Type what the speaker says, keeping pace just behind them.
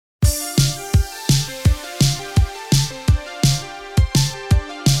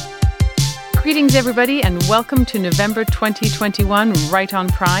Greetings, everybody, and welcome to November 2021, Right on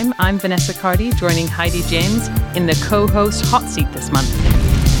Prime. I'm Vanessa Carty, joining Heidi James in the co-host hot seat this month.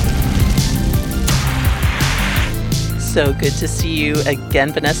 So good to see you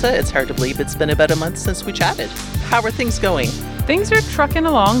again, Vanessa. It's hard to believe it's been about a month since we chatted. How are things going? Things are trucking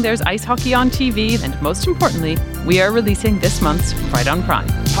along. There's ice hockey on TV, and most importantly, we are releasing this month's Right on Prime.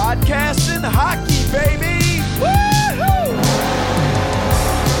 Podcast and hockey, baby! Woo-hoo!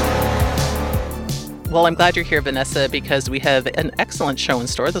 Well, I'm glad you're here, Vanessa, because we have an excellent show in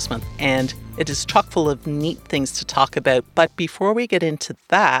store this month, and it is chock full of neat things to talk about. But before we get into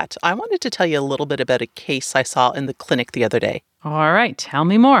that, I wanted to tell you a little bit about a case I saw in the clinic the other day. All right, tell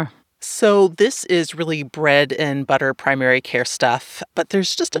me more. So this is really bread and butter primary care stuff, but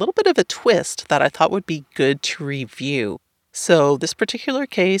there's just a little bit of a twist that I thought would be good to review. So this particular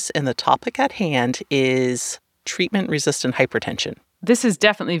case and the topic at hand is treatment-resistant hypertension. This is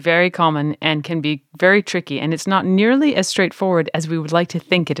definitely very common and can be very tricky, and it's not nearly as straightforward as we would like to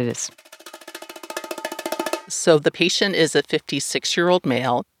think it is. So the patient is a 56-year-old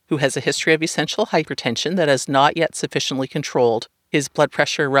male who has a history of essential hypertension that is not yet sufficiently controlled. His blood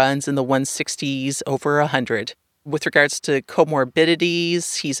pressure runs in the 160s over 100. With regards to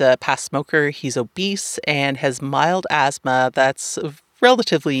comorbidities, he's a past smoker, he's obese, and has mild asthma that's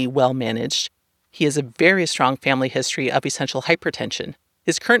relatively well managed. He has a very strong family history of essential hypertension.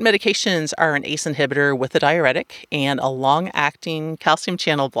 His current medications are an ACE inhibitor with a diuretic and a long-acting calcium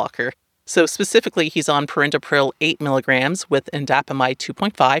channel blocker. So specifically, he's on Perindopril 8 milligrams with Indapamide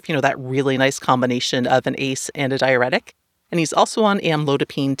 2.5, that really nice combination of an ACE and a diuretic. And he's also on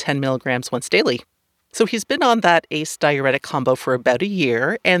Amlodipine 10 milligrams once daily. So he's been on that ACE diuretic combo for about a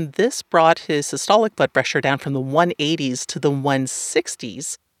year, and this brought his systolic blood pressure down from the 180s to the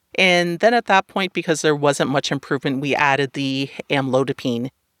 160s. And then at that point, because there wasn't much improvement, we added the amlodipine.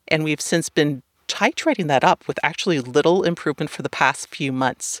 And we've since been titrating that up with actually little improvement for the past few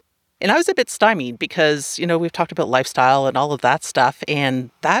months. And I was a bit stymied because, we've talked about lifestyle and all of that stuff. And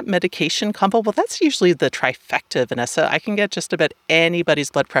that medication combo, well, that's usually the trifecta, Vanessa. I can get just about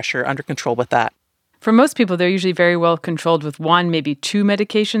anybody's blood pressure under control with that. For most people, they're usually very well controlled with one, maybe two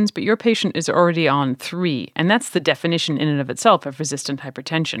medications, but your patient is already on 3, and that's the definition in and of itself of resistant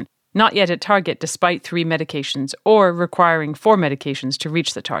hypertension. Not yet at target despite 3 medications or requiring 4 medications to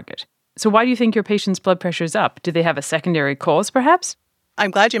reach the target. So why do you think your patient's blood pressure is up? Do they have a secondary cause, perhaps? I'm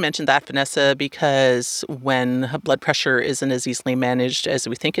glad you mentioned that, Vanessa, because when blood pressure isn't as easily managed as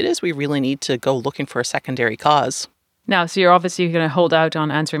we think it is, we really need to go looking for a secondary cause. Now, so you're obviously going to hold out on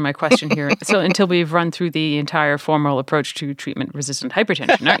answering my question here. So until we've run through the entire formal approach to treatment-resistant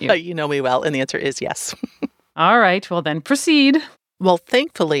hypertension, aren't you? You know me well, and the answer is yes. All right, well then proceed. Well,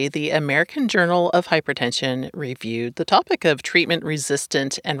 thankfully, the American Journal of Hypertension reviewed the topic of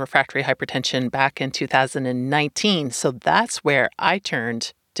treatment-resistant and refractory hypertension back in 2019. So that's where I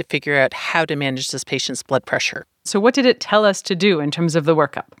turned to figure out how to manage this patient's blood pressure. So what did it tell us to do in terms of the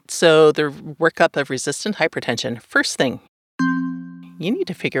workup? So the workup of resistant hypertension, first thing, you need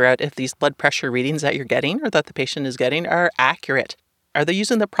to figure out if these blood pressure readings that you're getting or that the patient is getting are accurate. Are they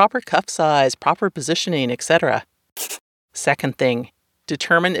using the proper cuff size, proper positioning, etc.? Second thing,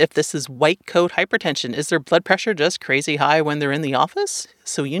 determine if this is white coat hypertension. Is their blood pressure just crazy high when they're in the office?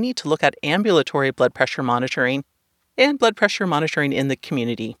 So you need to look at ambulatory blood pressure monitoring and blood pressure monitoring in the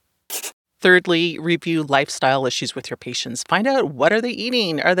community. Thirdly, review lifestyle issues with your patients. Find out, what are they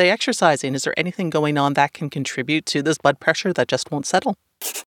eating? Are they exercising? Is there anything going on that can contribute to this blood pressure that just won't settle?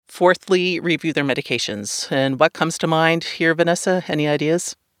 Fourthly, review their medications. And what comes to mind here, Vanessa? Any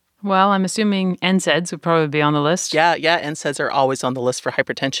ideas? Well, I'm assuming NSAIDs would probably be on the list. Yeah, NSAIDs are always on the list for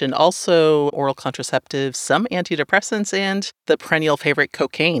hypertension. Also, oral contraceptives, some antidepressants, and the perennial favorite,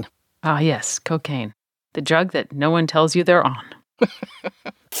 cocaine. Ah, yes, cocaine. The drug that no one tells you they're on.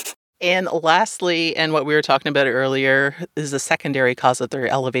 And lastly, and what we were talking about earlier, is the secondary cause of their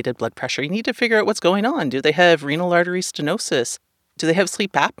elevated blood pressure. You need to figure out what's going on. Do they have renal artery stenosis? Do they have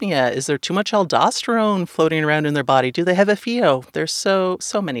sleep apnea? Is there too much aldosterone floating around in their body? Do they have a FeO? There's so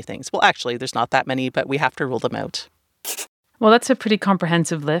many things. Well, actually, there's not that many, but we have to rule them out. Well, that's a pretty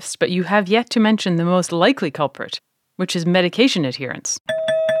comprehensive list, but you have yet to mention the most likely culprit, which is medication adherence.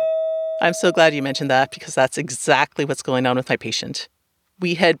 I'm so glad you mentioned that because that's exactly what's going on with my patient.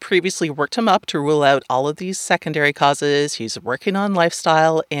 We had previously worked him up to rule out all of these secondary causes. He's working on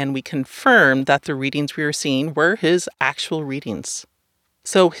lifestyle, and we confirmed that the readings we were seeing were his actual readings.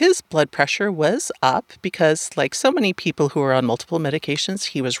 So his blood pressure was up because, like so many people who are on multiple medications,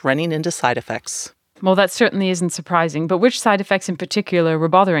 he was running into side effects. Well, that certainly isn't surprising, but which side effects in particular were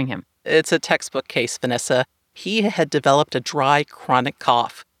bothering him? It's a textbook case, Vanessa. He had developed a dry chronic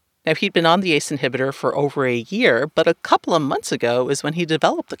cough. Now, he'd been on the ACE inhibitor for over a year, but a couple of months ago is when he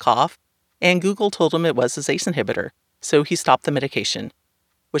developed the cough, and Google told him it was his ACE inhibitor. So he stopped the medication,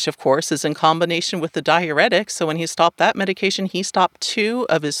 which of course is in combination with the diuretic. So when he stopped that medication, he stopped 2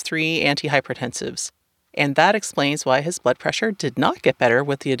 of his 3 antihypertensives. And that explains why his blood pressure did not get better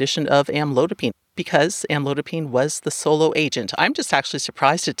with the addition of amlodipine, because amlodipine was the solo agent. I'm just actually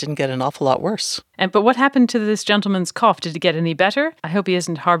surprised it didn't get an awful lot worse. But what happened to this gentleman's cough? Did it get any better? I hope he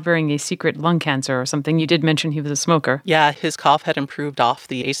isn't harboring a secret lung cancer or something. You did mention he was a smoker. Yeah, his cough had improved off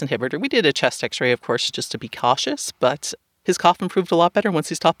the ACE inhibitor. We did a chest x-ray, of course, just to be cautious, but his cough improved a lot better once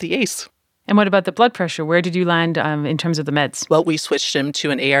he stopped the ACE. And what about the blood pressure? Where did you land in terms of the meds? Well, we switched him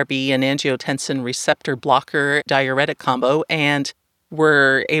to an ARB and angiotensin receptor blocker diuretic combo, and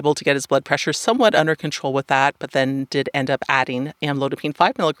were able to get his blood pressure somewhat under control with that, but then did end up adding amlodipine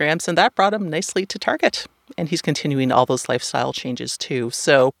 5 milligrams, and that brought him nicely to target. And he's continuing all those lifestyle changes too.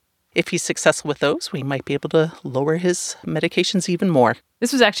 So if he's successful with those, we might be able to lower his medications even more.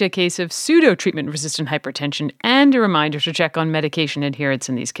 This was actually a case of pseudo-treatment-resistant hypertension and a reminder to check on medication adherence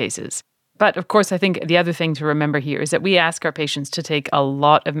in these cases. But of course, I think the other thing to remember here is that we ask our patients to take a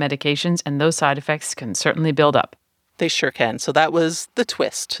lot of medications, and those side effects can certainly build up. They sure can. So that was the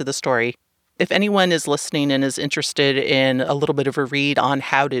twist to the story. If anyone is listening and is interested in a little bit of a read on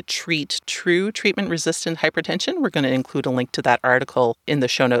how to treat true treatment-resistant hypertension, we're going to include a link to that article in the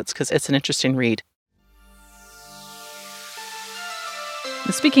show notes because it's an interesting read.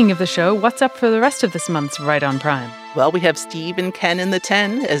 Speaking of the show, what's up for the rest of this month's Right on Prime? Well, we have Steve and Ken in the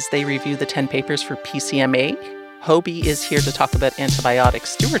 10 as they review the 10 papers for PCMA. Hobie is here to talk about antibiotic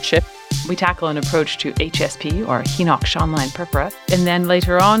stewardship. We tackle an approach to HSP, or Henoch-Schönlein purpura. And then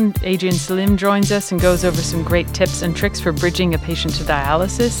later on, Adrien Selim joins us and goes over some great tips and tricks for bridging a patient to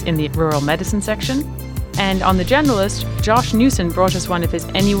dialysis in the rural medicine section. And on the Generalist, Josh Newson brought us one of his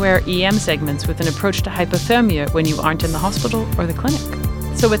Anywhere EM segments with an approach to hypothermia when you aren't in the hospital or the clinic.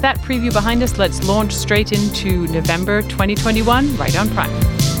 So with that preview behind us, let's launch straight into November 2021, Right on Prime.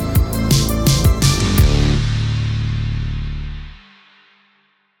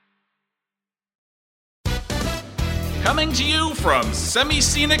 Coming to you from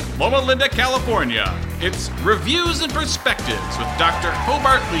semi-scenic Loma Linda, California, it's Reviews and Perspectives with Dr.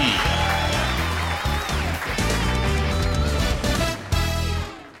 Hobart Lee.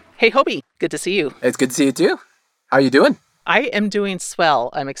 Hey, Hobie, good to see you. It's good to see you too. How are you doing? I am doing swell.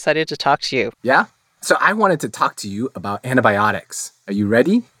 I'm excited to talk to you. Yeah? So I wanted to talk to you about antibiotics. Are you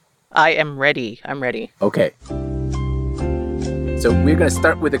ready? I am ready. I'm ready. Okay. So we're going to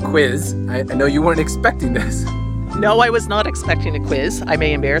start with a quiz. I know you weren't expecting this. No, I was not expecting a quiz. I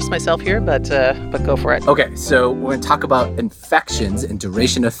may embarrass myself here, but go for it. Okay, so we're going to talk about infections and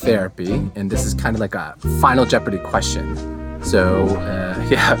duration of therapy. And this is kind of like a Final Jeopardy question. So,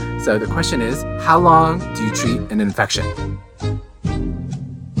 so the question is, how long do you treat an infection?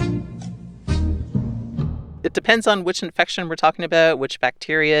 It depends on which infection we're talking about, which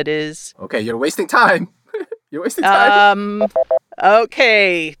bacteria it is. Okay, you're wasting time. You're wasting time.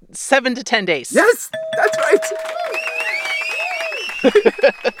 Okay, 7 to 10 days. Yes, that's right.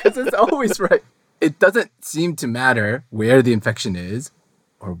 Because it's always right. It doesn't seem to matter where the infection is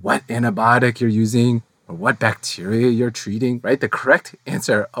or what antibiotic you're using or what bacteria you're treating, right? The correct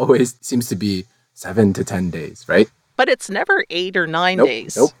answer always seems to be 7 to 10 days, right? But it's never 8 or 9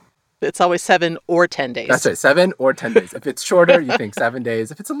 days. Nope. It's always 7 or 10 days. That's right, 7 or 10 days. If it's shorter, you think 7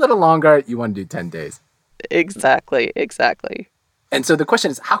 days. If it's a little longer, you want to do 10 days. Exactly. And so the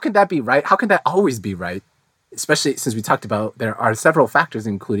question is, how can that be right? How can that always be right? Especially since we talked about there are several factors,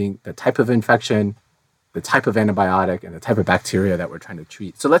 including the type of infection, the type of antibiotic, and the type of bacteria that we're trying to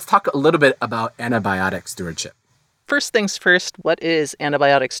treat. So let's talk a little bit about antibiotic stewardship. First things first, what is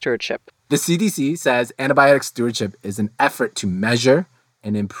antibiotic stewardship? The CDC says antibiotic stewardship is an effort to measure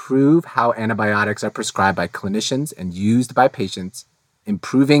and improve how antibiotics are prescribed by clinicians and used by patients,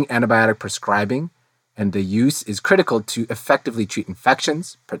 improving antibiotic prescribing, and the use is critical to effectively treat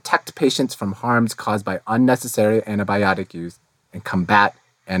infections, protect patients from harms caused by unnecessary antibiotic use, and combat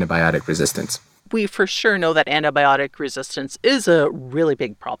antibiotic resistance. We for sure know that antibiotic resistance is a really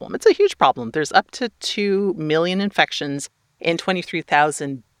big problem. It's a huge problem. There's up to 2 million infections and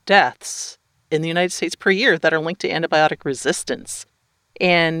 23,000 deaths in the United States per year that are linked to antibiotic resistance.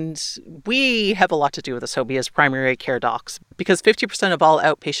 And we have a lot to do with this, Hobie, as primary care docs, because 50% of all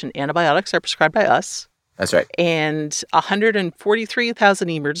outpatient antibiotics are prescribed by us. That's right. And 143,000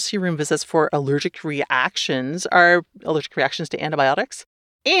 emergency room visits for allergic reactions are allergic reactions to antibiotics.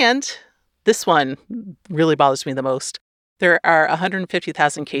 And this one really bothers me the most. There are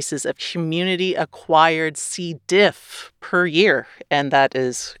 150,000 cases of community-acquired C. diff per year, and that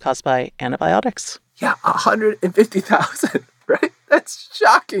is caused by antibiotics. Yeah, 150,000, right? That's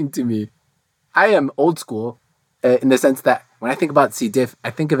shocking to me. I am old school in the sense that when I think about C. diff,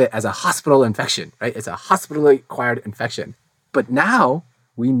 I think of it as a hospital infection, right? It's a hospital-acquired infection. But now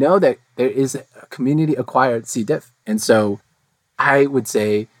we know that there is a community-acquired C. diff. And so I would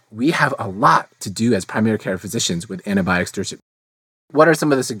say we have a lot to do as primary care physicians with antibiotic stewardship. What are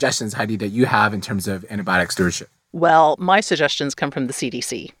some of the suggestions, Heidi, that you have in terms of antibiotic stewardship? Well, my suggestions come from the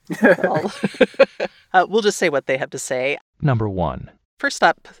CDC. We'll just say what they have to say. Number 1. First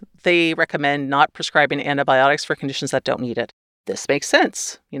up, they recommend not prescribing antibiotics for conditions that don't need it. This makes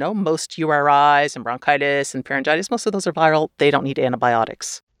sense. You know, most URIs and bronchitis and pharyngitis, most of those are viral. They don't need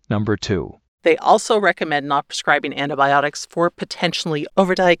antibiotics. Number 2. They also recommend not prescribing antibiotics for potentially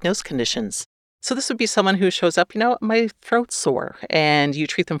overdiagnosed conditions. So this would be someone who shows up, my throat's sore, and you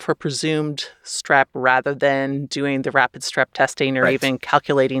treat them for presumed strep rather than doing the rapid strep testing or even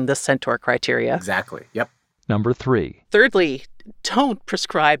calculating the Centaur criteria. Exactly. Yep. Number 3. Thirdly, don't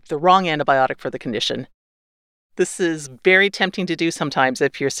prescribe the wrong antibiotic for the condition. This is very tempting to do sometimes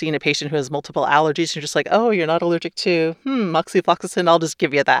if you're seeing a patient who has multiple allergies. You're just like, oh, you're not allergic to moxifloxacin. I'll just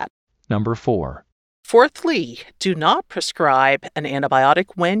give you that. Number 4. Fourthly, do not prescribe an antibiotic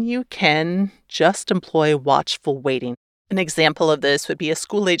when you can just employ watchful waiting. An example of this would be a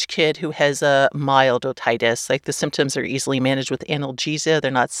school-age kid who has a mild otitis. Like the symptoms are easily managed with analgesia.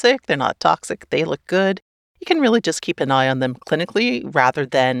 They're not sick. They're not toxic. They look good. You can really just keep an eye on them clinically rather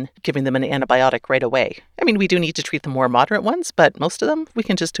than giving them an antibiotic right away. I mean, we do need to treat the more moderate ones, but most of them, we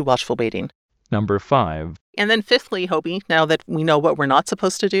can just do watchful waiting. Number 5. And then fifthly, Hobie, now that we know what we're not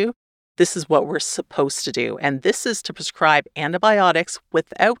supposed to do, this is what we're supposed to do. And this is to prescribe antibiotics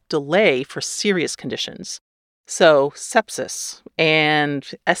without delay for serious conditions. So sepsis and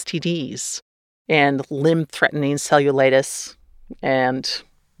STDs and limb-threatening cellulitis and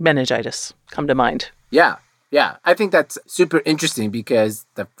meningitis come to mind. Yeah. I think that's super interesting because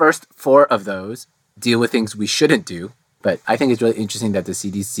the first 4 of those deal with things we shouldn't do. But I think it's really interesting that the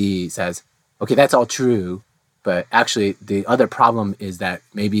CDC says, okay, that's all true. But actually, the other problem is that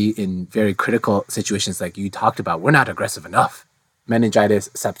maybe in very critical situations like you talked about, we're not aggressive enough. Meningitis,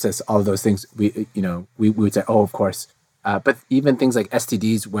 sepsis, all of those things, we would say, oh, of course. But even things like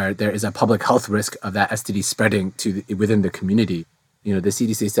STDs where there is a public health risk of that STD spreading within the community, the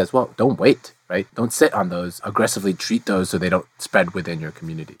CDC says, well, don't wait, right? Don't sit on those. Aggressively treat those so they don't spread within your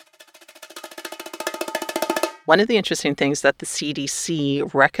community. One of the interesting things that the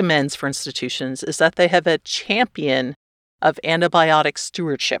CDC recommends for institutions is that they have a champion of antibiotic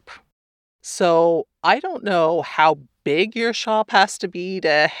stewardship. So I don't know how big your shop has to be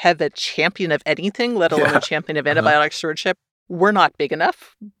to have a champion of anything, let alone a champion of antibiotic stewardship. We're not big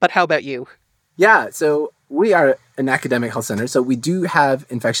enough, but how about you? Yeah, so we are an academic health center, so we do have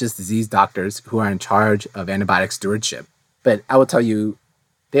infectious disease doctors who are in charge of antibiotic stewardship. But I will tell you,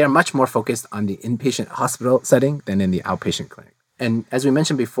 they are much more focused on the inpatient hospital setting than in the outpatient clinic. And as we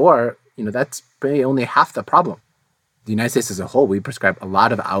mentioned before, that's really only half the problem. The United States as a whole, we prescribe a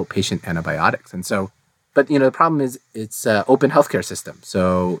lot of outpatient antibiotics. And so, but the problem is it's an open healthcare system.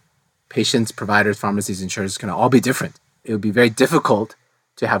 So patients, providers, pharmacies, insurers can all be different. It would be very difficult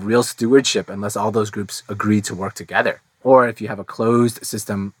to have real stewardship unless all those groups agree to work together. Or if you have a closed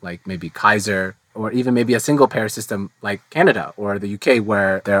system like maybe Kaiser, or even maybe a single payer system like Canada or the UK,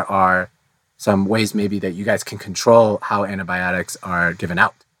 where there are some ways maybe that you guys can control how antibiotics are given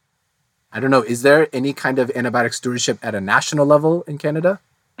out. I don't know, is there any kind of antibiotic stewardship at a national level in Canada?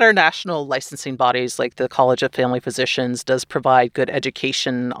 Our national licensing bodies, like the College of Family Physicians, does provide good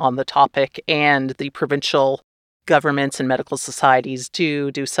education on the topic, and the provincial governments and medical societies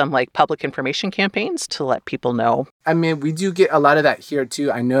do some public information campaigns to let people know. I mean, we do get a lot of that here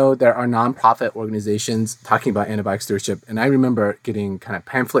too. I know there are nonprofit organizations talking about antibiotic stewardship, and I remember getting kind of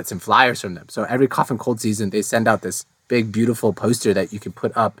pamphlets and flyers from them. So every cough and cold season, they send out this big, beautiful poster that you can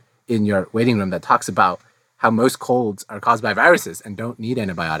put up in your waiting room that talks about how most colds are caused by viruses and don't need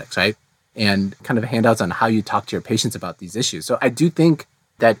antibiotics, right? And kind of handouts on how you talk to your patients about these issues. So I do think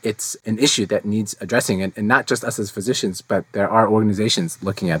that it's an issue that needs addressing, and not just us as physicians, but there are organizations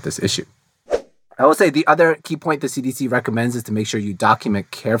looking at this issue. I will say the other key point the CDC recommends is to make sure you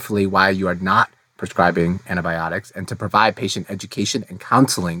document carefully why you are not prescribing antibiotics and to provide patient education and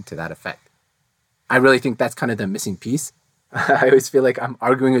counseling to that effect. I really think that's kind of the missing piece. I always feel like I'm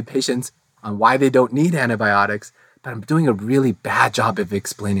arguing with patients on why they don't need antibiotics, but I'm doing a really bad job of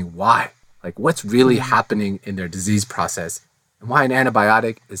explaining why, like what's really happening in their disease process and why an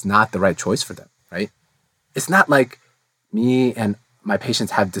antibiotic is not the right choice for them, right? It's not like me and my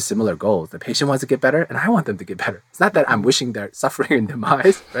patients have dissimilar goals. The patient wants to get better, and I want them to get better. It's not that I'm wishing their suffering and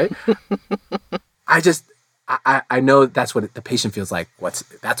demise, right? I know that's what the patient feels like.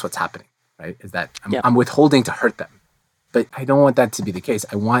 That's what's happening, right? Is that I'm withholding to hurt them. But I don't want that to be the case.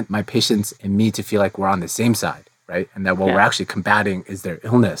 I want my patients and me to feel like we're on the same side, right? And that what we're actually combating is their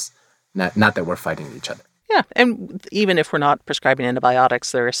illness, not that we're fighting each other. Yeah, and even if we're not prescribing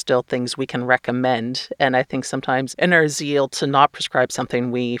antibiotics, there are still things we can recommend. And I think sometimes in our zeal to not prescribe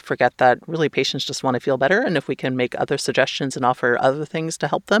something, we forget that really patients just want to feel better. And if we can make other suggestions and offer other things to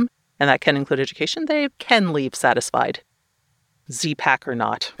help them, and that can include education, they can leave satisfied. Z-Pack or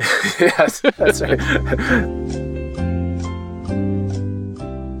not. Yes, that's right.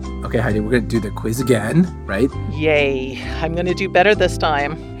 Okay, Heidi, we're going to do the quiz again, right? Yay. I'm going to do better this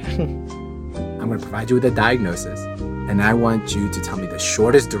time. I'm going to provide you with a diagnosis, and I want you to tell me the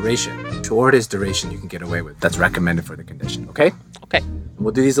shortest duration you can get away with that's recommended for the condition, okay? Okay.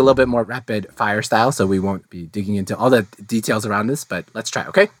 We'll do these a little bit more rapid fire style, so we won't be digging into all the details around this, but let's try,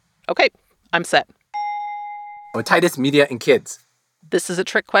 okay? Okay, I'm set. Otitis media in kids. This is a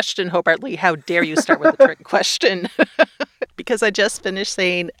trick question, Hobart Lee. How dare you start with a trick question? Because I just finished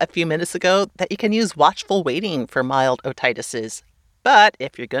saying a few minutes ago that you can use watchful waiting for mild otitises. But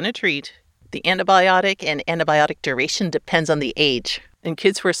if you're going to treat, the antibiotic and antibiotic duration depends on the age. In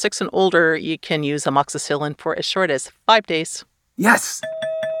kids who are 6 and older, you can use amoxicillin for as short as 5 days. Yes.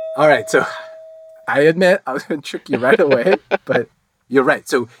 All right. So I admit I was going to trick you right away, but you're right.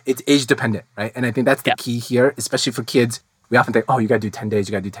 So it's age dependent, right? And I think that's the key here, especially for kids. We often think, oh, you got to do 10 days,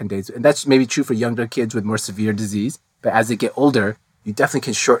 you got to do 10 days. And that's maybe true for younger kids with more severe disease. But as they get older, you definitely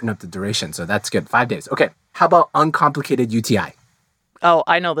can shorten up the duration. So that's good. 5 days. Okay. How about uncomplicated UTI? Oh,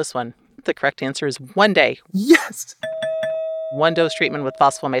 I know this one. The correct answer is 1 day. Yes. 1 dose treatment with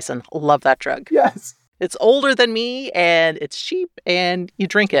fosfomycin. Love that drug. Yes. It's older than me and it's cheap and you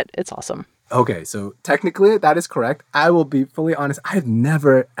drink it. It's awesome. Okay, so technically that is correct. I will be fully honest. I've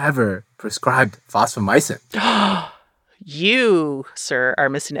never, ever prescribed fosfomycin. You, sir, are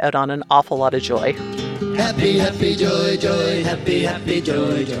missing out on an awful lot of joy. Happy, happy, joy, joy. Happy, happy,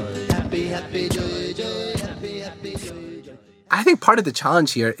 joy, joy. Happy, happy, joy, joy. Happy, happy, joy, joy. I think part of the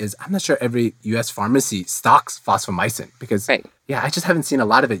challenge here is I'm not sure every U.S. pharmacy stocks fosfomycin because, I just haven't seen a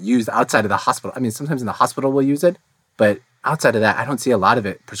lot of it used outside of the hospital. I mean, sometimes in the hospital we'll use it, but outside of that, I don't see a lot of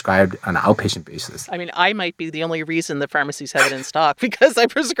it prescribed on an outpatient basis. I mean, I might be the only reason the pharmacies have it in stock because I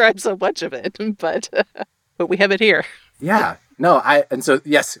prescribe so much of it, but we have it here. Yeah. No, so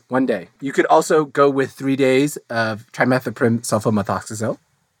yes, 1 day. You could also go with 3 days of trimethoprim sulfamethoxazole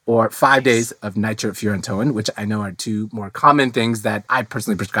or 5 days of nitrofurantoin, which I know are 2 more common things that I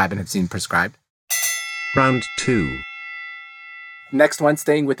personally prescribe and have seen prescribed. Round 2. Next one,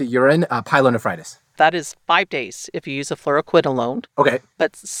 staying with the urine, pyelonephritis. That is 5 days if you use a fluoroquinolone. Okay.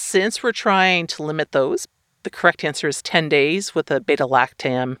 But since we're trying to limit those, the correct answer is 10 days with a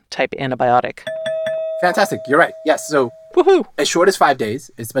beta-lactam type antibiotic. Fantastic. You're right. Yes. So woohoo! As short as 5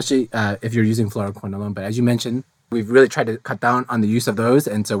 days, especially if you're using fluoroquinolone. But as you mentioned, we've really tried to cut down on the use of those.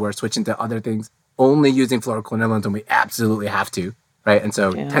 And so we're switching to other things, only using fluoroquinolones when we absolutely have to, right? And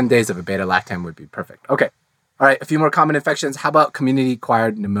so 10 days of a beta-lactam would be perfect. Okay. All right. A few more common infections. How about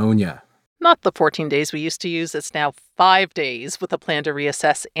community-acquired pneumonia? Not the 14 days we used to use. It's now 5 days with a plan to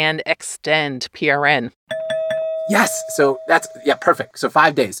reassess and extend PRN. Yes. So that's, perfect. So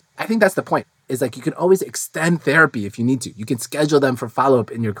 5 days. I think that's the point. Is like you can always extend therapy if you need to. You can schedule them for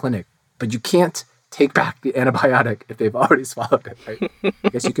follow-up in your clinic, but you can't take back the antibiotic if they've already swallowed it, right? I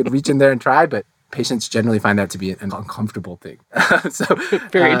guess you could reach in there and try, but patients generally find that to be an uncomfortable thing.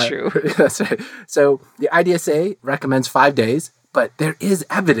 Very true. That's right. So the IDSA recommends 5 days, but there is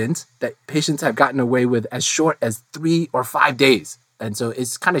evidence that patients have gotten away with as short as 3 or 5 days. And so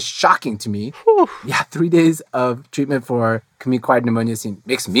it's kind of shocking to me. Whew. 3 days of treatment for community-acquired pneumonia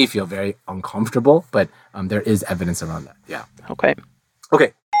makes me feel very uncomfortable, but there is evidence around that. Yeah. Okay.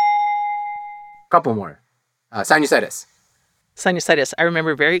 Couple more. Sinusitis. Sinusitis. I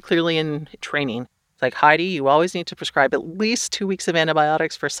remember very clearly in training, it's like, Heidi, you always need to prescribe at least 2 weeks of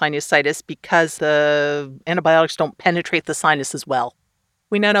antibiotics for sinusitis because the antibiotics don't penetrate the sinus as well.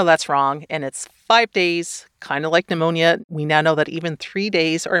 We now know that's wrong, and it's 5 days, kind of like pneumonia. We now know that even 3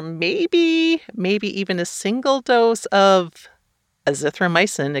 days, or maybe even a single dose of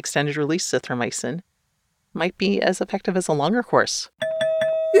azithromycin, extended release azithromycin, might be as effective as a longer course.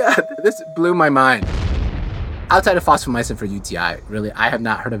 Yeah, this blew my mind. Outside of fosfomycin for UTI, really, I have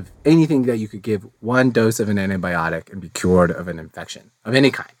not heard of anything that you could give 1 dose of an antibiotic and be cured of an infection of any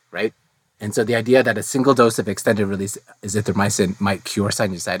kind, right? And so the idea that a single dose of extended release azithromycin might cure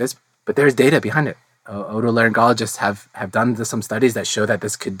sinusitis, but there's data behind it. Otolaryngologists have done some studies that show that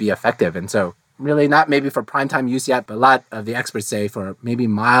this could be effective. And so really not maybe for prime time use yet, but a lot of the experts say for maybe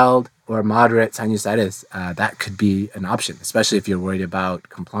mild or moderate sinusitis, that could be an option, especially if you're worried about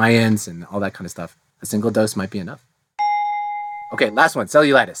compliance and all that kind of stuff. A single dose might be enough. Okay, last one,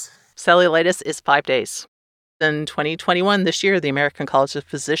 cellulitis. Cellulitis is 5 days. In 2021, this year, the American College of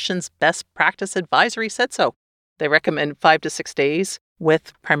Physicians Best Practice Advisory said so. They recommend 5 to 6 days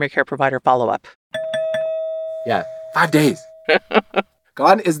with primary care provider follow-up. Yeah, 5 days.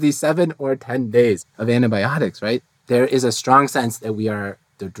 Gone is the 7 or 10 days of antibiotics, right? There is a strong sense that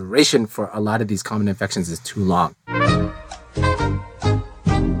the duration for a lot of these common infections is too long.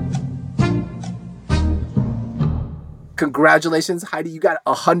 Congratulations, Heidi, you got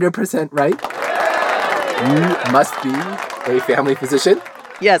 100% right. You must be a family physician.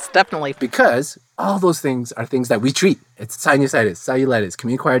 Yes, definitely. Because all those things are things that we treat. It's sinusitis, cellulitis,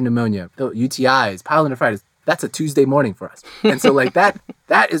 community-acquired pneumonia, UTIs, pyelonephritis. That's a Tuesday morning for us. And so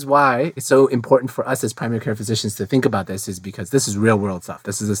that is why it's so important for us as primary care physicians to think about this, is because this is real world stuff.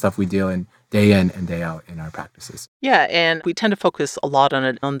 This is the stuff we deal in and day out in our practices. Yeah, and we tend to focus a lot on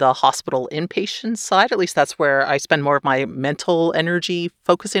it on the hospital inpatient side. At least that's where I spend more of my mental energy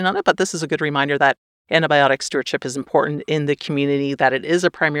focusing on it. But this is a good reminder that antibiotic stewardship is important in the community, that it is a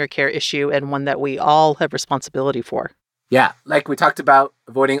primary care issue and one that we all have responsibility for. Yeah, like we talked about,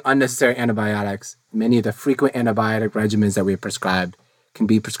 avoiding unnecessary antibiotics. Many of the frequent antibiotic regimens that we have prescribed can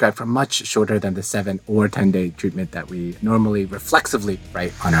be prescribed for much shorter than the 7 or 10-day treatment that we normally reflexively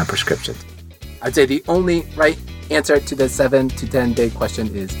write on our prescriptions. I'd say the only right answer to the 7 to 10-day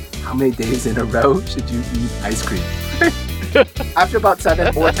question is, how many days in a row should you eat ice cream? After about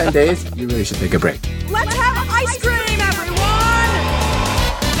 7 or 10 days, you really should take a break. Let's have ice cream, everyone!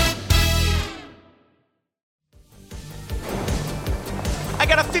 I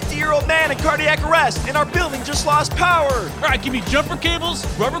got a 50-year-old man in cardiac arrest, and our building just lost power. All right, give me jumper cables,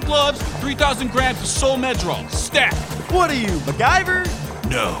 rubber gloves, 3,000 grams of Solmedrol. Stat. What are you, MacGyver?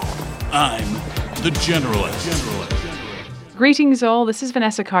 No, I'm the Generalist. Greetings all, this is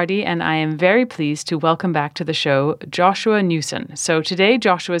Vanessa Cardi, and I am very pleased to welcome back to the show Joshua Newson. So today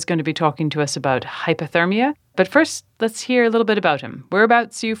Joshua is going to be talking to us about hypothermia, but first let's hear a little bit about him.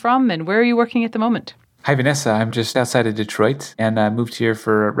 Whereabouts are you from and where are you working at the moment? Hi, Vanessa. I'm just outside of Detroit, and I moved here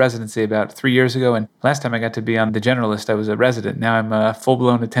for residency about 3 years ago, and last time I got to be on the Generalist, I was a resident. Now I'm a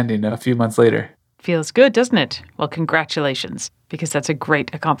full-blown attending a few months later. Feels good, doesn't it? Well, congratulations, because that's a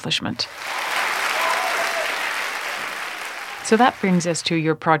great accomplishment. So that brings us to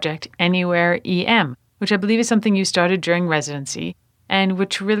your project Anywhere EM, which I believe is something you started during residency, and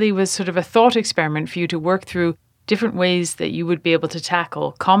which really was sort of a thought experiment for you to work through different ways that you would be able to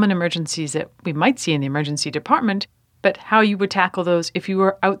tackle common emergencies that we might see in the emergency department, but how you would tackle those if you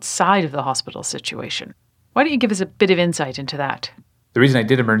were outside of the hospital situation. Why don't you give us a bit of insight into that? The reason I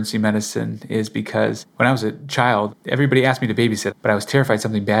did emergency medicine is because when I was a child, everybody asked me to babysit, but I was terrified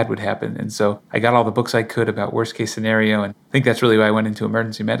something bad would happen. And so I got all the books I could about worst case scenario. And I think that's really why I went into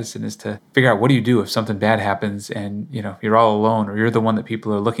emergency medicine, is to figure out, what do you do if something bad happens and, you're all alone, or you're the one that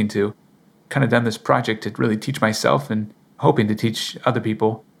people are looking to. Kind of done this project to really teach myself, and hoping to teach other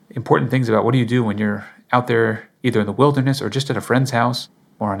people important things about what do you do when you're out there, either in the wilderness or just at a friend's house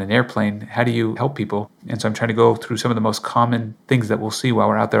or on an airplane. How do you help people? And so I'm trying to go through some of the most common things that we'll see while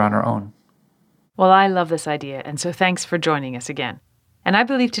we're out there on our own. Well, I love this idea, and so thanks for joining us again. And I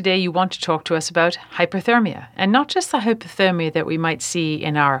believe today you want to talk to us about hypothermia, and not just the hypothermia that we might see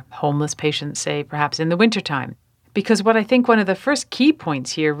in our homeless patients, say perhaps in the wintertime. Because what I think one of the first key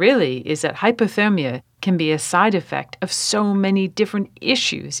points here really is that hypothermia can be a side effect of so many different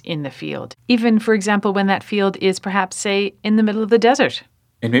issues in the field. Even, for example, when that field is perhaps, say, in the middle of the desert.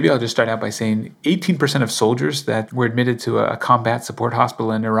 And maybe I'll just start out by saying 18% of soldiers that were admitted to a combat support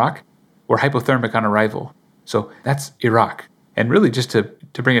hospital in Iraq were hypothermic on arrival. So that's Iraq. And really, just to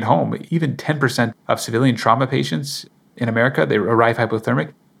bring it home, even 10% of civilian trauma patients in America, they arrive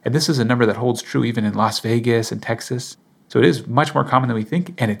hypothermic. And this is a number that holds true even in Las Vegas and Texas. So it is much more common than we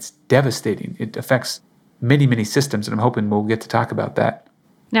think, and it's devastating. It affects many, many systems, and I'm hoping we'll get to talk about that.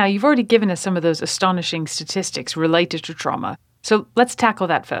 Now, you've already given us some of those astonishing statistics related to trauma. So let's tackle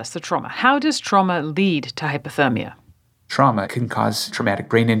that first, the trauma. How does trauma lead to hypothermia? Trauma can cause traumatic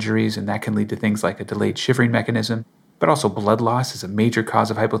brain injuries, and that can lead to things like a delayed shivering mechanism, but also blood loss is a major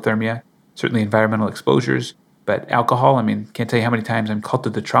cause of hypothermia, certainly environmental exposures. But alcohol, can't tell you how many times I'm called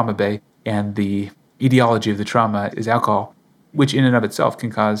to the trauma bay, and the etiology of the trauma is alcohol, which in and of itself can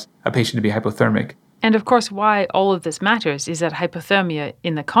cause a patient to be hypothermic. And of course, why all of this matters is that hypothermia,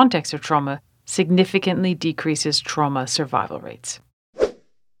 in the context of trauma, significantly decreases trauma survival rates.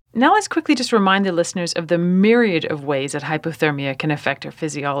 Now let's quickly just remind the listeners of the myriad of ways that hypothermia can affect our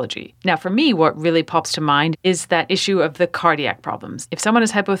physiology. Now, for me, what really pops to mind is that issue of the cardiac problems. If someone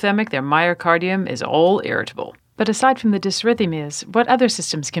is hypothermic, their myocardium is all irritable. But aside from the dysrhythmias, what other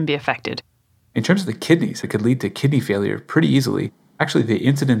systems can be affected? In terms of the kidneys, it could lead to kidney failure pretty easily. Actually, the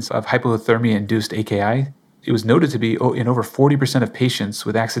incidence of hypothermia-induced AKI, it was noted to be in over 40% of patients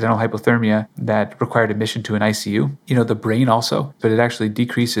with accidental hypothermia that required admission to an ICU. The brain also, but it actually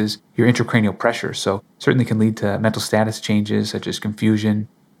decreases your intracranial pressure. So certainly can lead to mental status changes such as confusion,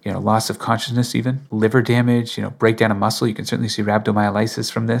 loss of consciousness even, liver damage, breakdown of muscle. You can certainly see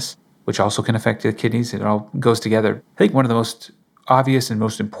rhabdomyolysis from this, which also can affect the kidneys. It all goes together. I think one of the most obvious and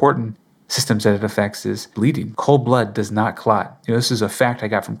most important systems that it affects is bleeding. Cold blood does not clot. This is a fact I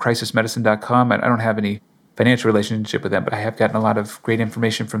got from crisismedicine.com. I don't have any financial relationship with them, but I have gotten a lot of great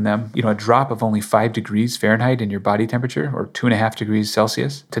information from them. A drop of only 5 degrees Fahrenheit in your body temperature, or 2.5 degrees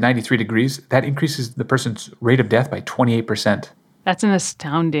Celsius, to 93 degrees, that increases the person's rate of death by 28%. That's an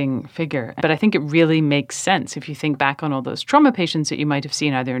astounding figure. But I think it really makes sense if you think back on all those trauma patients that you might have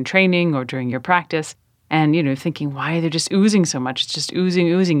seen either in training or during your practice. And, thinking, why are they just oozing so much? It's just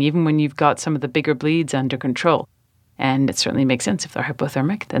oozing, even when you've got some of the bigger bleeds under control. And it certainly makes sense if they're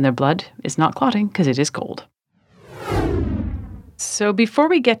hypothermic, then their blood is not clotting because it is cold. So before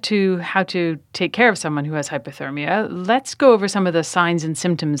we get to how to take care of someone who has hypothermia, let's go over some of the signs and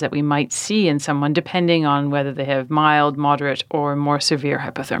symptoms that we might see in someone depending on whether they have mild, moderate, or more severe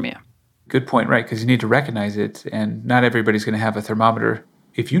hypothermia. Good point, right? Because you need to recognize it, and not everybody's going to have a thermometer.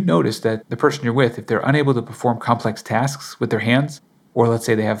 If you notice that the person you're with, if they're unable to perform complex tasks with their hands, or let's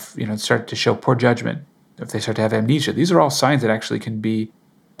say they have, start to show poor judgment, if they start to have amnesia, these are all signs that actually can be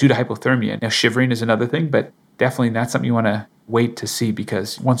due to hypothermia. Now, shivering is another thing, but definitely not something you want to wait to see,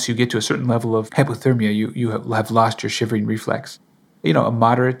 because once you get to a certain level of hypothermia, you have lost your shivering reflex. A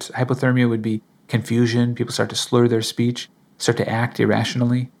moderate hypothermia would be confusion. People start to slur their speech, start to act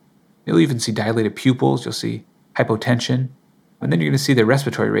irrationally. You'll even see dilated pupils. You'll see hypotension. And then you're going to see their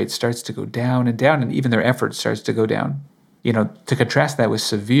respiratory rate starts to go down, and even their effort starts to go down. To contrast that with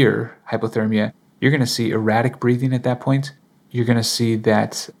severe hypothermia, you're going to see erratic breathing at that point. You're going to see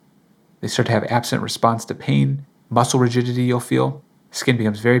that they start to have absent response to pain, muscle rigidity you'll feel, skin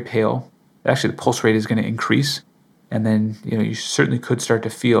becomes very pale. Actually, the pulse rate is going to increase. And then, you certainly could start to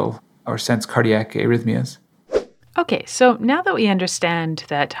feel or sense cardiac arrhythmias. Okay, so now that we understand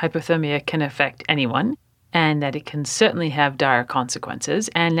that hypothermia can affect anyone, and that it can certainly have dire consequences,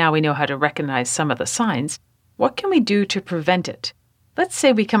 and now we know how to recognize some of the signs, what can we do to prevent it? Let's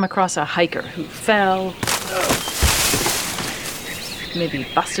say we come across a hiker who fell, maybe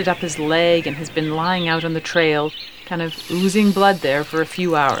busted up his leg and has been lying out on the trail, kind of oozing blood there for a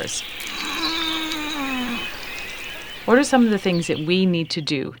few hours. What are some of the things that we need to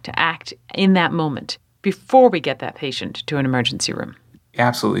do to act in that moment before we get that patient to an emergency room?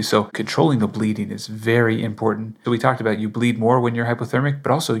 Absolutely. So controlling the bleeding is very important. So we talked about you bleed more when you're hypothermic,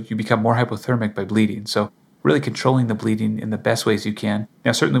 but also you become more hypothermic by bleeding. So really controlling the bleeding in the best ways you can.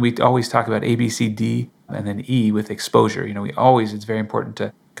 Now, certainly we always talk about A, B, C, D, and then E with exposure. It's very important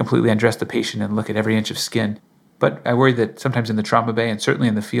to completely undress the patient and look at every inch of skin. But I worry that sometimes in the trauma bay and certainly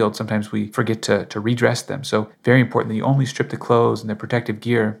in the field, sometimes we forget to redress them. So very important that you only strip the clothes and the protective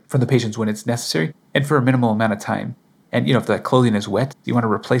gear from the patients when it's necessary and for a minimal amount of time. And, if that clothing is wet, you want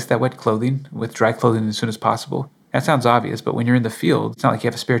to replace that wet clothing with dry clothing as soon as possible. That sounds obvious, but when you're in the field, it's not like you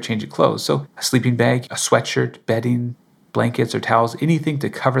have a spare change of clothes. So a sleeping bag, a sweatshirt, bedding, blankets or towels, anything to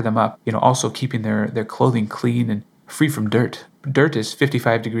cover them up, also keeping their clothing clean and free from dirt. Dirt is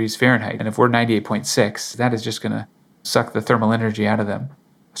 55 degrees Fahrenheit, and if we're 98.6, that is just going to suck the thermal energy out of them.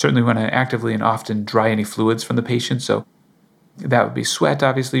 Certainly we want to actively and often dry any fluids from the patient, so that would be sweat,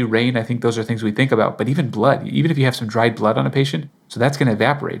 obviously, rain. I think those are things we think about. But even blood, even if you have some dried blood on a patient, so that's going to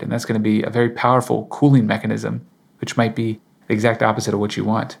evaporate, and that's going to be a very powerful cooling mechanism, which might be the exact opposite of what you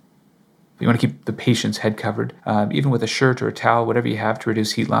want. You want to keep the patient's head covered, even with a shirt or a towel, whatever you have to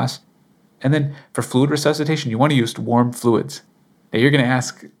reduce heat loss. And then for fluid resuscitation, you want to use warm fluids. Now you're going to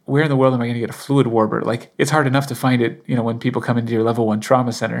ask, where in the world am I going to get a fluid warmer? Like, it's hard enough to find it, when people come into your level 1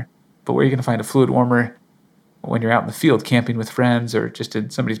 trauma center, but where are you going to find a fluid warmer when you're out in the field camping with friends or just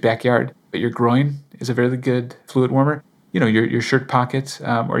in somebody's backyard? But your groin is a very good fluid warmer. Your shirt pocket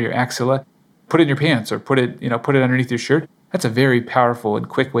or your axilla, put it in your pants or put it underneath your shirt. That's a very powerful and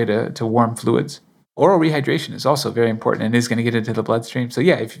quick way to warm fluids. Oral rehydration is also very important and is going to get into the bloodstream. So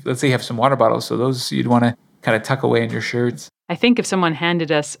yeah, if let's say you have some water bottles, so those you'd want to kind of tuck away in your shirts. I think if someone handed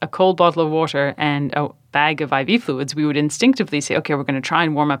us a cold bottle of water and a bag of IV fluids, we would instinctively say, okay, we're going to try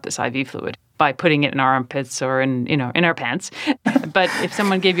and warm up this IV fluid by putting it in our armpits or in our pants. But if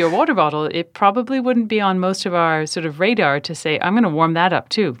someone gave you a water bottle, it probably wouldn't be on most of our sort of radar to say, I'm going to warm that up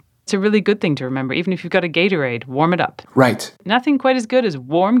too. It's a really good thing to remember. Even if you've got a Gatorade, warm it up. Right. Nothing quite as good as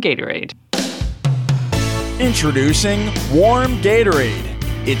warm Gatorade. Introducing Warm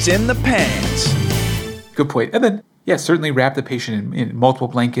Gatorade. It's in the pants. Good point. And then, certainly wrap the patient in multiple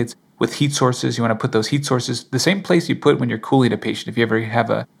blankets with heat sources. You want to put those heat sources the same place you put when you're cooling a patient. If you ever have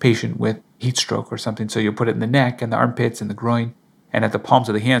a patient with heat stroke or something, so you'll put it in the neck and the armpits and the groin and at the palms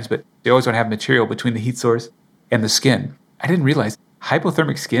of the hands, but you always want to have material between the heat source and the skin. I didn't realize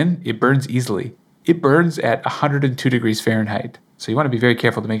hypothermic skin, it burns easily. It burns at 102 degrees Fahrenheit. So you want to be very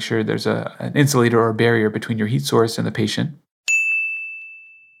careful to make sure there's an insulator or a barrier between your heat source and the patient.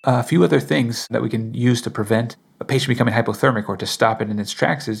 A few other things that we can use to prevent a patient becoming hypothermic or to stop it in its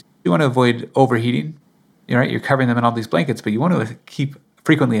tracks is you want to avoid overheating. You're covering them in all these blankets, but you want to keep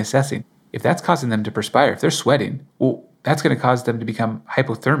frequently assessing. If that's causing them to perspire, if they're sweating, well, that's going to cause them to become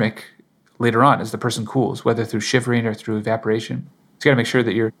hypothermic later on as the person cools, whether through shivering or through evaporation. So you got to make sure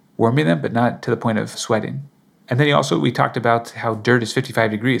that you're warming them, but not to the point of sweating. And then we talked about how dirt is 55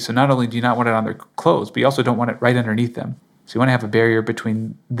 degrees. So not only do you not want it on their clothes, but you also don't want it right underneath them. So you want to have a barrier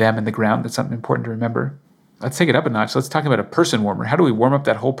between them and the ground. That's something important to remember. Let's take it up a notch. Let's talk about a person warmer. How do we warm up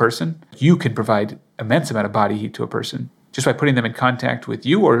that whole person? You can provide immense amount of body heat to a person just by putting them in contact with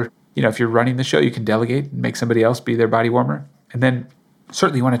you, or if you're running the show, you can delegate and make somebody else be their body warmer. And then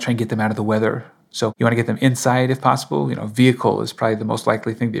certainly you want to try and get them out of the weather. So you want to get them inside if possible. Vehicle is probably the most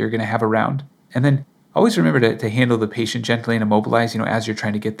likely thing that you're going to have around. And then always remember to handle the patient gently and immobilize, as you're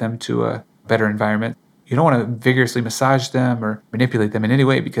trying to get them to a better environment. You don't want to vigorously massage them or manipulate them in any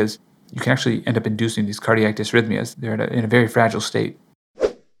way, because you can actually end up inducing these cardiac dysrhythmias. They're in a very fragile state.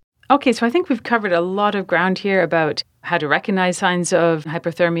 Okay, so I think we've covered a lot of ground here about how to recognize signs of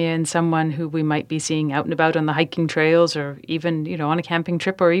hypothermia in someone who we might be seeing out and about on the hiking trails, or even, on a camping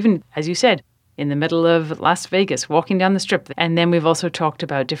trip, or even, as you said, in the middle of Las Vegas, walking down the strip. And then we've also talked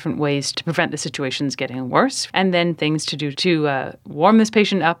about different ways to prevent the situations getting worse, and then things to do to warm this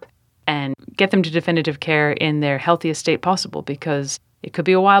patient up and get them to definitive care in their healthiest state possible, because it could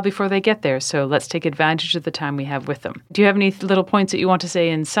be a while before they get there. So let's take advantage of the time we have with them. Do you have any little points that you want to say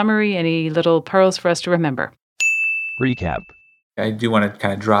in summary? Any little pearls for us to remember? Recap. I do want to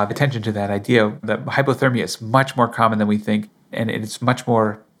kind of draw attention to that idea that hypothermia is much more common than we think, and it's much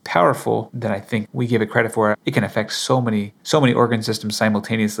more powerful than I think we give it credit for. It can affect so many organ systems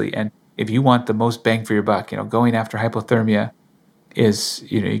simultaneously. And if you want the most bang for your buck, going after hypothermia is,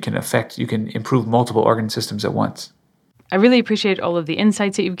 you can improve multiple organ systems at once. I really appreciate all of the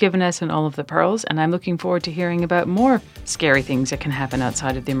insights that you've given us and all of the pearls, and I'm looking forward to hearing about more scary things that can happen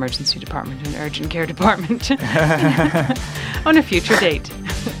outside of the emergency department and urgent care department on a future date.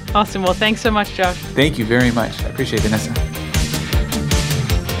 Awesome. Well, thanks so much, Josh. Thank you very much. I appreciate it, Vanessa.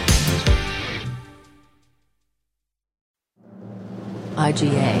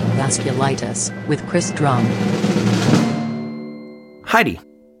 IgA Vasculitis with Chris Drumm. Heidi,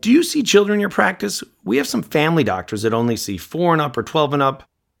 do you see children in your practice? We have some family doctors that only see 4 and up or 12 and up,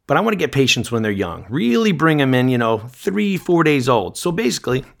 but I want to get patients when they're young. Really bring them in, 3-4 days old. So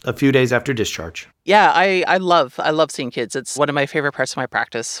basically, a few days after discharge. Yeah, I love seeing kids. It's one of my favorite parts of my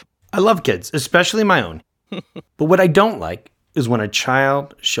practice. I love kids, especially my own. But what I don't like is when a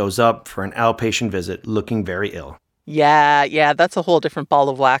child shows up for an outpatient visit looking very ill. Yeah, that's a whole different ball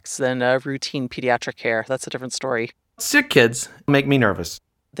of wax than routine pediatric care. That's a different story. Sick kids make me nervous.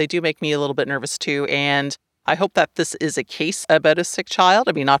 They do make me a little bit nervous too, and I hope that this is a case about a sick child.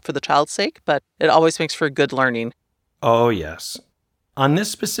 I mean, not for the child's sake, but it always makes for good learning. Oh, yes. On this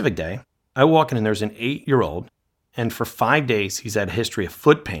specific day, I walk in and there's an 8-year-old, and for 5 days he's had a history of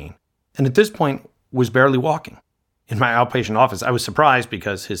foot pain, and at this point was barely walking. In my outpatient office, I was surprised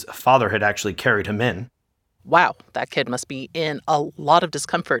because his father had actually carried him in. Wow, that kid must be in a lot of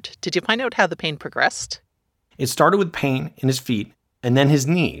discomfort. Did you find out how the pain progressed? It started with pain in his feet and then his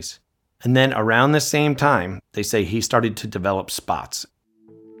knees. And then around the same time, they say he started to develop spots.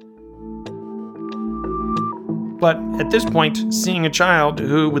 But at this point, seeing a child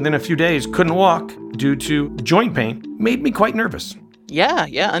who within a few days couldn't walk due to joint pain made me quite nervous. Yeah,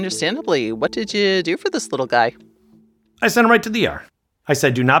 understandably. What did you do for this little guy? I sent him right to the ER. I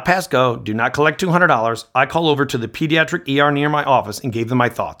said, do not pass go, do not collect $200. I call over to the pediatric ER near my office and gave them my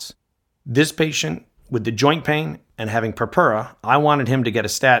thoughts. This patient with the joint pain and having purpura, I wanted him to get a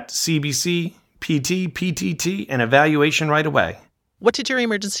stat CBC, PT, PTT, and evaluation right away. What did your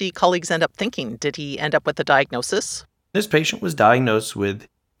emergency colleagues end up thinking? Did he end up with a diagnosis? This patient was diagnosed with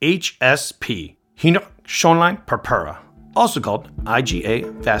HSP, Henoch-Schönlein purpura, also called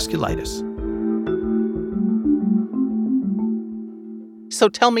IgA vasculitis. So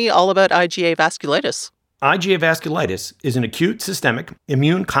tell me all about IgA vasculitis. IgA vasculitis is an acute systemic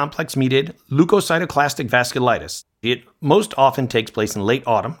immune complex-mediated leukocytoclastic vasculitis. It most often takes place in late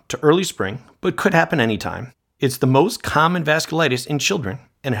autumn to early spring, but could happen anytime. It's the most common vasculitis in children,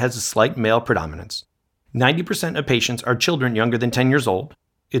 and it has a slight male predominance. 90% of patients are children younger than 10 years old.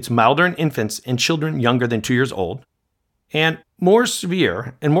 It's milder in infants and children younger than 2 years old, and more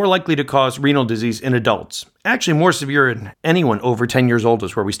severe and more likely to cause renal disease in adults. Actually, more severe in anyone over 10 years old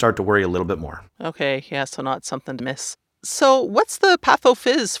is where we start to worry a little bit more. Okay, yeah, so not something to miss. So what's the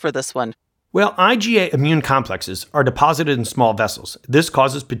pathophys for this one? Well, IgA immune complexes are deposited in small vessels. This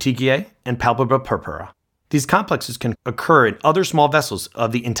causes petechiae and palpebral purpura. These complexes can occur in other small vessels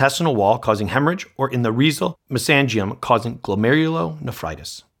of the intestinal wall, causing hemorrhage, or in the rectal mesangium, causing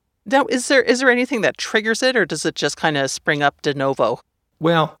glomerulonephritis. Now, is there anything that triggers it, or does it just kind of spring up de novo?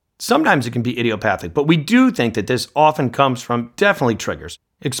 Well, sometimes it can be idiopathic, but we do think that this often comes from definitely triggers.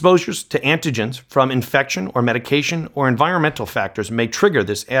 Exposures to antigens from infection or medication or environmental factors may trigger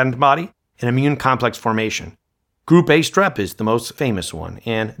this antibody and immune complex formation. Group A strep is the most famous one,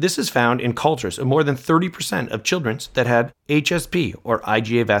 and this is found in cultures of more than 30% of children that had HSP or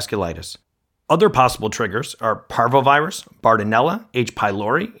IgA vasculitis. Other possible triggers are parvovirus, Bartonella, H.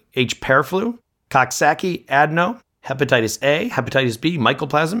 pylori, H. paraflu, Coxsackie adeno, hepatitis A, hepatitis B,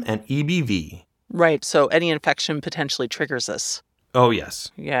 mycoplasma, and EBV. Right, so any infection potentially triggers this. Oh,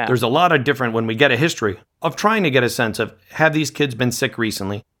 yes. Yeah. There's a lot of different, when we get a history, of trying to get a sense of, have these kids been sick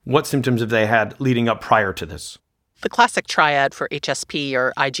recently? What symptoms have they had leading up prior to this? The classic triad for HSP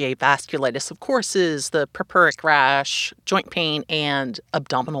or IgA vasculitis, of course, is the purpuric rash, joint pain, and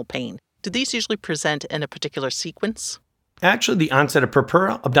abdominal pain. Do these usually present in a particular sequence? Actually, the onset of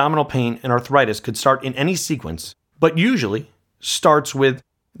purpura, abdominal pain, and arthritis could start in any sequence, but usually starts with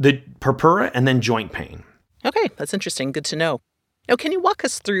the purpura and then joint pain. Okay, that's interesting. Good to know. Now, can you walk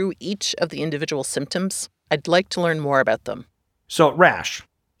us through each of the individual symptoms? I'd like to learn more about them. So, rash.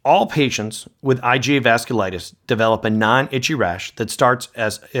 All patients with IgA vasculitis develop a non-itchy rash that starts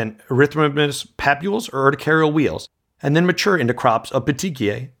as an erythematous papules or urticarial wheals and then mature into crops of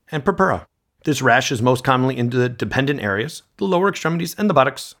petechiae and purpura. This rash is most commonly in the dependent areas, the lower extremities, and the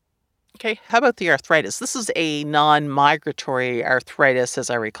buttocks. Okay, how about the arthritis? This is a non-migratory arthritis, as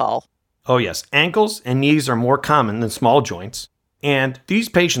I recall. Oh yes, ankles and knees are more common than small joints, and these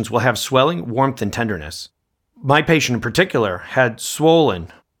patients will have swelling, warmth, and tenderness. My patient in particular had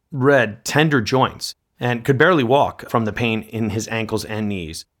swollen, red, tender joints and could barely walk from the pain in his ankles and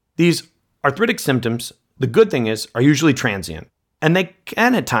knees. These arthritic symptoms, the good thing is, are usually transient, and they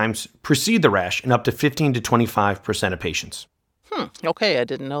can at times precede the rash in up to 15 to 25% of patients. Okay, I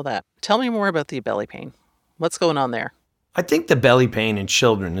didn't know that. Tell me more about the belly pain. What's going on there? I think the belly pain in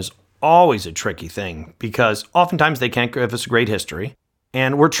children is always a tricky thing because oftentimes they can't give us a great history,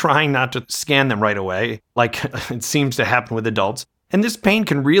 and we're trying not to scan them right away, like it seems to happen with adults. And this pain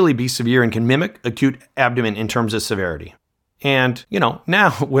can really be severe and can mimic acute abdomen in terms of severity. And,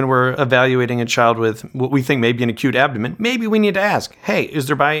 now when we're evaluating a child with what we think may be an acute abdomen, maybe we need to ask, hey, is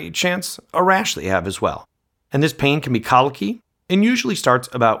there by chance a rash that you have as well? And this pain can be colicky and usually starts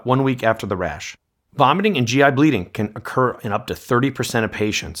about 1 week after the rash. Vomiting and GI bleeding can occur in up to 30% of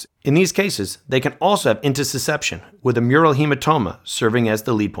patients. In these cases, they can also have intussusception, with a mural hematoma serving as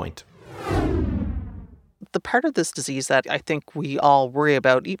the lead point. The part of this disease that I think we all worry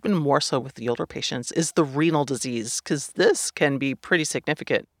about, even more so with the older patients, is the renal disease, because this can be pretty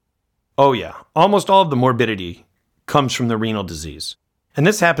significant. Oh yeah, almost all of the morbidity comes from the renal disease. And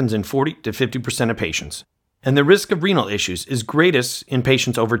this happens in 40 to 50% of patients. And the risk of renal issues is greatest in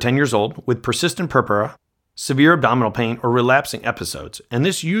patients over 10 years old with persistent purpura, severe abdominal pain, or relapsing episodes. And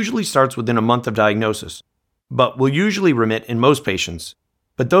this usually starts within a month of diagnosis, but will usually remit in most patients.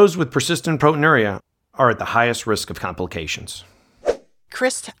 But those with persistent proteinuria are at the highest risk of complications.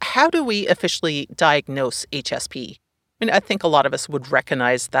 Chris, how do we officially diagnose HSP? I think a lot of us would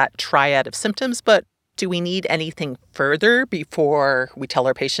recognize that triad of symptoms, but do we need anything further before we tell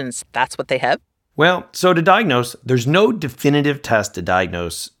our patients that's what they have? Well, so to diagnose, there's no definitive test to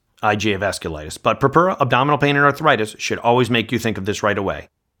diagnose IgA vasculitis, but purpura, abdominal pain, and arthritis should always make you think of this right away.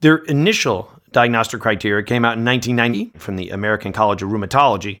 Their initial diagnostic criteria came out in 1990 from the American College of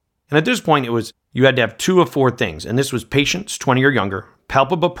Rheumatology, and at this point it was you had to have 2 of 4 things, and this was patients 20 or younger,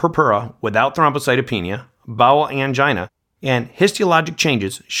 palpable purpura without thrombocytopenia, bowel angina, and histologic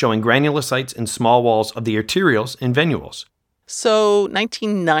changes showing granulocytes in small walls of the arterioles and venules. So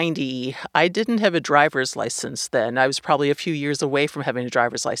 1990, I didn't have a driver's license then. I was probably a few years away from having a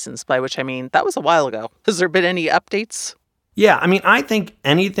driver's license, by which I mean that was a while ago. Has there been any updates? Yeah, I mean, I think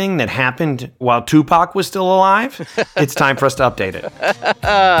anything that happened while Tupac was still alive, it's time for us to update it.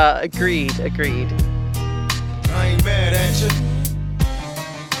 Agreed. I ain't mad at you.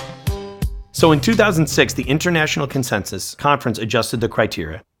 So in 2006, the International Consensus Conference adjusted the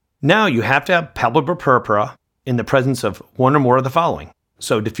criteria. Now you have to have palpable purpura in the presence of one or more of the following.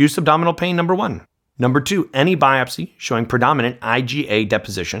 So diffuse abdominal pain, number 1. Number 2, any biopsy showing predominant IgA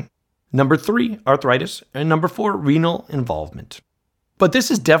deposition. Number 3, arthritis. And number 4, renal involvement. But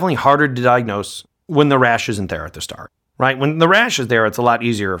this is definitely harder to diagnose when the rash isn't there at the start, right? When the rash is there, it's a lot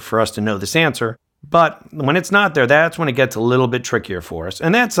easier for us to know this answer. But when it's not there, that's when it gets a little bit trickier for us.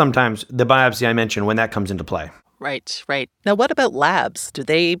 And that's sometimes the biopsy I mentioned when that comes into play. Right. Now, what about labs? Do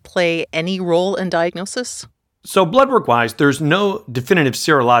they play any role in diagnosis? So blood work-wise, there's no definitive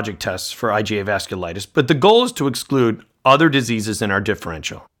serologic tests for IgA vasculitis, but the goal is to exclude other diseases in our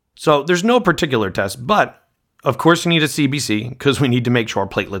differential. So there's no particular test, but of course you need a CBC because we need to make sure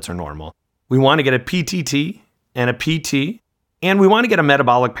platelets are normal. We want to get a PTT and a PT, and we want to get a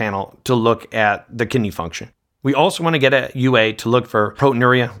metabolic panel to look at the kidney function. We also want to get a UA to look for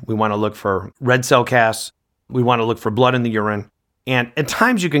proteinuria. We want to look for red cell casts. We want to look for blood in the urine. And at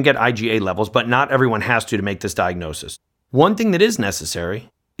times you can get IgA levels, but not everyone has to make this diagnosis. One thing that is necessary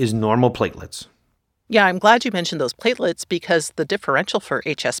is normal platelets. Yeah, I'm glad you mentioned those platelets because the differential for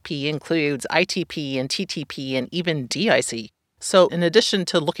HSP includes ITP and TTP and even DIC. So in addition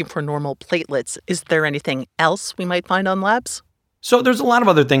to looking for normal platelets, is there anything else we might find on labs? So there's a lot of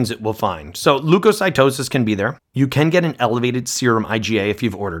other things that we'll find. So leukocytosis can be there. You can get an elevated serum IgA if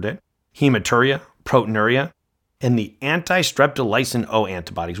you've ordered it. Hematuria, proteinuria, and the anti-streptolysin O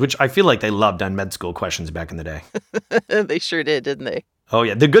antibodies, which I feel like they loved on med school questions back in the day. They sure did, didn't they? Oh,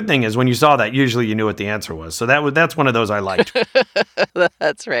 yeah. The good thing is when you saw that, usually you knew what the answer was. So that's one of those I liked.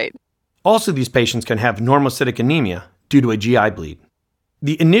 That's right. Also, these patients can have normocytic anemia due to a GI bleed.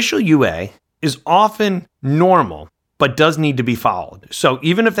 The initial UA is often normal, but does need to be followed. So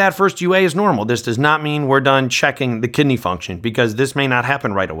even if that first UA is normal, this does not mean we're done checking the kidney function because this may not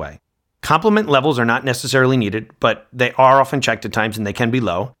happen right away. Complement levels are not necessarily needed, but they are often checked at times and they can be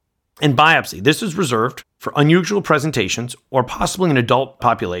low. And biopsy, this is reserved for unusual presentations or possibly in adult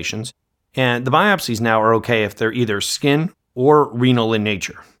populations. And the biopsies now are okay if they're either skin or renal in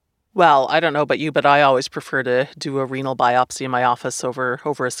nature. Well, I don't know about you, but I always prefer to do a renal biopsy in my office over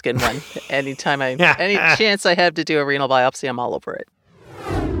a skin one. Any chance I have to do a renal biopsy, I'm all over it.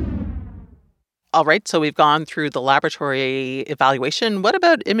 All right, so we've gone through the laboratory evaluation. What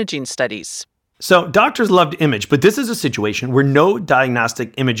about imaging studies? So doctors love to image, but this is a situation where no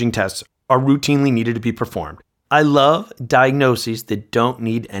diagnostic imaging tests are routinely needed to be performed. I love diagnoses that don't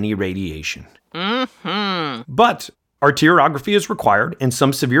need any radiation. But arteriography is required in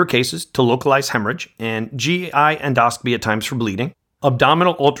some severe cases to localize hemorrhage and GI endoscopy at times for bleeding.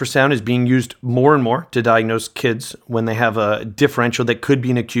 Abdominal ultrasound is being used more and more to diagnose kids when they have a differential that could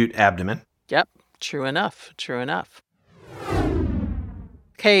be an acute abdomen. Yep, true enough.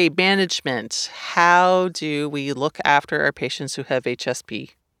 Okay, management. How do we look after our patients who have HSP?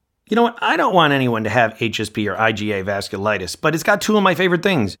 You know what? I don't want anyone to have HSP or IgA vasculitis, but it's got two of my favorite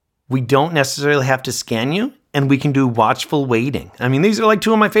things. We don't necessarily have to scan you, and we can do watchful waiting. I mean, these are like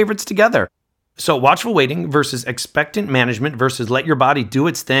two of my favorites together. So watchful waiting versus expectant management versus let your body do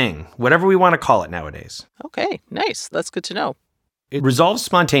its thing, whatever we want to call it nowadays. Okay, nice. That's good to know. It resolves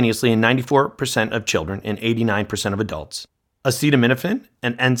spontaneously in 94% of children and 89% of adults. Acetaminophen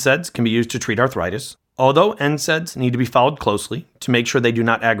and NSAIDs can be used to treat arthritis, although NSAIDs need to be followed closely to make sure they do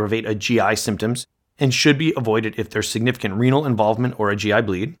not aggravate a GI symptoms and should be avoided if there's significant renal involvement or a GI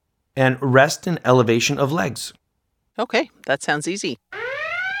bleed, and rest and elevation of legs. Okay, that sounds easy.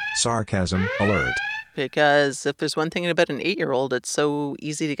 Sarcasm alert. Because if there's one thing about an 8-year-old, it's so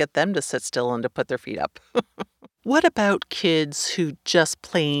easy to get them to sit still and to put their feet up. What about kids who just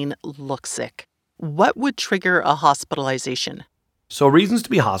plain look sick? What would trigger a hospitalization? So reasons to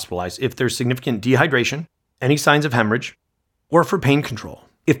be hospitalized if there's significant dehydration, any signs of hemorrhage, or for pain control.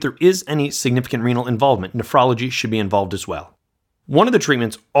 If there is any significant renal involvement, nephrology should be involved as well. One of the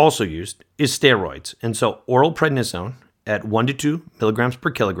treatments also used is steroids, and so oral prednisone at 1 to 2 milligrams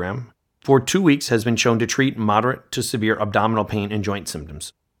per kilogram for 2 weeks has been shown to treat moderate to severe abdominal pain and joint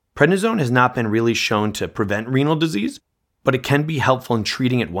symptoms. Prednisone has not been really shown to prevent renal disease, but it can be helpful in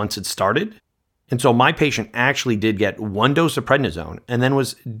treating it once it's started. And so my patient actually did get 1 dose of prednisone and then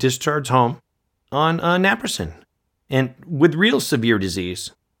was discharged home on naproxen. And with real severe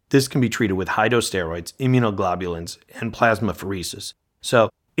disease, This can be treated with high-dose steroids, immunoglobulins, and plasmapheresis. So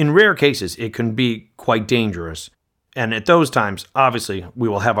in rare cases, it can be quite dangerous. And at those times, obviously, we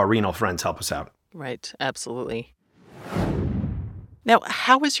will have our renal friends help us out. Right, absolutely. Now,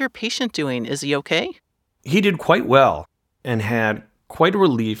 how is your patient doing? Is he okay? He did quite well and had quite a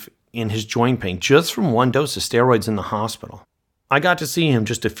relief in his joint pain just from one dose of steroids in the hospital. I got to see him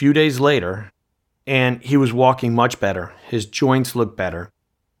just a few days later, and he was walking much better. His joints looked better.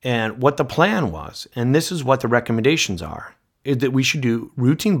 And what the plan was, and this is what the recommendations are, is that we should do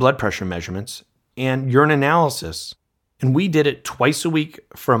routine blood pressure measurements and urine analysis. And we did it twice a week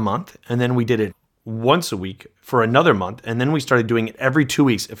for a month, and then we did it once a week for another month, and then we started doing it every 2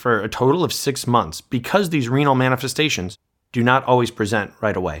 weeks for a total of 6 months because these renal manifestations do not always present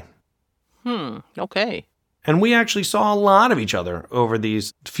right away. Okay. And we actually saw a lot of each other over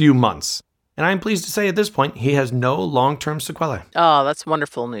these few months. And I'm pleased to say at this point, he has no long-term sequelae. Oh, that's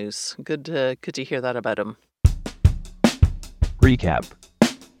wonderful news. Good to hear that about him. Recap.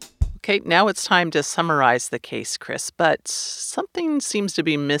 Okay, now it's time to summarize the case, Chris, but something seems to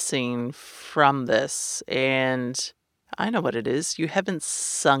be missing from this, and I know what it is. You haven't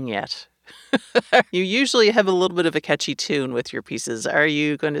sung yet. You usually have a little bit of a catchy tune with your pieces. Are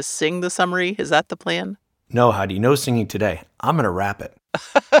you going to sing the summary? Is that the plan? No, Heidi, no singing today. I'm going to rap it.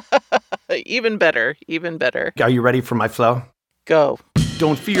 Even better, even better. Are you ready for my flow? Go.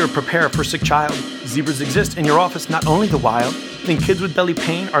 Don't fear, prepare for sick child. Zebras exist in your office, not only the wild. Think kids with belly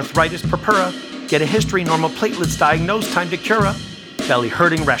pain, arthritis, purpura. Get a history, normal platelets, diagnose, time to cura. Belly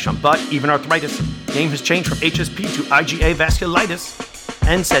hurting, rash on butt, even arthritis. Name has changed from HSP to IgA vasculitis.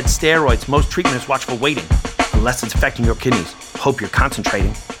 NSAID, steroids, most treatment is watchful waiting. Unless it's affecting your kidneys, hope you're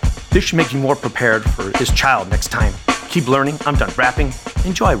concentrating. This should make you more prepared for this child next time. Keep learning, I'm done rapping.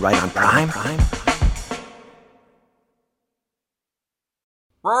 Enjoy right on Prime.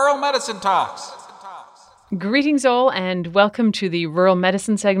 Rural Medicine Talks. Greetings all, and welcome to the Rural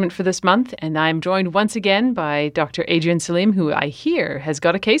Medicine segment for this month. And I'm joined once again by Dr. Adrien Selim, who I hear has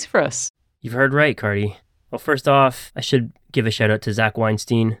got a case for us. You've heard right, Cardi. Well, first off, I should give a shout out to Zach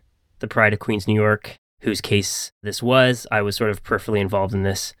Weinstein, the pride of Queens, New York, whose case this was. I was sort of peripherally involved in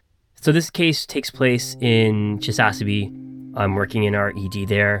this. So this case takes place in Chisasibi. I'm working in our ED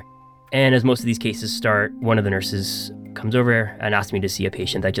there. And as most of these cases start, one of the nurses comes over and asks me to see a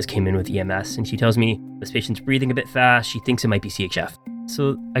patient that just came in with EMS. And she tells me this patient's breathing a bit fast. She thinks it might be CHF.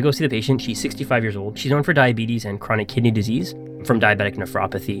 So I go see the patient. She's 65 years old. She's known for diabetes and chronic kidney disease from diabetic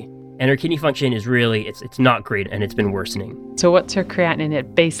nephropathy. And her kidney function is really, it's not great, and it's been worsening. So what's her creatinine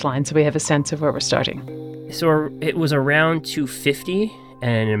at baseline, so we have a sense of where we're starting? So it was around 250,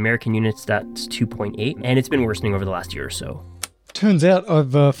 and in American units, that's 2.8, and it's been worsening over the last year or so. Turns out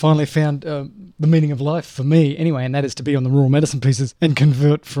I've finally found the meaning of life for me anyway, and that is to be on the rural medicine pieces and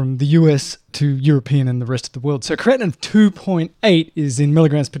convert from the US to European and the rest of the world. So creatinine of 2.8 is in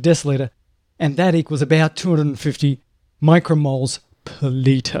milligrams per deciliter, and that equals about 250 micromoles per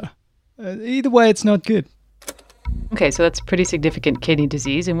litre. Either way, it's not good. Okay, so that's pretty significant kidney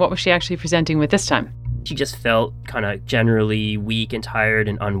disease. And what was she actually presenting with this time? She just felt kind of generally weak and tired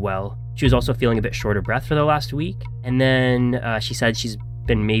and unwell. She was also feeling a bit short of breath for the last week. And then she said she's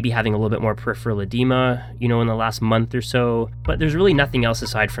been maybe having a little bit more peripheral edema, in the last month or so. But there's really nothing else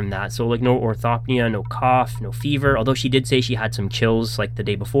aside from that. So no orthopnea, no cough, no fever. Although she did say she had some chills like the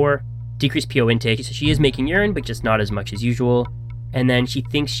day before. Decreased PO intake. So she is making urine, but just not as much as usual. And then she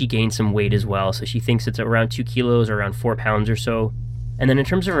thinks she gained some weight as well. So she thinks it's around 2 kilos or around 4 pounds or so. And then in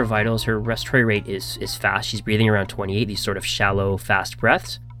terms of her vitals, her respiratory rate is fast. She's breathing around 28, these sort of shallow, fast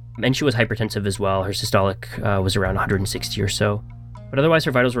breaths. And she was hypertensive as well. Her systolic was around 160 or so. But otherwise,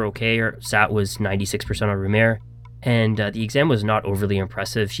 her vitals were okay. Her SAT was 96% on room air. And the exam was not overly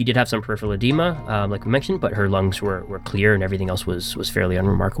impressive. She did have some peripheral edema, like we mentioned, but her lungs were clear and everything else was fairly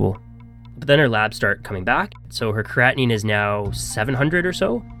unremarkable. But then her labs start coming back. So her creatinine is now 700 or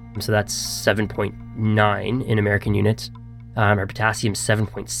so. So that's 7.9 in American units. Her potassium's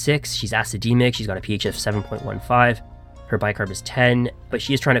 7.6. She's acidemic. She's got a pH of 7.15. Her bicarb is 10, but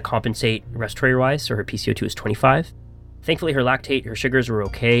she is trying to compensate respiratory-wise, so her PCO2 is 25. Thankfully, her lactate, her sugars were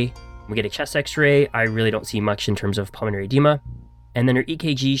okay. When we get a chest x-ray, I really don't see much in terms of pulmonary edema. And then her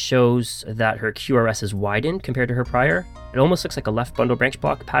EKG shows that her QRS is widened compared to her prior. It almost looks like a left bundle branch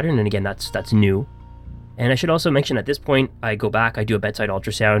block pattern, and again, that's new. And I should also mention at this point, I go back, I do a bedside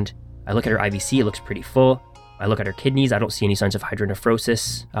ultrasound. I look at her IVC, it looks pretty full. I look at her kidneys, I don't see any signs of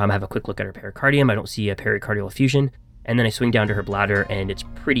hydronephrosis. I have a quick look at her pericardium, I don't see a pericardial effusion. And then I swing down to her bladder, and it's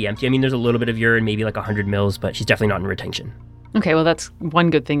pretty empty. I mean, there's a little bit of urine, maybe like 100 mils, but she's definitely not in retention. Okay, well, that's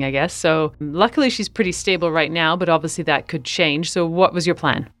one good thing, I guess. So luckily she's pretty stable right now, but obviously that could change. So what was your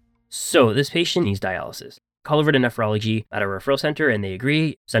plan? So this patient needs dialysis. Call over to nephrology at a referral center and they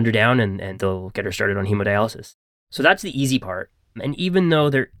agree, send her down and they'll get her started on hemodialysis. So that's the easy part. And even though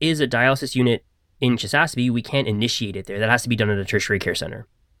there is a dialysis unit in Chesapeake, we can't initiate it there. That has to be done at a tertiary care center.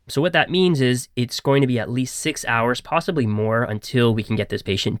 So what that means is it's going to be at least 6 hours, possibly more, until we can get this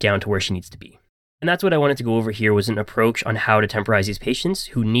patient down to where she needs to be. And that's what I wanted to go over here was an approach on how to temporize these patients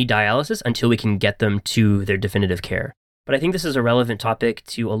who need dialysis until we can get them to their definitive care. But I think this is a relevant topic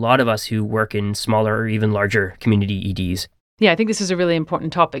to a lot of us who work in smaller or even larger community EDs. Yeah, I think this is a really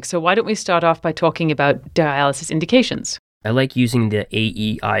important topic. So why don't we start off by talking about dialysis indications? I like using the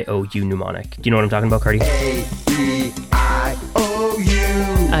A-E-I-O-U mnemonic. Do you know what I'm talking about, Cardi? A-E-I-O-U.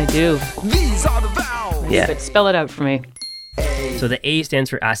 I do. These are the vowels. Yeah. But spell it out for me. So the A stands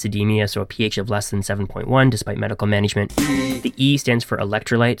for acidemia, so a pH of less than 7.1 despite medical management. The E stands for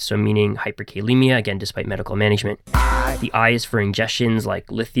electrolyte, so meaning hyperkalemia, again, despite medical management. The I is for ingestions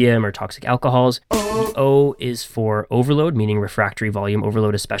like lithium or toxic alcohols. The O is for overload, meaning refractory volume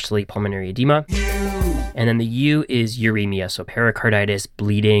overload, especially pulmonary edema. And then the U is uremia, so pericarditis,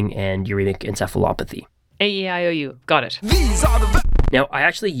 bleeding, and uremic encephalopathy. A-E-I-O-U. Got it. Now, I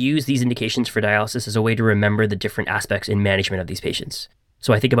actually use these indications for dialysis as a way to remember the different aspects in management of these patients.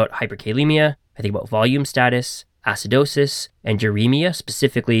 So I think about hyperkalemia, I think about volume status, acidosis, and uremia,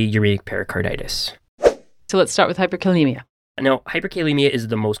 specifically uremic pericarditis. So let's start with hyperkalemia. Now, hyperkalemia is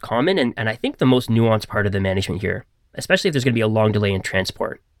the most common and I think the most nuanced part of the management here, especially if there's going to be a long delay in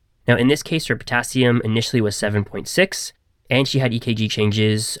transport. Now, in this case, her potassium initially was 7.6, and she had EKG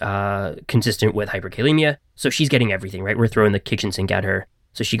changes consistent with hyperkalemia. So she's getting everything, right? We're throwing the kitchen sink at her.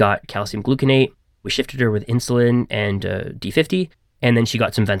 So she got calcium gluconate. We shifted her with insulin and D50, and then she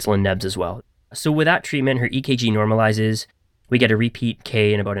got some Ventolin nebs as well. So with that treatment, her EKG normalizes. We get a repeat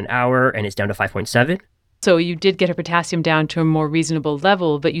K in about an hour, and it's down to 5.7. So you did get her potassium down to a more reasonable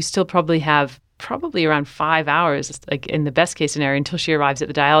level, but you still probably have around 5 hours, like in the best case scenario, until she arrives at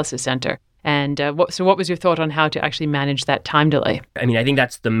the dialysis center. And what was your thought on how to actually manage that time delay? I mean, I think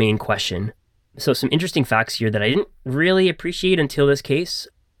that's the main question. So some interesting facts here that I didn't really appreciate until this case,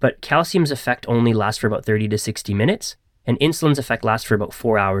 but calcium's effect only lasts for about 30 to 60 minutes, and insulin's effect lasts for about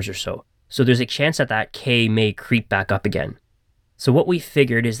 4 hours or so. So there's a chance that K may creep back up again. So what we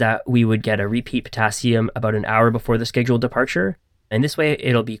figured is that we would get a repeat potassium about an hour before the scheduled departure, and this way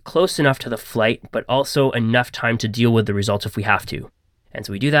it'll be close enough to the flight, but also enough time to deal with the results if we have to. And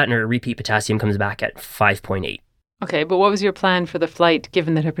so we do that, and her repeat potassium comes back at 5.8. Okay, but what was your plan for the flight,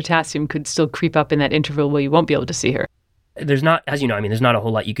 given that her potassium could still creep up in that interval where you won't be able to see her? There's not, as you know, there's not a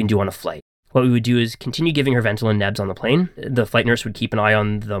whole lot you can do on a flight. What we would do is continue giving her Ventolin nebs on the plane. The flight nurse would keep an eye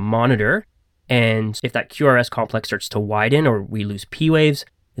on the monitor, and if that QRS complex starts to widen or we lose P waves,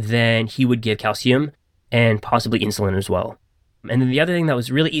 then he would give calcium and possibly insulin as well. And then the other thing that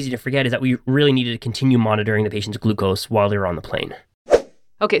was really easy to forget is that we really needed to continue monitoring the patient's glucose while they were on the plane.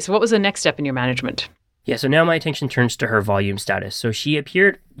 Okay, so what was the next step in your management? Yeah, so now my attention turns to her volume status. So she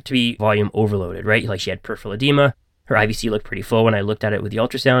appeared to be volume overloaded, right? Like she had peripheral edema. Her IVC looked pretty full when I looked at it with the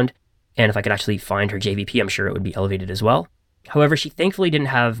ultrasound. And if I could actually find her JVP, I'm sure it would be elevated as well. However, she thankfully didn't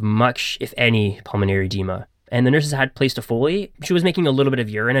have much, if any, pulmonary edema. And the nurses had placed a Foley. She was making a little bit of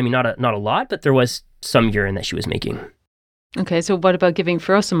urine. Not a lot, but there was some urine that she was making. Okay, so what about giving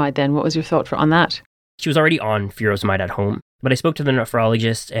furosemide then? What was your thought on that? She was already on furosemide at home, but I spoke to the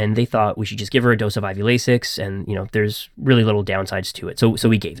nephrologist and they thought we should just give her a dose of IV Lasix and, there's really little downsides to it. So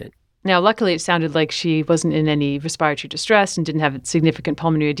we gave it. Now, luckily, it sounded like she wasn't in any respiratory distress and didn't have significant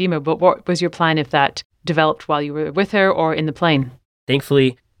pulmonary edema, but what was your plan if that developed while you were with her or in the plane?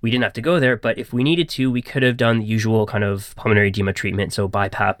 Thankfully, we didn't have to go there, but if we needed to, we could have done the usual kind of pulmonary edema treatment, so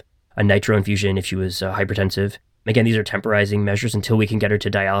BiPAP, a nitro infusion if she was hypertensive. Again, these are temporizing measures until we can get her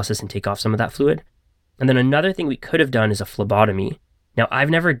to dialysis and take off some of that fluid. And then another thing we could have done is a phlebotomy. Now, I've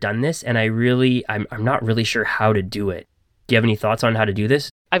never done this, and I'm not really sure how to do it. Do you have any thoughts on how to do this?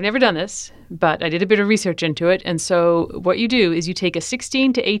 I've never done this, but I did a bit of research into it. And so what you do is you take a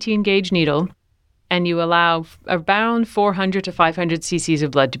 16 to 18 gauge needle and you allow around 400 to 500 cc's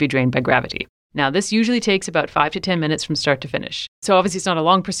of blood to be drained by gravity. Now, this usually takes about 5 to 10 minutes from start to finish. So obviously it's not a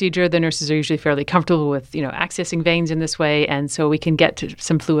long procedure. The nurses are usually fairly comfortable with, accessing veins in this way. And so we can get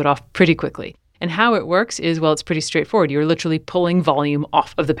some fluid off pretty quickly. And how it works is, it's pretty straightforward. You're literally pulling volume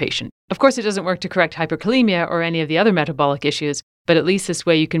off of the patient. Of course, it doesn't work to correct hyperkalemia or any of the other metabolic issues, but at least this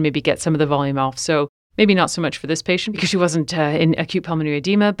way you can maybe get some of the volume off. So maybe not so much for this patient because she wasn't in acute pulmonary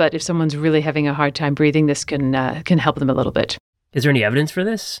edema, but if someone's really having a hard time breathing, this can help them a little bit. Is there any evidence for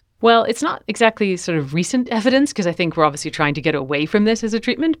this? Well, it's not exactly sort of recent evidence because I think we're obviously trying to get away from this as a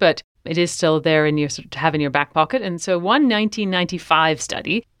treatment, but it is still there in your sort of to have in your back pocket. And so one 1995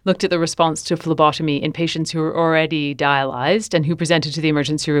 study looked at the response to phlebotomy in patients who were already dialyzed and who presented to the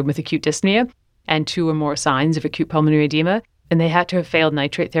emergency room with acute dyspnea and 2 or more signs of acute pulmonary edema, and they had to have failed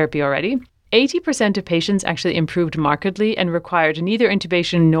nitrate therapy already. 80% of patients actually improved markedly and required neither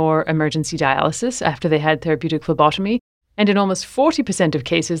intubation nor emergency dialysis after they had therapeutic phlebotomy. And in almost 40% of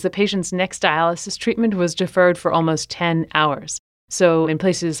cases, the patient's next dialysis treatment was deferred for almost 10 hours. So in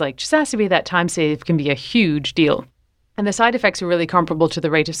places like Chesapeake, that time save can be a huge deal. And the side effects are really comparable to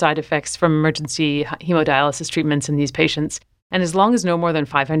the rate of side effects from emergency hemodialysis treatments in these patients. And as long as no more than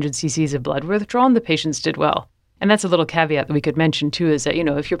 500 cc's of blood were withdrawn, the patients did well. And that's a little caveat that we could mention too, is that,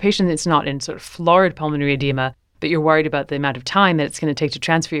 if your patient is not in sort of florid pulmonary edema, but you're worried about the amount of time that it's going to take to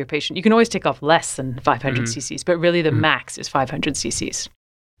transfer your patient, you can always take off less than 500 cc's, but really the max is 500 cc's.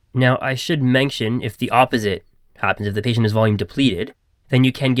 Now, I should mention, if the opposite happens, if the patient is volume depleted, then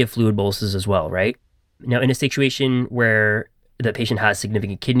you can give fluid boluses as well, right? Now, in a situation where the patient has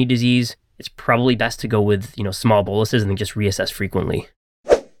significant kidney disease, it's probably best to go with, small boluses and then just reassess frequently.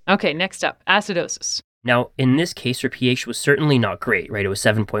 Okay, next up, acidosis. Now, in this case, her pH was certainly not great, right? It was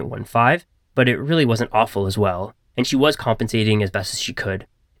 7.15, but it really wasn't awful as well. And she was compensating as best as she could.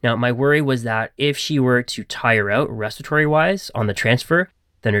 Now, my worry was that if she were to tire out respiratory-wise on the transfer,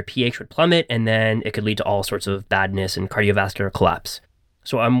 then her pH would plummet, and then it could lead to all sorts of badness and cardiovascular collapse.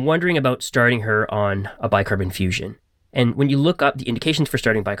 So I'm wondering about starting her on a bicarb infusion. And when you look up the indications for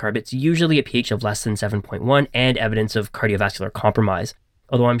starting bicarb, it's usually a pH of less than 7.1 and evidence of cardiovascular compromise,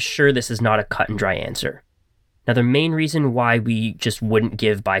 although I'm sure this is not a cut and dry answer. Now, the main reason why we just wouldn't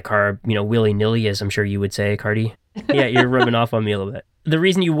give bicarb, willy-nilly, as I'm sure you would say, Cardi. Yeah, you're rubbing off on me a little bit. The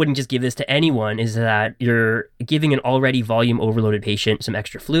reason you wouldn't just give this to anyone is that you're giving an already volume overloaded patient some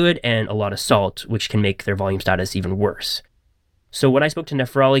extra fluid and a lot of salt, which can make their volume status even worse. So when I spoke to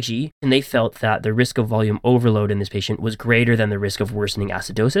nephrology, and they felt that the risk of volume overload in this patient was greater than the risk of worsening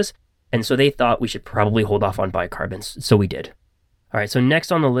acidosis, and so they thought we should probably hold off on bicarb, and so we did. All right, so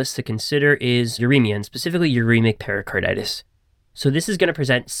next on the list to consider is uremia, and specifically uremic pericarditis. So this is going to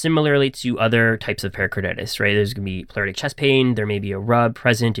present similarly to other types of pericarditis, right? There's going to be pleuritic chest pain, there may be a rub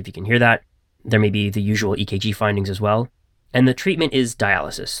present if you can hear that, there may be the usual EKG findings as well. And the treatment is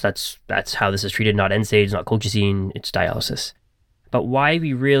dialysis. That's how this is treated, not NSAIDs, not colchicine, it's dialysis. But why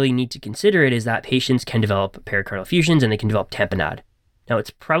we really need to consider it is that patients can develop pericardial effusions and they can develop tamponade. Now,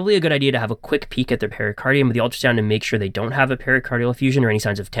 it's probably a good idea to have a quick peek at their pericardium with the ultrasound and make sure they don't have a pericardial effusion or any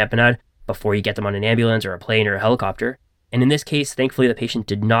signs of tamponade before you get them on an ambulance or a plane or a helicopter. And in this case, thankfully, the patient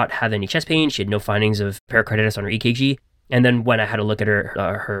did not have any chest pain. She had no findings of pericarditis on her EKG. And then when I had a look at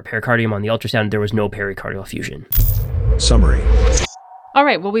her pericardium on the ultrasound, there was no pericardial effusion. Summary. All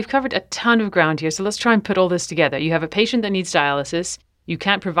right, well, we've covered a ton of ground here, so let's try and put all this together. You have a patient that needs dialysis. You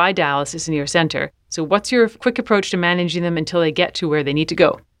can't provide dialysis in your center. So what's your quick approach to managing them until they get to where they need to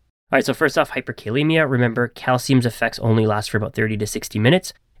go? All right, so first off, hyperkalemia. Remember, calcium's effects only last for about 30 to 60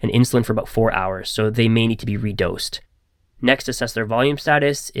 minutes and insulin for about 4 hours, so they may need to be redosed. Next, assess their volume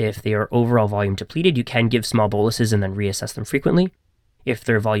status. If they are overall volume depleted, you can give small boluses and then reassess them frequently. If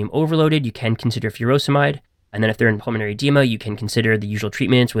they're volume overloaded, you can consider furosemide. And then if they're in pulmonary edema, you can consider the usual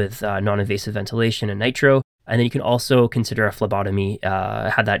treatments with non-invasive ventilation and nitro. And then you can also consider a phlebotomy,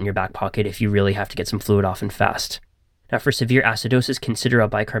 have that in your back pocket if you really have to get some fluid off and fast. Now, for severe acidosis, consider a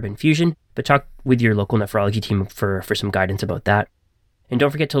bicarb infusion, but talk with your local nephrology team for some guidance about that. And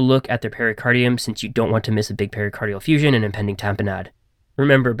don't forget to look at their pericardium since you don't want to miss a big pericardial effusion and impending tamponade.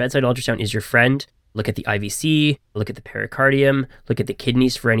 Remember, bedside ultrasound is your friend. Look at the IVC, look at the pericardium, look at the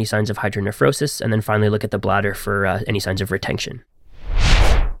kidneys for any signs of hydronephrosis, and then finally look at the bladder for any signs of retention.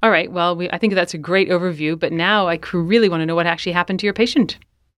 All right, well, I think that's a great overview, but now I really want to know what actually happened to your patient.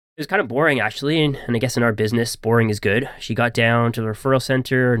 It was kind of boring, actually, and I guess in our business, boring is good. She got down to the referral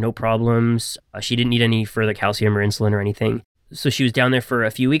center, no problems. She didn't need any further calcium or insulin or anything. So she was down there for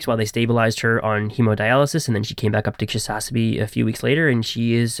a few weeks while they stabilized her on hemodialysis, and then she came back up to Chesapeake a few weeks later, and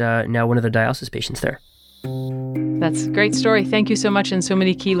she is now one of the dialysis patients there. That's a great story. Thank you so much, and so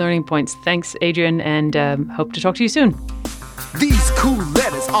many key learning points. Thanks, Adrien, and hope to talk to you soon. These cool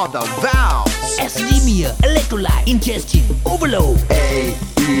letters are the vowels. Acidemia, electrolyte, ingestion, overload.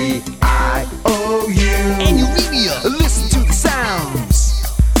 A-E-I-O-U. And uremia. Listen to the sounds.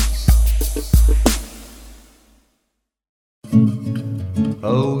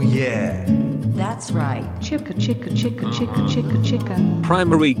 Oh yeah. That's right. Chicka, chicka, chicka, chicka, chicka, chicka.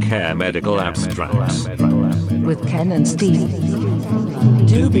 Primary Care Medical Abstracts. With Ken and Steve.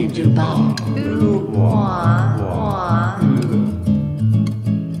 Doobie-doo-bow.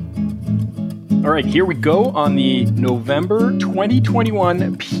 All right, here we go on the November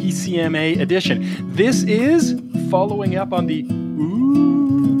 2021 PCMA edition. This is following up on the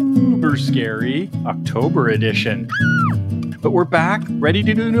uber scary October edition. But we're back, ready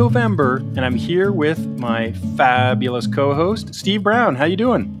to do November, and I'm here with my fabulous co-host, Steve Brown. How you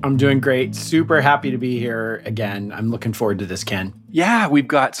doing? I'm doing great. Super happy to be here again. I'm looking forward to this, Ken. Yeah, we've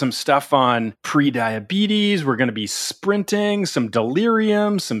got some stuff on prediabetes. We're going to be sprinting, some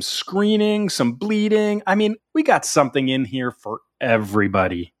delirium, some screening, some bleeding. I mean, we got something in here for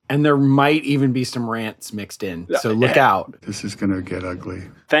everybody. And there might even be some rants mixed in, so look out. This is going to get ugly.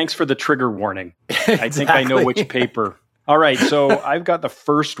 Thanks for the trigger warning. I think I know which paper. All right, so I've got the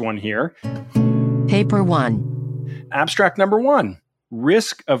first one here. Paper 1. Abstract number 1.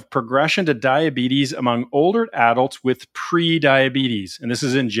 Risk of progression to diabetes among older adults with pre-diabetes. And this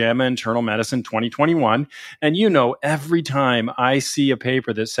is in JAMA Internal Medicine 2021. And you know, every time I see a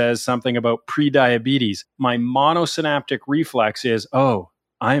paper that says something about pre-diabetes, my monosynaptic reflex is, oh,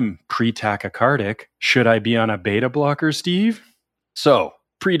 I'm pre-tachycardic. Should I be on a beta blocker, Steve? So,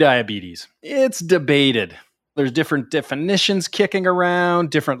 pre-diabetes. It's debated. There's different definitions kicking around,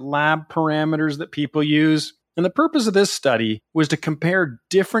 different lab parameters that people use. And the purpose of this study was to compare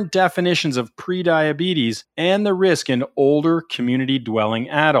different definitions of prediabetes and the risk in older community-dwelling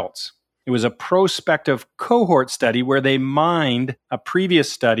adults. It was a prospective cohort study where they mined a previous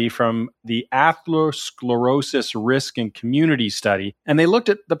study from the atherosclerosis risk and community study, and they looked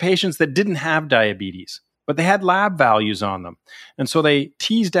at the patients that didn't have diabetes, but they had lab values on them. And so they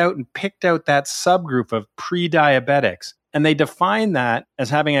teased out and picked out that subgroup of pre-diabetics. And they defined that as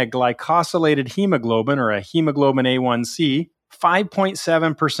having a glycosylated hemoglobin or a hemoglobin A1C,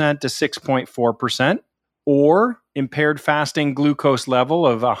 5.7% to 6.4%, or impaired fasting glucose level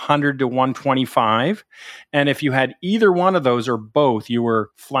of 100 to 125. And if you had either one of those or both, you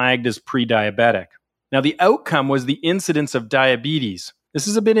were flagged as pre-diabetic. Now, the outcome was the incidence of diabetes. This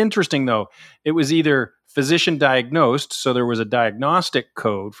is a bit interesting, though. It was either physician diagnosed, so there was a diagnostic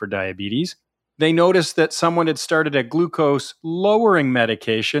code for diabetes. They noticed that someone had started a glucose lowering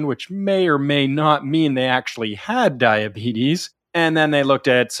medication, which may or may not mean they actually had diabetes. And then they looked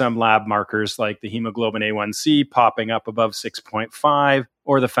at some lab markers like the hemoglobin A1C popping up above 6.5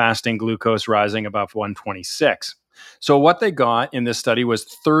 or the fasting glucose rising above 126. So what they got in this study was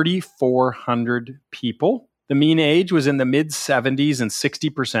 3,400 people. The mean age was in the mid-70s and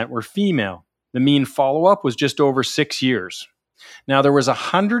 60% were female. The mean follow-up was just over 6 years. Now, there was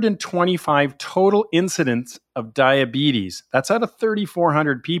 125 total incidents of diabetes. That's out of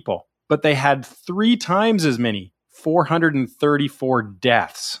 3,400 people. But they had 3 times as many, 434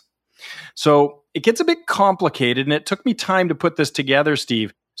 deaths. So it gets a bit complicated, and it took me time to put this together,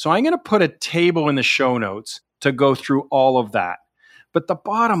 Steve. So I'm going to put a table in the show notes to go through all of that. But the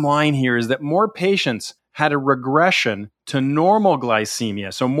bottom line here is that more patients had a regression to normal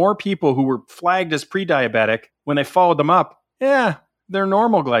glycemia. So more people who were flagged as pre-diabetic, when they followed them up, they're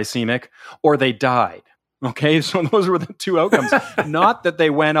normal glycemic, or they died. Okay, so those were the 2 outcomes. Not that they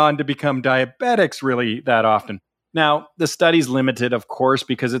went on to become diabetics really that often. Now, the study's limited, of course,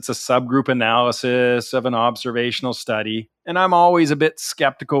 because it's a subgroup analysis of an observational study. And I'm always a bit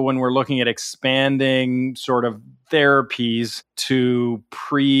skeptical when we're looking at expanding sort of therapies to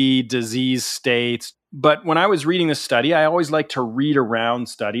pre-disease states. But when I was reading the study, I always like to read around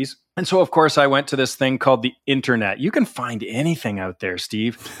studies. And so, of course, I went to this thing called the internet. You can find anything out there,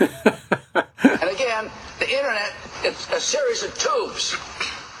 Steve. And again, the internet, it's a series of tubes.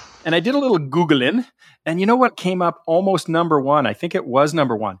 And I did a little Googling. And you know what came up almost number 1? I think it was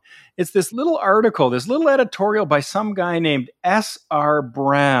number 1. It's this little article, this little editorial by some guy named S.R.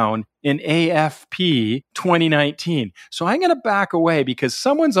 Brown in AFP 2019. So I'm going to back away because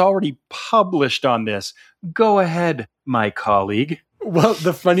someone's already published on this. Go ahead, my colleague. Well,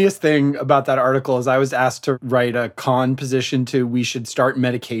 the funniest thing about that article is I was asked to write a con position to we should start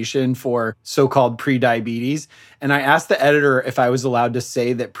medication for so-called prediabetes. And I asked the editor if I was allowed to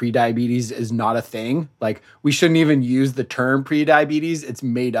say that prediabetes is not a thing. Like, we shouldn't even use the term prediabetes. It's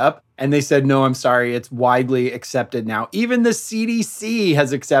made up. And they said, no, I'm sorry. It's widely accepted now. Even the CDC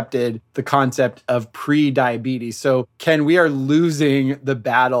has accepted the concept of prediabetes. So, Ken, we are losing the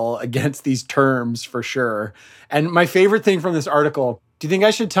battle against these terms for sure. And my favorite thing from this article, do you think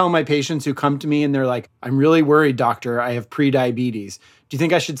I should tell my patients who come to me and they're like, I'm really worried, doctor, I have prediabetes. Do you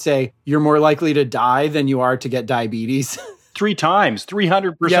think I should say, you're more likely to die than you are to get diabetes? 3 times,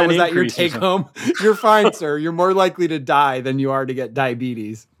 300% Yeah, was that your take home? You're fine, sir. You're more likely to die than you are to get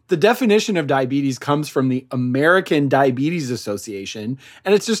diabetes. The definition of diabetes comes from the American Diabetes Association,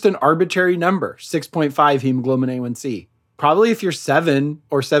 and it's just an arbitrary number, 6.5 hemoglobin A1C. probably if you're 7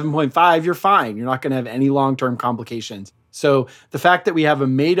 or 7.5, you're fine. You're not going to have any long-term complications. So the fact that we have a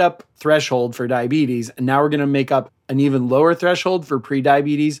made-up threshold for diabetes, and now we're going to make up an even lower threshold for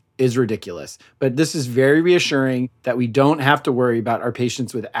prediabetes is ridiculous. But this is very reassuring that we don't have to worry about our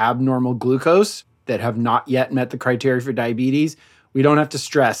patients with abnormal glucose that have not yet met the criteria for diabetes. We don't have to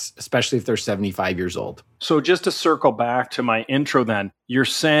stress, especially if they're 75 years old. So just to circle back to my intro then, you're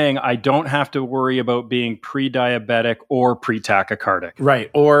saying I don't have to worry about being pre-diabetic or pre-tachycardic. Right.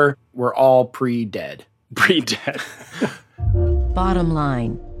 Or we're all pre-dead. Pre-dead. Bottom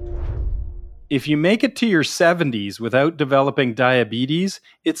line. If you make it to your 70s without developing diabetes,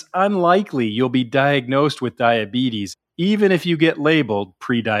 it's unlikely you'll be diagnosed with diabetes, even if you get labeled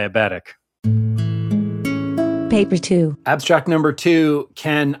pre-diabetic. Paper 2. Abstract number 2,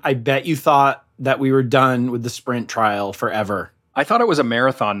 Ken, I bet you thought that we were done with the sprint trial forever. I thought it was a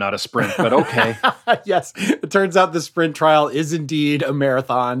marathon, not a sprint, but okay. Yes, it turns out the sprint trial is indeed a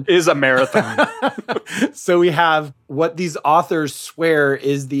marathon. Is a marathon. So we have what these authors swear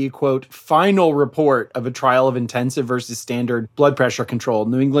is the, quote, final report of a trial of intensive versus standard blood pressure control,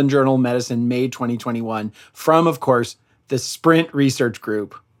 New England Journal of Medicine, May 2021, from, of course, the Sprint Research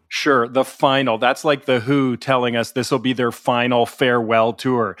Group. Sure, the final. That's like the Who telling us this will be their final farewell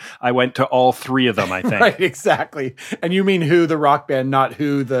tour. I went to all 3 of them, I think. Right, exactly. And you mean Who, the rock band, not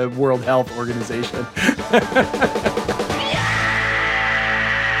Who, the World Health Organization.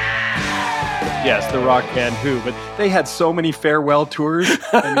 Yes, the rock band Who, but they had so many farewell tours.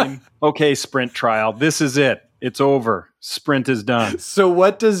 I mean, okay, Sprint trial, this is it. It's over. Sprint is done. So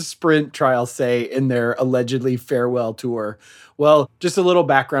what does Sprint trial say in their allegedly farewell tour? Well, just a little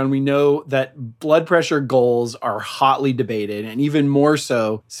background. We know that blood pressure goals are hotly debated, and even more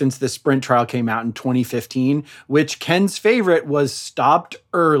so since the Sprint trial came out in 2015, which Ken's favorite was stopped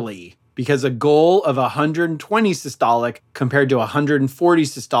early because a goal of 120 systolic compared to 140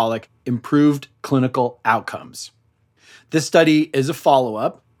 systolic improved clinical outcomes. This study is a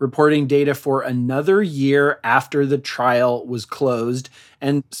follow-up, reporting data for another year after the trial was closed.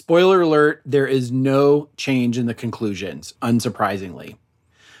 And spoiler alert, there is no change in the conclusions, unsurprisingly.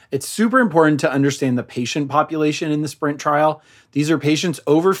 It's super important to understand the patient population in the Sprint trial. These are patients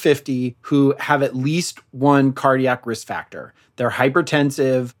over 50 who have at least one cardiac risk factor. They're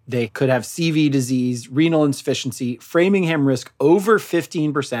hypertensive, they could have CV disease, renal insufficiency, Framingham risk over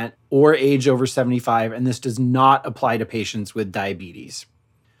 15%, or age over 75, and this does not apply to patients with diabetes.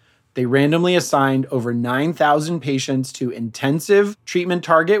 They randomly assigned over 9,000 patients to intensive treatment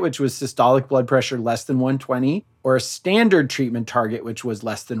target, which was systolic blood pressure less than 120, or a standard treatment target, which was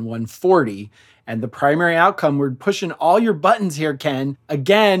less than 140. And the primary outcome, we're pushing all your buttons here, Ken,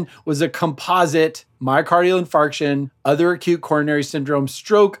 again, was a composite myocardial infarction, other acute coronary syndrome,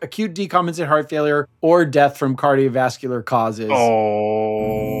 stroke, acute decompensated heart failure, or death from cardiovascular causes.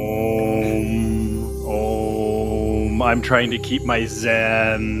 I'm trying to keep my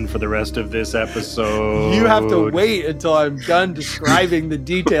zen for the rest of this episode. You have to wait until I'm done describing the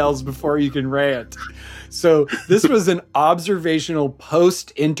details before you can rant. So this was an observational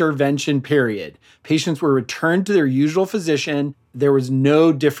post-intervention period. Patients were returned to their usual physician. There was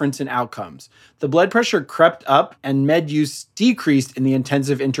no difference in outcomes. The blood pressure crept up and med use decreased in the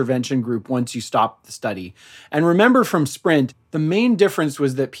intensive intervention group once you stopped the study. And remember from Sprint, the main difference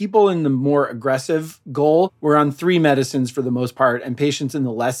was that people in the more aggressive goal were on 3 medicines for the most part, and patients in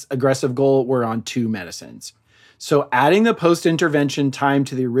the less aggressive goal were on 2 medicines. So adding the post-intervention time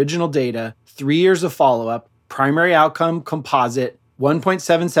to the original data, 3 years of follow-up, primary outcome composite,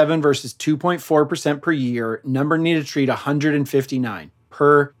 1.77 versus 2.4% per year, number needed to treat 159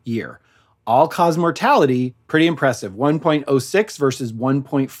 per year. All-cause mortality, pretty impressive, 1.06 versus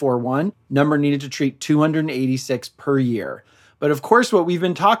 1.41, number needed to treat 286 per year. But of course, what we've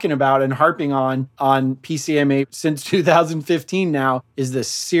been talking about and harping on PCMA since 2015 now is the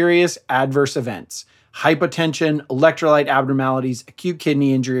serious adverse events. Hypotension, electrolyte abnormalities, acute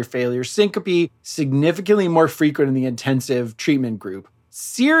kidney injury or failure, syncope, significantly more frequent in the intensive treatment group.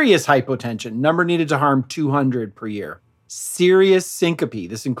 Serious hypotension, number needed to harm 200 per year. Serious syncope,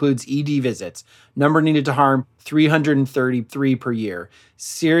 this includes ED visits, number needed to harm 333 per year.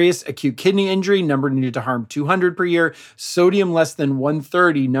 Serious acute kidney injury, number needed to harm 200 per year. Sodium less than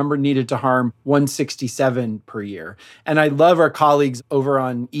 130, number needed to harm 167 per year. And I love our colleagues over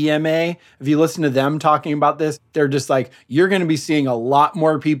on EMA. If you listen to them talking about this, they're just like, you're going to be seeing a lot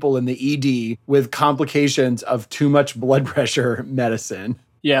more people in the ED with complications of too much blood pressure medicine.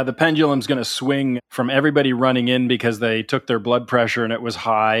 Yeah, the pendulum's going to swing from everybody running in because they took their blood pressure and it was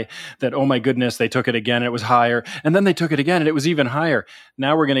high, that, oh my goodness, they took it again and it was higher, and then they took it again and it was even higher.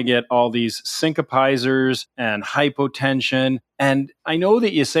 Now we're going to get all these syncopizers and hypotension. And I know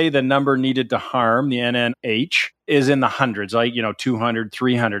that you say the number needed to harm, the NNH, is in the hundreds, like, 200,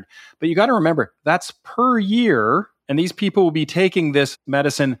 300. But you got to remember, that's per year. And these people will be taking this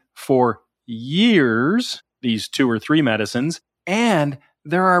medicine for years, these 2 or 3 medicines. And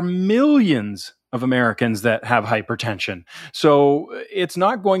there are millions of Americans that have hypertension. So it's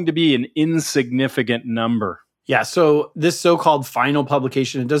not going to be an insignificant number. Yeah, so this so-called final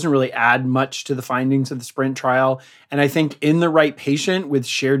publication, it doesn't really add much to the findings of the SPRINT trial. And I think in the right patient with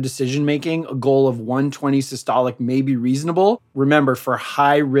shared decision-making, a goal of 120 systolic may be reasonable. Remember, for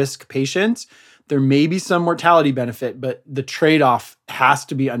high-risk patients, there may be some mortality benefit, but the trade-off has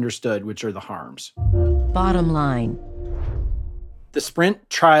to be understood, which are the harms. Bottom line. The SPRINT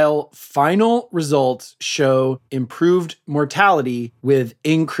trial final results show improved mortality with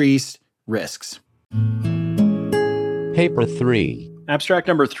increased risks. Paper 3. Abstract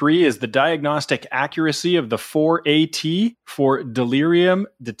number 3 is the diagnostic accuracy of the 4AT for delirium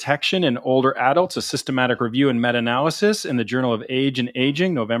detection in older adults, a systematic review and meta-analysis in the Journal of Age and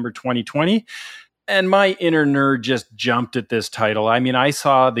Aging, November 2020. And my inner nerd just jumped at this title. I mean, I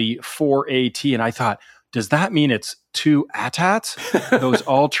saw the 4AT and I thought, does that mean it's 2 ATATs? Those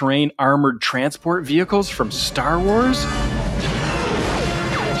all-terrain armored transport vehicles from Star Wars?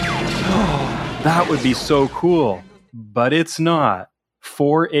 Oh, that would be so cool. But it's not.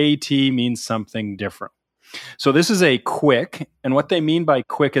 4AT means something different. So this is a quick, and what they mean by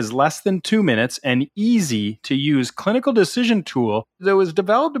quick is less than 2 minutes and easy to use clinical decision tool that was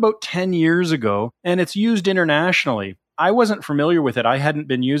developed about 10 years ago, and it's used internationally. I wasn't familiar with it. I hadn't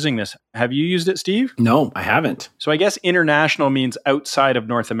been using this. Have you used it, Steve? No, I haven't. So I guess international means outside of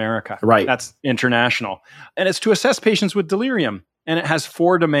North America. Right. That's international. And it's to assess patients with delirium. And it has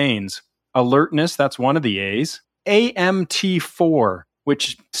 4 domains. Alertness, that's one of the A's. AMT4,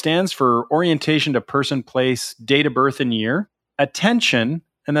 which stands for orientation to person, place, date of birth, and year. Attention.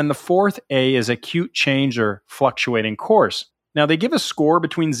 And then the 4th A is acute change or fluctuating course. Now, they give a score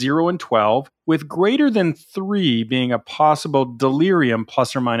between 0 and 12, with greater than 3 being a possible delirium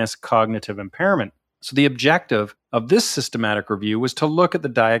plus or minus cognitive impairment. So the objective of this systematic review was to look at the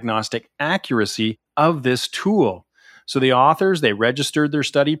diagnostic accuracy of this tool. So the authors, they registered their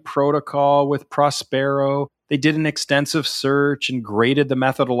study protocol with Prospero. They did an extensive search and graded the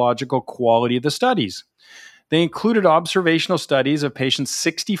methodological quality of the studies. They included observational studies of patients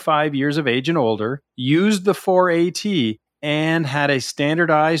 65 years of age and older, used the 4AT, and had a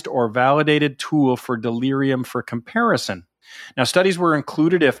standardized or validated tool for delirium for comparison. Now, studies were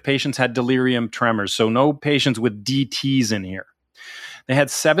included if patients had delirium tremors, so no patients with DTs in here. They had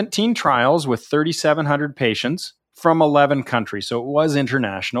 17 trials with 3,700 patients from 11 countries, so it was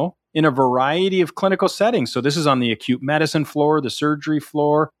international, in a variety of clinical settings. So this is on the acute medicine floor, the surgery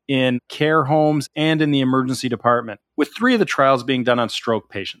floor, in care homes, and in the emergency department, with 3 of the trials being done on stroke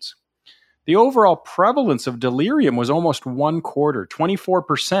patients. The overall prevalence of delirium was almost 1/4,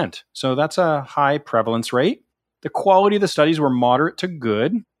 24%. So that's a high prevalence rate. The quality of the studies were moderate to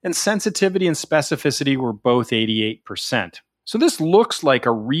good, and sensitivity and specificity were both 88%. So this looks like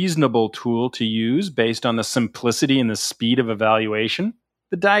a reasonable tool to use based on the simplicity and the speed of evaluation.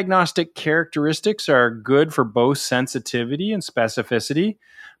 The diagnostic characteristics are good for both sensitivity and specificity,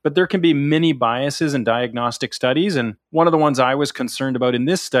 but there can be many biases in diagnostic studies. And one of the ones I was concerned about in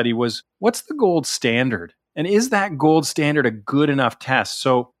this study was, what's the gold standard? And is that gold standard a good enough test?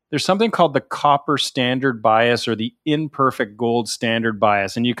 So there's something called the copper standard bias or the imperfect gold standard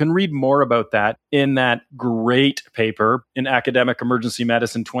bias. And you can read more about that in that great paper in Academic Emergency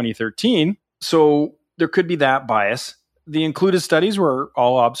Medicine 2013. So there could be that bias. The included studies were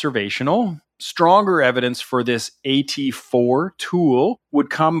all observational. Stronger evidence for this AT4 tool would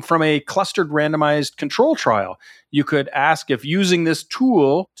come from a clustered randomized control trial. You could ask if using this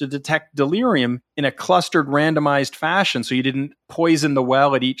tool to detect delirium in a clustered randomized fashion, so you didn't poison the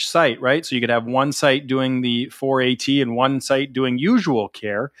well at each site, right? So you could have one site doing the 4AT and one site doing usual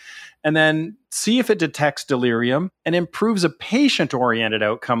care, and then see if it detects delirium and improves a patient-oriented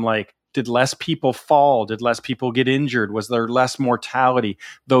outcome like, did less people fall? Did less people get injured? Was there less mortality?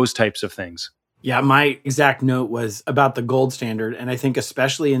 Those types of things. Yeah, my exact note was about the gold standard. And I think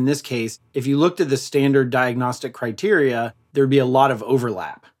especially in this case, if you looked at the standard diagnostic criteria, there'd be a lot of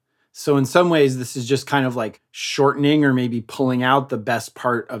overlap. So in some ways, this is just kind of like shortening or maybe pulling out the best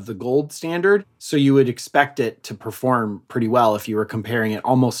part of the gold standard. So you would expect it to perform pretty well if you were comparing it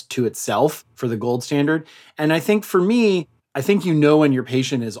almost to itself for the gold standard. And I think for me, I think you know when your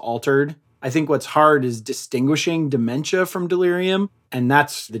patient is altered. I think what's hard is distinguishing dementia from delirium, and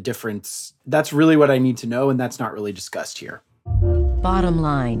that's the difference. That's really what I need to know, and that's not really discussed here. Bottom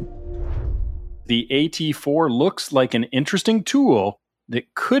line. The AT4 looks like an interesting tool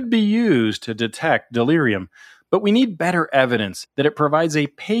that could be used to detect delirium, but we need better evidence that it provides a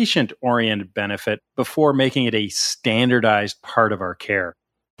patient-oriented benefit before making it a standardized part of our care.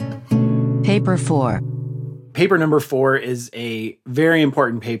 Paper 4. Paper number 4 is a very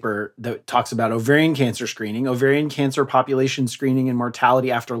important paper that talks about ovarian cancer screening, ovarian cancer population screening and mortality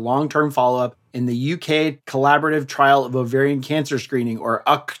after long-term follow-up in the UK Collaborative Trial of Ovarian Cancer Screening, or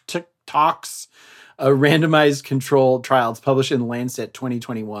UCTOX, a randomized controlled trial. It's published in Lancet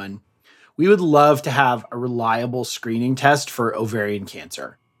 2021. We would love to have a reliable screening test for ovarian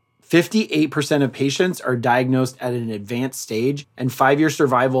cancer. 58% of patients are diagnosed at an advanced stage, and 5-year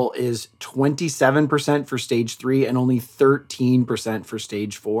survival is 27% for stage 3 and only 13% for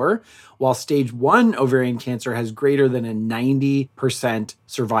stage 4, while stage 1 ovarian cancer has greater than a 90%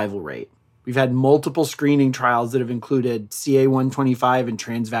 survival rate. We've had multiple screening trials that have included CA-125 and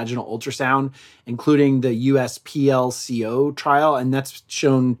transvaginal ultrasound, including the USPLCO trial, and that's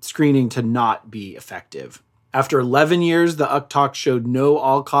shown screening to not be effective. After 11 years, the UCTOX showed no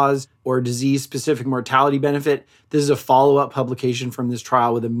all-cause or disease-specific mortality benefit. This is a follow-up publication from this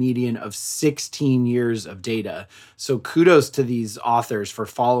trial with a median of 16 years of data. So kudos to these authors for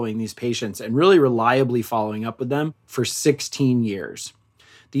following these patients and really reliably following up with them for 16 years.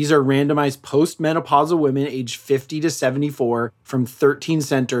 These are randomized postmenopausal women aged 50 to 74 from 13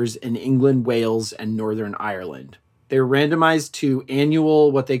 centers in England, Wales, and Northern Ireland. They're randomized to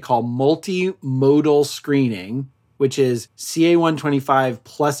annual, what they call multimodal screening, which is CA-125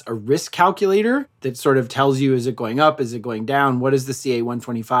 plus a risk calculator that sort of tells you, is it going up, is it going down, what is the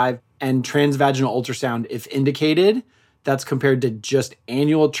CA-125, and transvaginal ultrasound if indicated. That's compared to just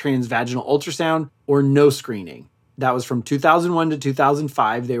annual transvaginal ultrasound or no screening. That was from 2001 to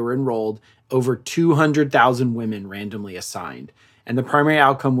 2005. They were enrolled, over 200,000 women randomly assigned. And the primary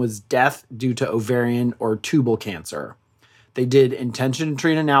outcome was death due to ovarian or tubal cancer. They did intention to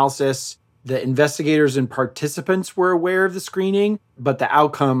treat analysis. The investigators and participants were aware of the screening, but the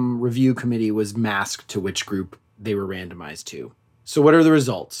outcome review committee was masked to which group they were randomized to. So what are the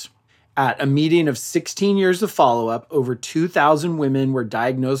results? At a median of 16 years of follow-up, over 2,000 women were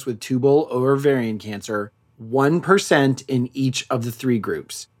diagnosed with tubal or ovarian cancer, 1% in each of the 3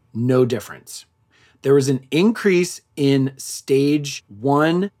 groups. No difference. There was an increase in stage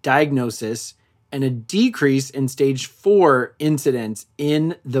 1 diagnosis and a decrease in stage 4 incidence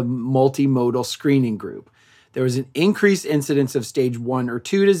in the multimodal screening group. There was an increased incidence of stage 1 or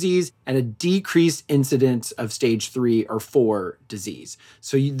 2 disease and a decreased incidence of stage 3 or 4 disease.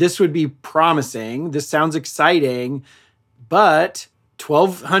 So this would be promising. This sounds exciting, but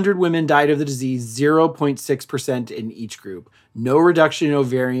 1,200 women died of the disease, 0.6% in each group. No reduction in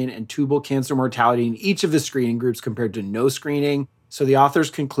ovarian and tubal cancer mortality in each of the screening groups compared to no screening. So the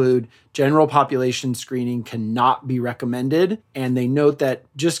authors conclude general population screening cannot be recommended. And they note that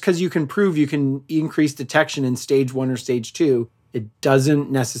just because you can prove you can increase detection in stage 1 or stage 2, it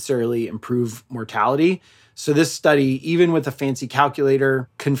doesn't necessarily improve mortality. So this study, even with a fancy calculator,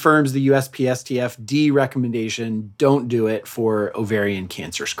 confirms the USPSTF-D recommendation, don't do it for ovarian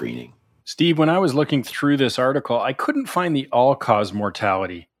cancer screening. Steve, when I was looking through this article, I couldn't find the all-cause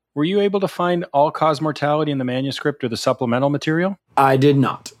mortality. Were you able to find all-cause mortality in the manuscript or the supplemental material? I did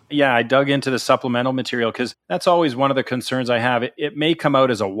not. Yeah, I dug into the supplemental material because that's always one of the concerns I have. It may come out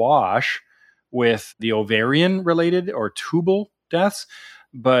as a wash with the ovarian-related or tubal deaths,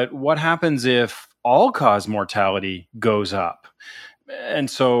 but what happens if all-cause mortality goes up? And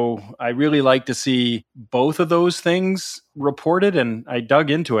so I really like to see both of those things reported, and I dug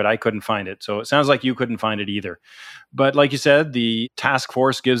into it. I couldn't find it. So it sounds like you couldn't find it either. But like you said, the task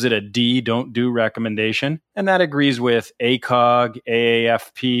force gives it a D, don't do recommendation. And that agrees with ACOG,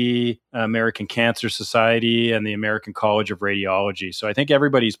 AAFP, American Cancer Society, and the American College of Radiology. So I think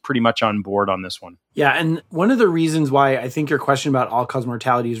everybody's pretty much on board on this one. Yeah, and one of the reasons why I think your question about all-cause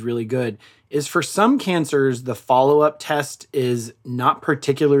mortality is really good is for some cancers, the follow-up test is not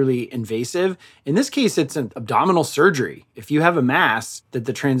particularly invasive. In this case, it's an abdominal surgery. If you have a mass that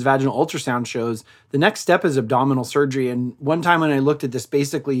the transvaginal ultrasound shows, the next step is abdominal surgery. And one time when I looked at this,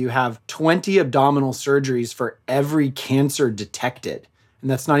 basically you have 20 abdominal surgeries for every cancer detected. And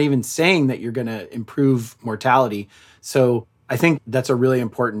that's not even saying that you're going to improve mortality. So I think that's a really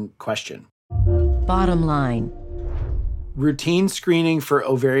important question. Bottom line. Routine screening for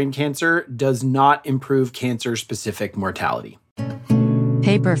ovarian cancer does not improve cancer-specific mortality.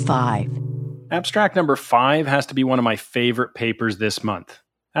 Paper 5. Abstract number 5 has to be one of my favorite papers this month.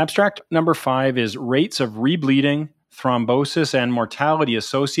 Abstract number 5 is Rates of Rebleeding, Thrombosis, and Mortality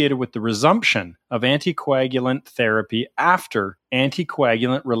Associated with the Resumption of Anticoagulant Therapy After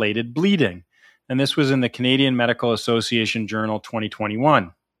Anticoagulant-Related Bleeding. And this was in the Canadian Medical Association Journal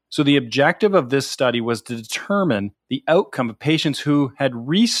 2021. So the objective of this study was to determine the outcome of patients who had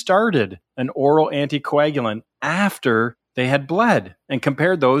restarted an oral anticoagulant after they had bled and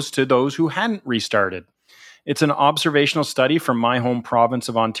compared those to those who hadn't restarted. It's an observational study from my home province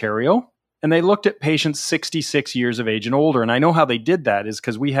of Ontario, and they looked at patients 66 years of age and older. And I know how they did that is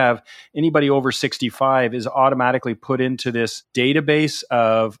because we have anybody over 65 is automatically put into this database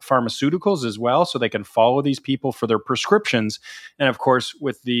of pharmaceuticals as well, so they can follow these people for their prescriptions. And of course,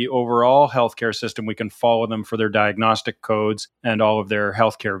 with the overall healthcare system, we can follow them for their diagnostic codes and all of their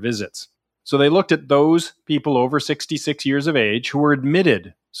healthcare visits. So they looked at those people over 66 years of age who were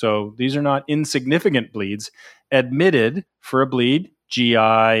admitted. So these are not insignificant bleeds, admitted for a bleed, GI,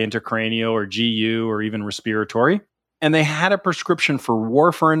 intracranial, or GU, or even respiratory. And they had a prescription for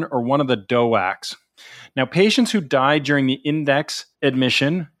warfarin or one of the DOACs. Now, patients who died during the index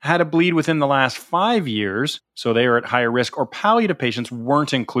admission had a bleed within the last 5 years, so they are at higher risk, or palliative patients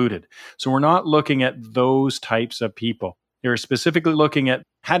weren't included. So we're not looking at those types of people. They were specifically looking at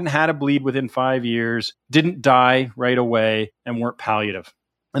hadn't had a bleed within 5 years, didn't die right away, and weren't palliative.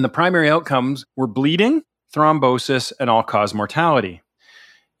 And the primary outcomes were bleeding, thrombosis, and all-cause mortality.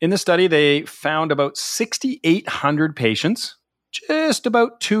 In the study, they found about 6,800 patients. Just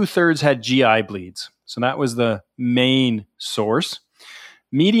about 2/3 had GI bleeds. So that was the main source.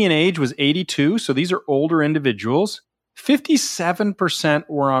 Median age was 82, so these are older individuals. 57%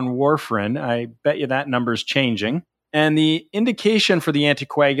 were on warfarin. I bet you that number is changing. And the indication for the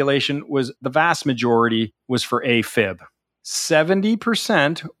anticoagulation was the vast majority was for AFib.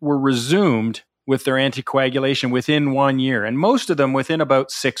 70% were resumed with their anticoagulation within 1 year, and most of them within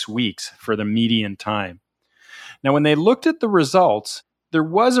about 6 weeks for the median time. Now, when they looked at the results, there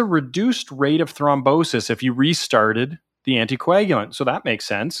was a reduced rate of thrombosis if you restarted the anticoagulant. So that makes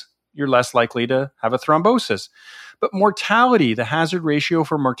sense. You're less likely to have a thrombosis. But mortality, the hazard ratio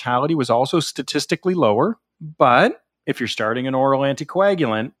for mortality was also statistically lower. But if you're starting an oral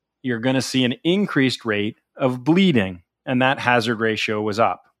anticoagulant, you're going to see an increased rate of bleeding, and that hazard ratio was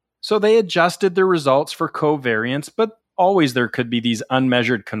up. So they adjusted their results for covariance, but always there could be these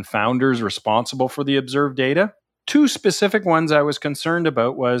unmeasured confounders responsible for the observed data. Two specific ones I was concerned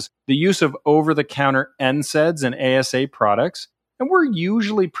about was the use of over-the-counter NSAIDs and ASA products, and we're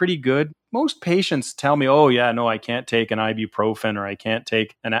usually pretty good. Most patients tell me, oh yeah, no, I can't take an ibuprofen or I can't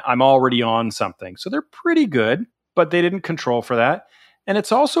take, and I'm already on something. So they're pretty good, but they didn't control for that. And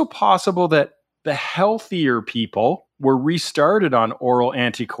it's also possible that the healthier people were restarted on oral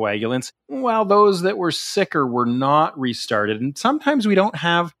anticoagulants, while those that were sicker were not restarted. And sometimes we don't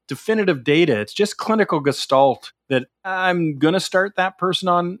have definitive data. It's just clinical gestalt that I'm going to start that person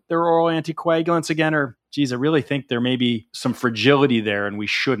on their oral anticoagulants again, or geez, I really think there may be some fragility there and we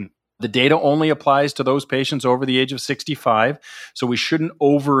shouldn't. The data only applies to those patients over the age of 65, so we shouldn't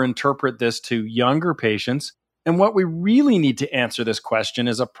overinterpret this to younger patients. And what we really need to answer this question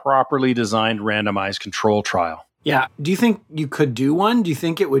is a properly designed randomized control trial. Yeah. Do you think you could do one? Do you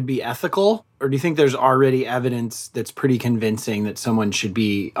think it would be ethical? Or do you think there's already evidence that's pretty convincing that someone should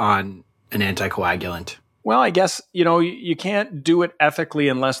be on an anticoagulant? Well, I guess, you can't do it ethically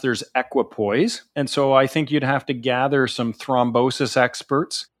unless there's equipoise. And so I think you'd have to gather some thrombosis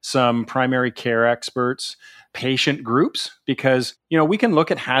experts, some primary care experts, patient groups, because, we can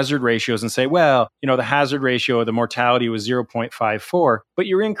look at hazard ratios and say, well, the hazard ratio of the mortality was 0.54, but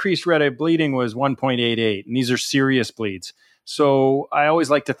your increased rate of bleeding was 1.88, and these are serious bleeds. So I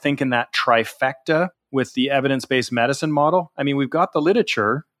always like to think in that trifecta with the evidence-based medicine model. I mean, we've got the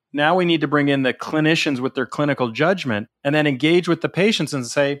literature. Now we need to bring in the clinicians with their clinical judgment and then engage with the patients and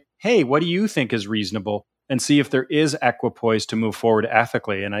say, hey, what do you think is reasonable? And see if there is equipoise to move forward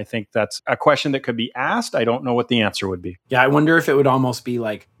ethically. And I think that's a question that could be asked. I don't know what the answer would be. Yeah, I wonder if it would almost be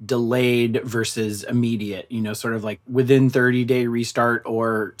like delayed versus immediate, sort of like within 30-day restart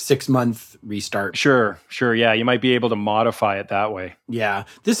or 6-month restart. Sure. Yeah, you might be able to modify it that way. Yeah,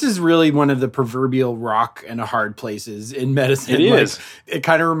 this is really one of the proverbial rock and hard places in medicine. It is. It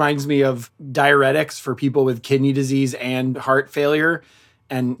kind of reminds me of diuretics for people with kidney disease and heart failure.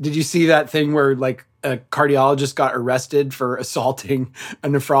 And did you see that thing where a cardiologist got arrested for assaulting a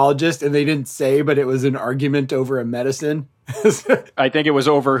nephrologist and they didn't say, but it was an argument over a medicine. I think it was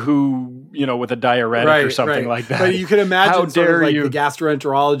over who, with a diuretic or something like that. But you can imagine How dare like you? the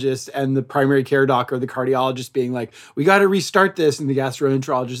gastroenterologist and the primary care doc or the cardiologist being like, we got to restart this. And the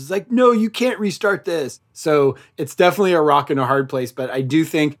gastroenterologist is like, no, you can't restart this. So it's definitely a rock and a hard place. But I do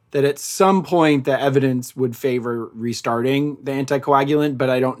think that at some point the evidence would favor restarting the anticoagulant, but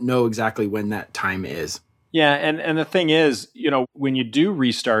I don't know exactly when that time is. Yeah, and the thing is, when you do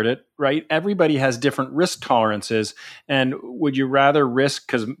restart it, right, everybody has different risk tolerances. And would you rather risk,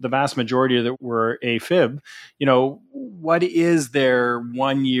 because the vast majority of it were AFib, what is their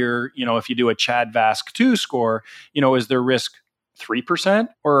 1 year, if you do a CHAD-VASc2 score, is their risk 3%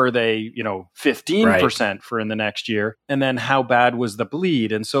 or are they, 15% for in the next year? And then how bad was the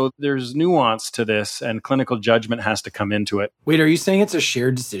bleed? And so there's nuance to this and clinical judgment has to come into it. Wait, are you saying it's a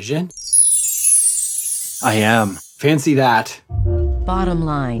shared decision? I am. Fancy that. Bottom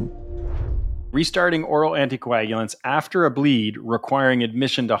line. Restarting oral anticoagulants after a bleed requiring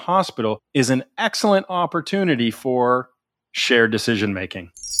admission to hospital is an excellent opportunity for shared decision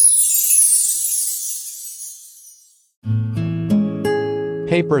making.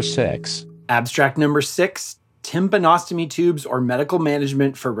 Paper 6. Abstract number 6. Tympanostomy tubes or medical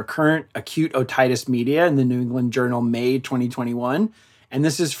management for recurrent acute otitis media in the New England Journal, May 2021. And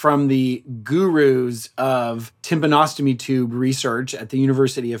this is from the gurus of tympanostomy tube research at the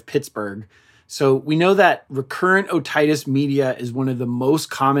University of Pittsburgh. So we know that recurrent otitis media is one of the most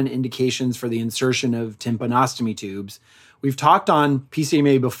common indications for the insertion of tympanostomy tubes. We've talked on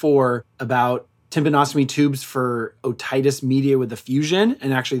PCMA before about tympanostomy tubes for otitis media with effusion.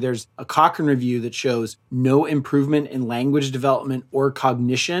 And actually there's a Cochrane review that shows no improvement in language development or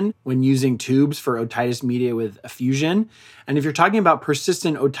cognition when using tubes for otitis media with effusion. And if you're talking about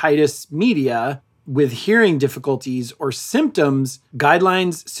persistent otitis media with hearing difficulties or symptoms,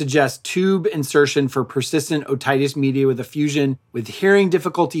 guidelines suggest tube insertion for persistent otitis media with effusion with hearing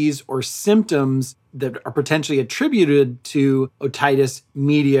difficulties or symptoms that are potentially attributed to otitis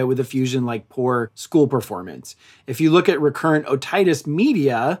media with effusion, like poor school performance. If you look at recurrent otitis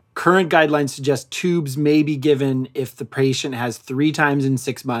media, current guidelines suggest tubes may be given if the patient has 3 times in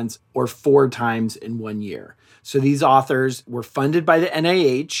 6 months or 4 times in 1 year. So these authors were funded by the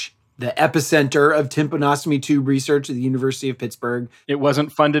NIH, the epicenter of tympanostomy tube research at the University of Pittsburgh. It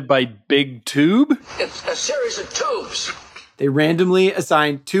wasn't funded by Big Tube? It's a series of tubes. They randomly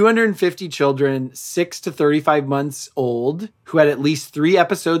assigned 250 children 6 to 35 months old who had at least 3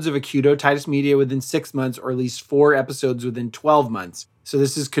 episodes of acute otitis media within 6 months or at least 4 episodes within 12 months. So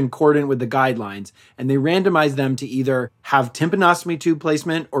this is concordant with the guidelines. And they randomized them to either have tympanostomy tube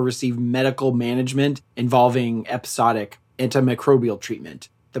placement or receive medical management involving episodic antimicrobial treatment.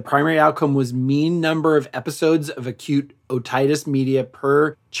 The primary outcome was mean number of episodes of acute otitis media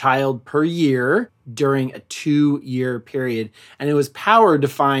per child per year during a 2-year period. And it was powered to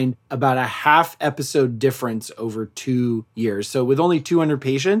find about a half episode difference over 2 years. So with only 200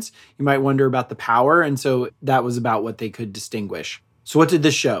 patients, you might wonder about the power. And so that was about what they could distinguish. So what did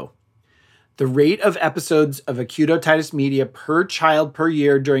this show? The rate of episodes of acute otitis media per child per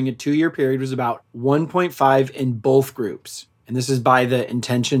year during a 2-year period was about 1.5 in both groups. And this is by the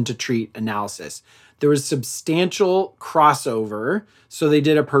intention to treat analysis. There was substantial crossover, so they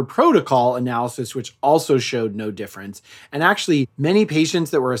did a per protocol analysis, which also showed no difference. And actually, many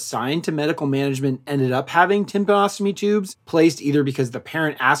patients that were assigned to medical management ended up having tympanostomy tubes placed either because the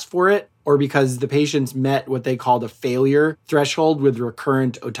parent asked for it or because the patients met what they called a failure threshold with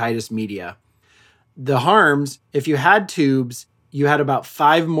recurrent otitis media. The harms, if you had tubes, you had about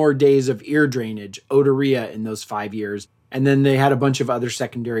 5 more days of ear drainage, otorrhea in those 5 years. And then they had a bunch of other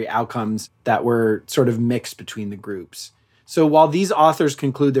secondary outcomes that were sort of mixed between the groups. So while these authors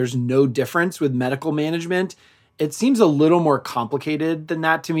conclude there's no difference with medical management, it seems a little more complicated than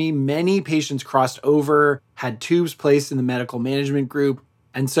that to me. Many patients crossed over, had tubes placed in the medical management group.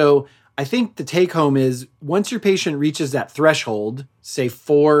 And so I think the take home is once your patient reaches that threshold, say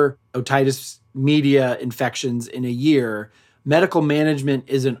 4 otitis media infections in a year, medical management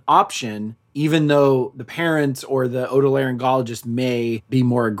is an option, even though the parents or the otolaryngologist may be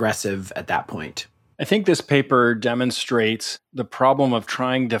more aggressive at that point. I think this paper demonstrates the problem of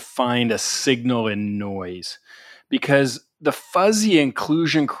trying to find a signal in noise, because the fuzzy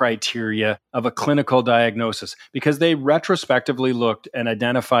inclusion criteria of a clinical diagnosis, because they retrospectively looked and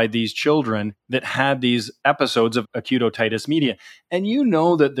identified these children that had these episodes of acute otitis media. And you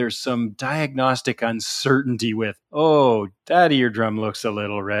know that there's some diagnostic uncertainty with, oh, that eardrum looks a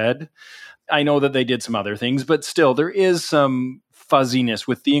little red. I know that they did some other things, but still there is some fuzziness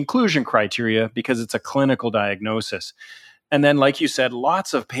with the inclusion criteria because it's a clinical diagnosis. And then, like you said,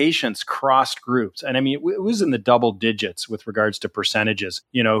 lots of patients crossed groups. And I mean, it was in the double digits with regards to percentages,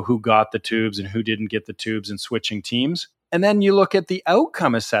 who got the tubes and who didn't get the tubes and switching teams. And then you look at the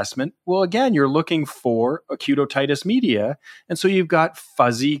outcome assessment. Well, again, you're looking for acute otitis media. And so you've got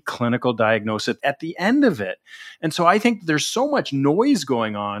fuzzy clinical diagnosis at the end of it. And so I think there's so much noise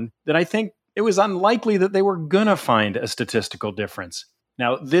going on that I think it was unlikely that they were going to find a statistical difference.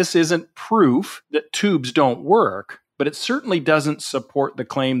 Now, this isn't proof that tubes don't work, but it certainly doesn't support the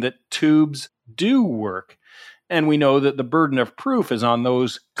claim that tubes do work. And we know that the burden of proof is on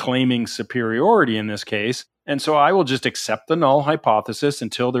those claiming superiority in this case. And so I will just accept the null hypothesis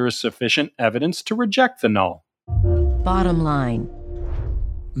until there is sufficient evidence to reject the null. Bottom line.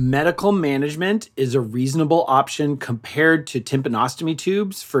 Medical management is a reasonable option compared to tympanostomy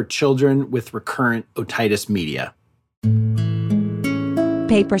tubes for children with recurrent otitis media.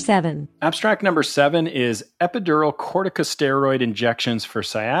 Paper 7. Abstract number 7 is Epidural Corticosteroid Injections for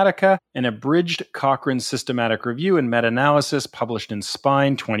Sciatica, an abridged Cochrane systematic review and meta-analysis published in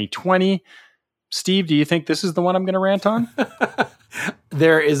Spine 2020. Steve, do you think this is the one I'm going to rant on?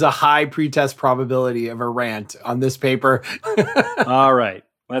 There is a high pretest probability of a rant on this paper. All right,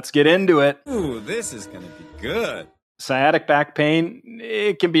 let's get into it. Ooh, this is going to be good. Sciatic back pain,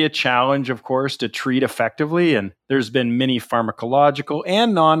 it can be a challenge, of course, to treat effectively, and there's been many pharmacological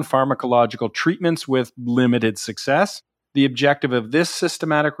and non-pharmacological treatments with limited success. The objective of this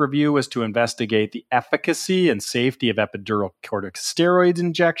systematic review was to investigate the efficacy and safety of epidural corticosteroid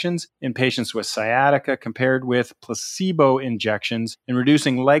injections in patients with sciatica compared with placebo injections in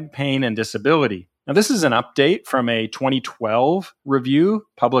reducing leg pain and disability. Now, this is an update from a 2012 review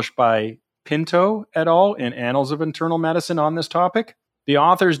published by Pinto et al. In Annals of Internal Medicine on this topic. The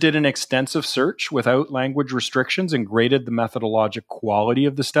authors did an extensive search without language restrictions and graded the methodologic quality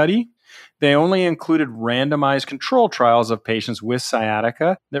of the study. They only included randomized control trials of patients with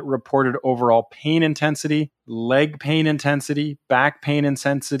sciatica that reported overall pain intensity, leg pain intensity, back pain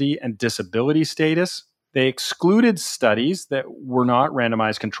intensity, and disability status. They excluded studies that were not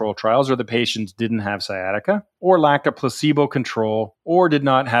randomized control trials or the patients didn't have sciatica or lacked a placebo control or did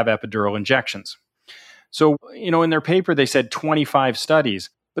not have epidural injections. So, in their paper, they said 25 studies,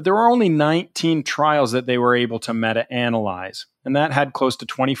 but there were only 19 trials that they were able to meta-analyze. And that had close to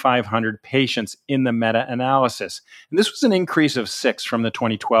 2,500 patients in the meta-analysis. And this was an increase of 6 from the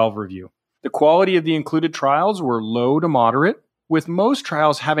 2012 review. The quality of the included trials were low to moderate, with most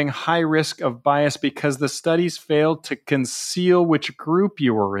trials having high risk of bias because the studies failed to conceal which group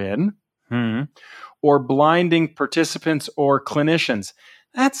you were in, or blinding participants or clinicians.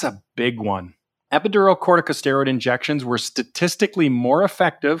 That's a big one. Epidural corticosteroid injections were statistically more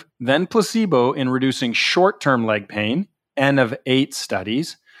effective than placebo in reducing short-term leg pain, N of 8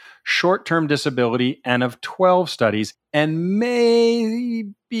 studies, short-term disability, N of 12 studies, and may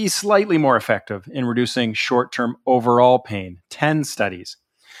be slightly more effective in reducing short-term overall pain, 10 studies.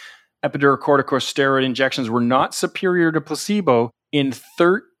 Epidural corticosteroid injections were not superior to placebo in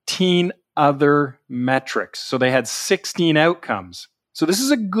 13 other metrics. So they had 16 outcomes. So this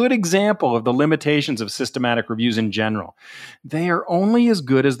is a good example of the limitations of systematic reviews in general. They are only as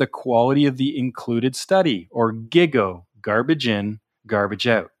good as the quality of the included study, or GIGO, garbage in, garbage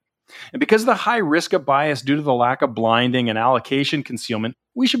out. And because of the high risk of bias due to the lack of blinding and allocation concealment,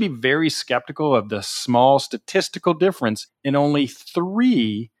 we should be very skeptical of the small statistical difference in only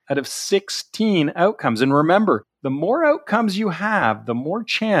 3 out of 16 outcomes. And remember, the more outcomes you have, the more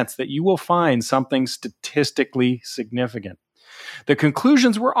chance that you will find something statistically significant. The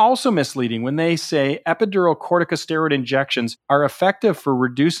conclusions were also misleading when they say epidural corticosteroid injections are effective for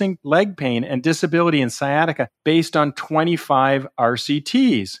reducing leg pain and disability in sciatica based on 25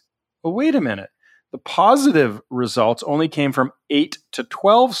 RCTs. Well, wait a minute. The positive results only came from 8 to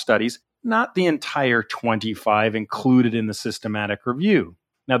 12 studies, not the entire 25 included in the systematic review.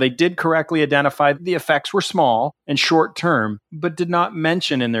 Now, they did correctly identify the effects were small and short-term, but did not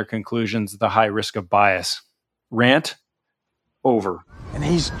mention in their conclusions the high risk of bias. Rant over. And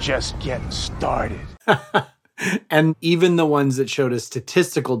he's just getting started. And even the ones that showed a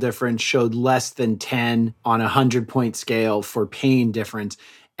statistical difference showed less than 10 on a 100-point scale for pain difference.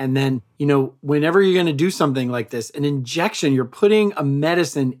 And then, whenever you're going to do something like this, an injection, you're putting a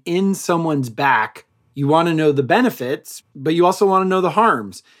medicine in someone's back. You want to know the benefits, but you also want to know the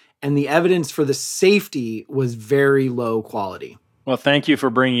harms. And the evidence for the safety was very low quality. Well, thank you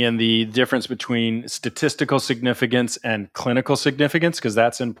for bringing in the difference between statistical significance and clinical significance, because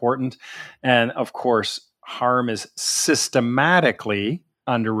that's important. And of course, harm is systematically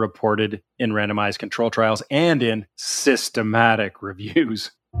underreported in randomized control trials and in systematic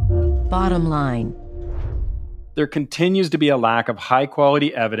reviews. Bottom line. There continues to be a lack of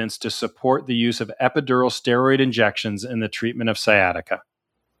high-quality evidence to support the use of epidural steroid injections in the treatment of sciatica.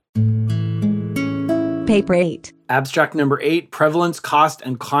 Paper 8. Abstract number 8, Prevalence, Cost,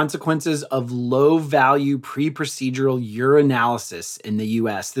 and Consequences of Low-Value Pre-Procedural Urinalysis in the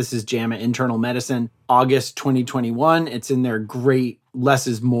U.S. This is JAMA Internal Medicine, August 2021. It's in their great Less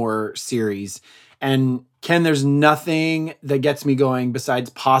is More series. And Ken, there's nothing that gets me going besides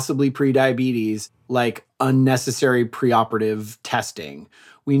possibly prediabetes, like unnecessary preoperative testing.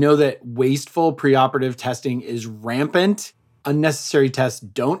 We know that wasteful preoperative testing is rampant. Unnecessary tests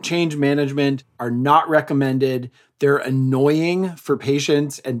don't change management, are not recommended. They're annoying for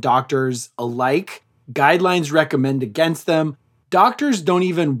patients and doctors alike. Guidelines recommend against them. Doctors don't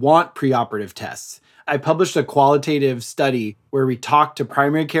even want preoperative tests. I published a qualitative study where we talked to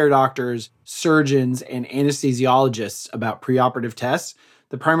primary care doctors, surgeons, and anesthesiologists about preoperative tests.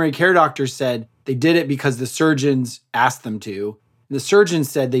 The primary care doctors said they did it because the surgeons asked them to. The surgeons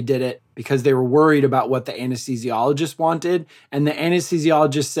said they did it because they were worried about what the anesthesiologist wanted. And the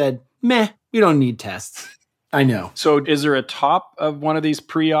anesthesiologist said, meh, we don't need tests. I know. So is there a top of one of these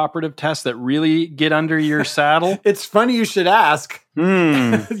preoperative tests that really get under your saddle? It's funny you should ask.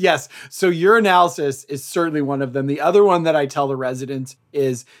 Yes. So urinalysis is certainly one of them. The other one that I tell the residents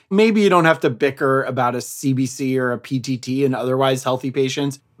is maybe you don't have to bicker about a CBC or a PTT in otherwise healthy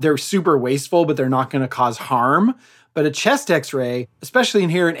patients. They're super wasteful, but they're not going to cause harm. But a chest x-ray, especially in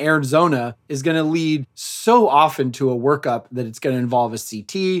here in Arizona, is going to lead so often to a workup that it's going to involve a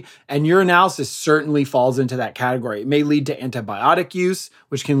CT, and urinalysis certainly falls into that category. It may lead to antibiotic use,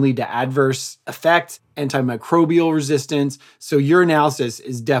 which can lead to adverse effects, antimicrobial resistance. So urinalysis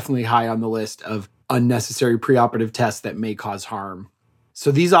is definitely high on the list of unnecessary preoperative tests that may cause harm. So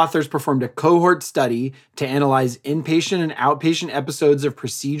these authors performed a cohort study to analyze inpatient and outpatient episodes of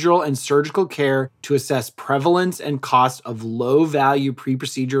procedural and surgical care to assess prevalence and cost of low-value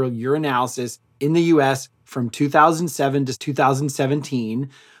pre-procedural urinalysis in the U.S. from 2007 to 2017.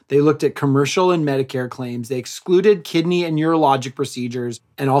 They looked at commercial and Medicare claims. They excluded kidney and urologic procedures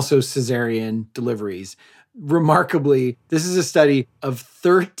and also cesarean deliveries. Remarkably, this is a study of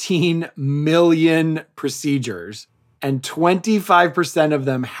 13 million procedures. And 25% of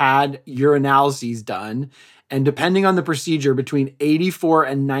them had urinalyses done. And depending on the procedure, between 84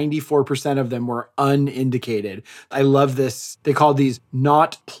 and 94% of them were unindicated. I love this. They call these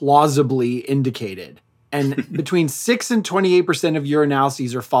not plausibly indicated. And between 6 and 28% of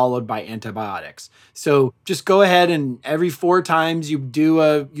urinalyses are followed by antibiotics. So just go ahead and every 4 times you do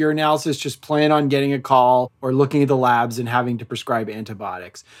a urinalysis, just plan on getting a call or looking at the labs and having to prescribe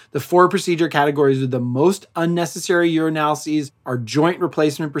antibiotics. The 4 procedure categories with the most unnecessary urinalyses are joint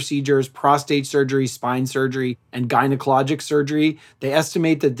replacement procedures, prostate surgery, spine surgery, and gynecologic surgery. They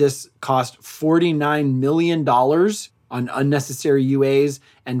estimate that this cost $49 million on unnecessary UAs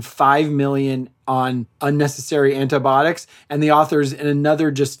and $5 million on unnecessary antibiotics. And the authors, in another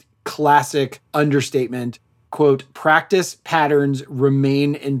just classic understatement, quote, practice patterns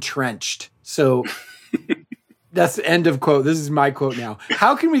remain entrenched. So that's the end of quote. This is my quote now.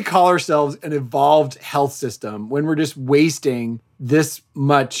 How can we call ourselves an evolved health system when we're just wasting this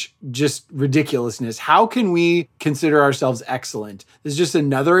much just ridiculousness? How can we consider ourselves excellent? This is just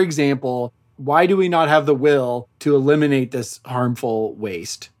another example. Why do we not have the will to eliminate this harmful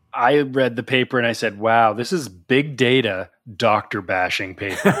waste? I read the paper and I said, wow, this is big data doctor bashing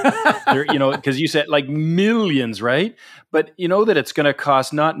paper. Because you said like millions, right? But you know that it's going to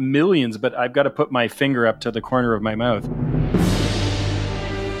cost not millions, but I've got to put my finger up to the corner of my mouth.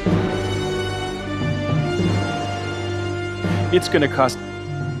 It's going to cost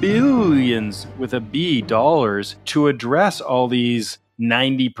billions with a B dollars to address all these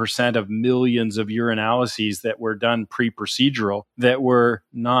 90% of millions of urinalyses that were done pre-procedural that were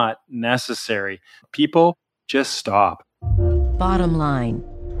not necessary. People, just stop. Bottom line.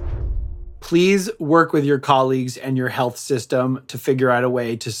 Please work with your colleagues and your health system to figure out a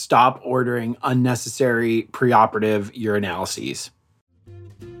way to stop ordering unnecessary preoperative urinalyses.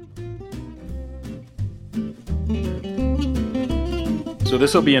 So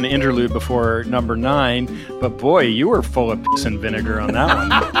this will be an interlude before number 9, but boy, you were full of piss and vinegar on that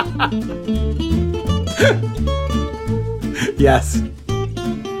one. Yes.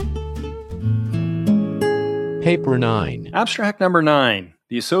 Paper 9. Abstract number 9.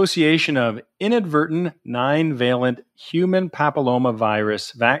 The association of inadvertent 9-valent human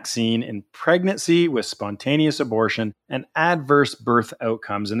papillomavirus vaccine in pregnancy with spontaneous abortion and adverse birth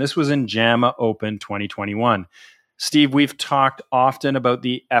outcomes. And this was in JAMA Open 2021. Steve, we've talked often about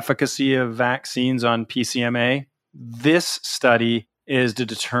the efficacy of vaccines on PCMA. This study is to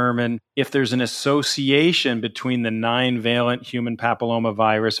determine if there's an association between the 9-valent human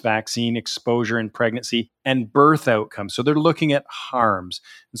papillomavirus vaccine exposure in pregnancy and birth outcomes. So they're looking at harms.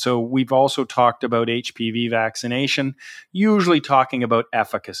 And so we've also talked about HPV vaccination, usually talking about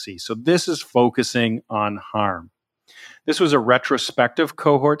efficacy. So this is focusing on harm. This was a retrospective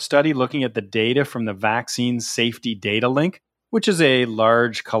cohort study looking at the data from the Vaccine Safety Data Link, which is a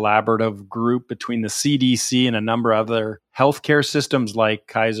large collaborative group between the CDC and a number of other healthcare systems like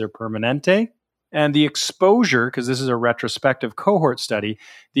Kaiser Permanente. And the exposure, because this is a retrospective cohort study,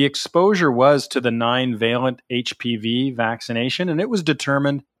 the exposure was to the 9-valent HPV vaccination, and it was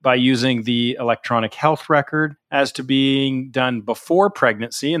determined by using the electronic health record as to being done before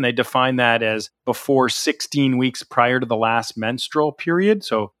pregnancy, and they define that as before 16 weeks prior to the last menstrual period,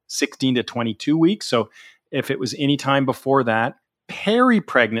 so 16 to 22 weeks. So if it was any time before that.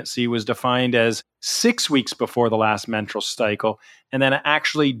 Peri-pregnancy was defined as 6 weeks before the last menstrual cycle, and then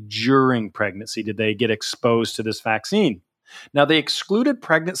actually during pregnancy did they get exposed to this vaccine. Now, they excluded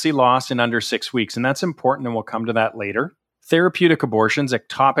pregnancy loss in under 6 weeks, and that's important, and we'll come to that later. Therapeutic abortions,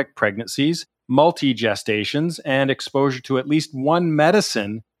 ectopic pregnancies, multi-gestations, and exposure to at least one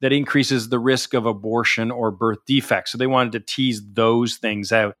medicine that increases the risk of abortion or birth defects. So they wanted to tease those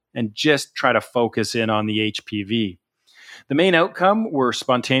things out and just try to focus in on the HPV. The main outcome were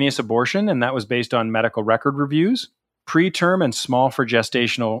spontaneous abortion, and that was based on medical record reviews, preterm and small for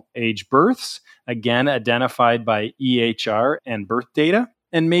gestational age births, again identified by EHR and birth data,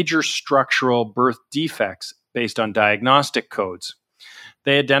 and major structural birth defects based on diagnostic codes.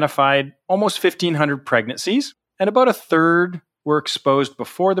 They identified almost 1,500 pregnancies, and about a third were exposed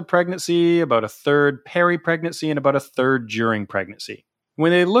before the pregnancy, about a third peri-pregnancy, and about a third during pregnancy.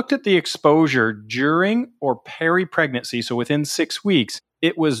 When they looked at the exposure during or peri-pregnancy, so within 6 weeks,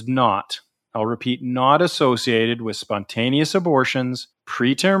 it was not, I'll repeat, not associated with spontaneous abortions,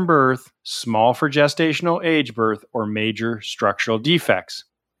 preterm birth, small for gestational age birth, or major structural defects.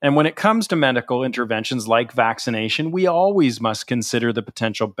 And when it comes to medical interventions like vaccination, we always must consider the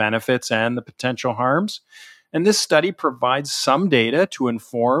potential benefits and the potential harms. And this study provides some data to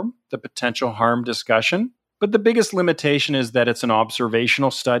inform the potential harm discussion. But the biggest limitation is that it's an observational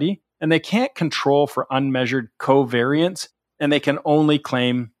study, and they can't control for unmeasured covariance, and they can only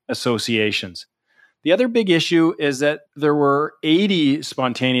claim associations. The other big issue is that there were 80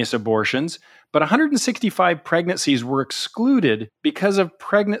 spontaneous abortions, but 165 pregnancies were excluded because of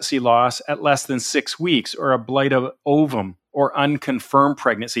pregnancy loss at less than 6 weeks or a blight of ovum or unconfirmed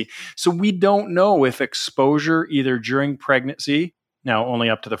pregnancy. So we don't know if exposure either during pregnancy, now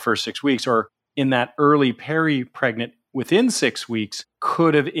only up to the first 6 weeks, or in that early peri-pregnant within 6 weeks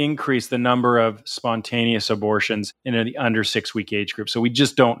could have increased the number of spontaneous abortions in the under 6 week age group. So we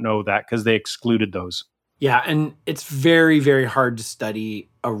just don't know that because they excluded those. Yeah, and it's very, very hard to study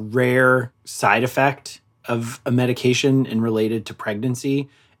a rare side effect of a medication and related to pregnancy.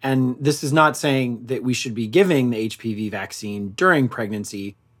 And this is not saying that we should be giving the HPV vaccine during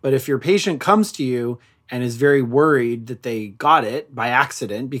pregnancy, but if your patient comes to you and is very worried that they got it by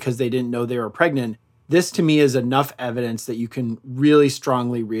accident because they didn't know they were pregnant, this to me is enough evidence that you can really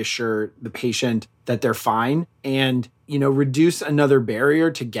strongly reassure the patient that they're fine and, reduce another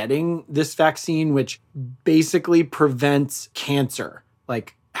barrier to getting this vaccine, which basically prevents cancer.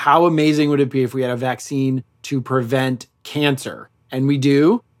 Like, how amazing would it be if we had a vaccine to prevent cancer? And we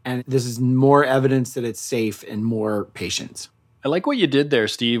do. And this is more evidence that it's safe in more patients. I like what you did there,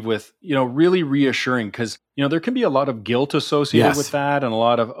 Steve, with, really reassuring because, there can be a lot of guilt associated with that and a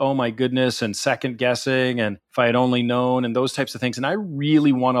lot of, oh my goodness, and second guessing and if I had only known and those types of things. And I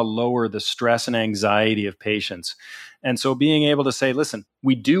really want to lower the stress and anxiety of patients. And so being able to say, listen,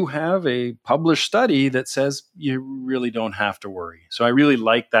 we do have a published study that says you really don't have to worry. So I really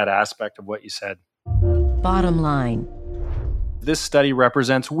like that aspect of what you said. Bottom line. This study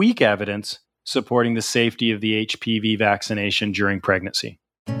represents weak evidence supporting the safety of the HPV vaccination during pregnancy.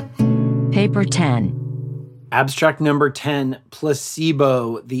 Paper 10. Abstract number 10,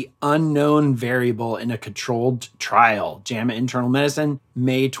 placebo, the unknown variable in a controlled trial. JAMA Internal Medicine,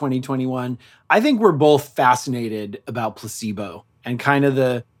 May 2021. I think we're both fascinated about placebo and kind of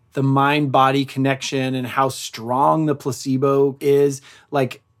the mind-body connection and how strong the placebo is.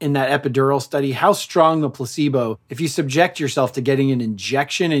 Like in that epidural study, how strong the placebo, if you subject yourself to getting an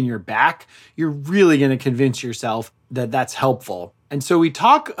injection in your back, you're really going to convince yourself that that's helpful. And so we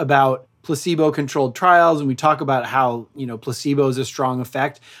talk about placebo-controlled trials and we talk about how, placebo is a strong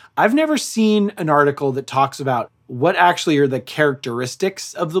effect. I've never seen an article that talks about what actually are the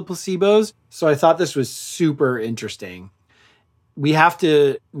characteristics of the placebos. So I thought this was super interesting. We have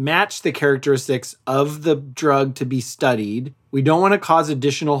to match the characteristics of the drug to be studied. We don't want to cause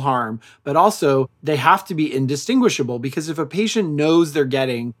additional harm, but also they have to be indistinguishable, because if a patient knows they're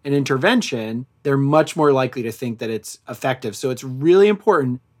getting an intervention, they're much more likely to think that it's effective. So it's really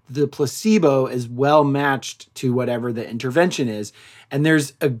important the placebo is well matched to whatever the intervention is. And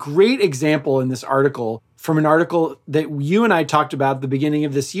there's a great example in this article from an article that you and I talked about at the beginning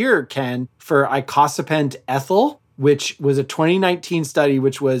of this year, Ken, for icosapent ethyl, which was a 2019 study,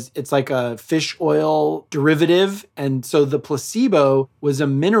 it's like a fish oil derivative. And so the placebo was a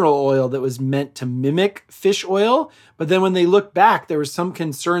mineral oil that was meant to mimic fish oil. But then when they looked back, there was some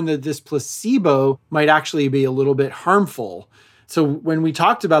concern that this placebo might actually be a little bit harmful. So when we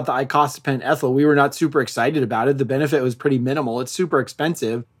talked about the icosapent ethyl, we were not super excited about it. The benefit was pretty minimal. It's super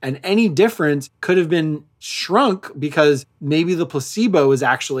expensive. And any difference could have been shrunk because maybe the placebo is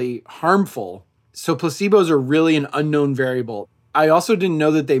actually harmful. So placebos are really an unknown variable. I also didn't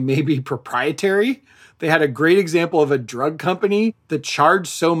know that they may be proprietary. They had a great example of a drug company that charged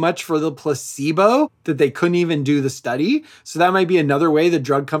so much for the placebo that they couldn't even do the study. So that might be another way the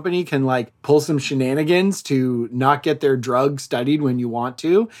drug company can pull some shenanigans to not get their drug studied when you want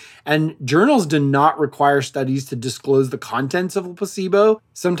to. And journals do not require studies to disclose the contents of a placebo.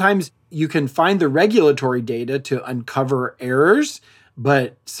 Sometimes you can find the regulatory data to uncover errors,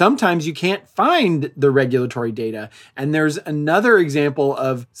 but sometimes you can't find the regulatory data. And there's another example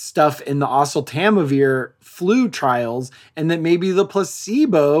of stuff in the oseltamivir flu trials, and that maybe the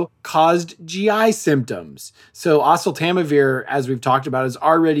placebo caused GI symptoms. So oseltamivir, as we've talked about, is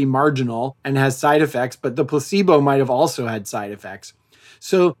already marginal and has side effects, but the placebo might have also had side effects.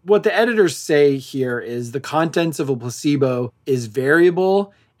 So what the editors say here is the contents of a placebo is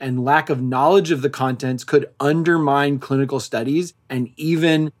variable, and lack of knowledge of the contents could undermine clinical studies and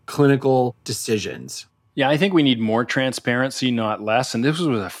even clinical decisions. Yeah, I think we need more transparency, not less. And this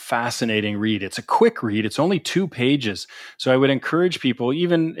was a fascinating read. It's a quick read. It's only 2 pages. So I would encourage people,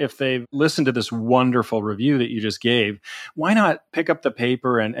 even if they've listened to this wonderful review that you just gave, why not pick up the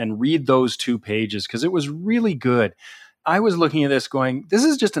paper and read those 2 pages? Because it was really good. I was looking at this going, this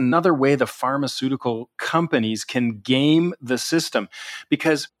is just another way the pharmaceutical companies can game the system.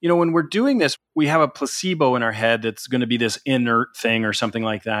 Because, when we're doing this, we have a placebo in our head that's going to be this inert thing or something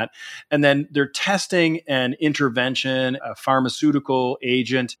like that. And then they're testing an intervention, a pharmaceutical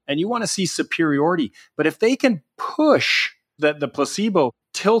agent, and you want to see superiority. But if they can push that the placebo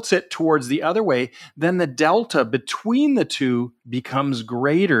tilts it towards the other way, then the delta between the two becomes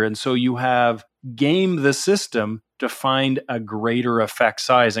greater. And so you have game the system to find a greater effect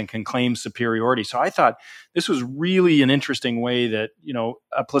size and can claim superiority. So I thought this was really an interesting way that,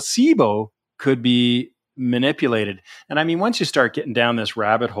 a placebo could be manipulated. And I mean, once you start getting down this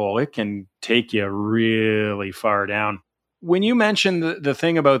rabbit hole, it can take you really far down. When you mentioned the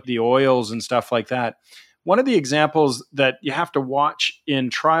thing about the oils and stuff like that, one of the examples that you have to watch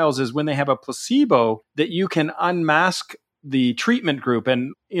in trials is when they have a placebo that you can unmask the treatment group.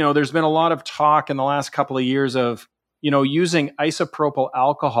 And, there's been a lot of talk in the last couple of years of, using isopropyl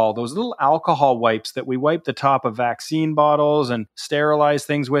alcohol, those little alcohol wipes that we wipe the top of vaccine bottles and sterilize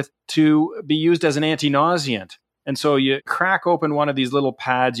things with, to be used as an anti-nauseant. And so you crack open one of these little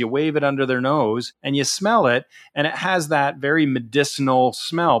pads, you wave it under their nose, and you smell it, and it has that very medicinal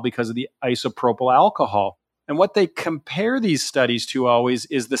smell because of the isopropyl alcohol. And what they compare these studies to always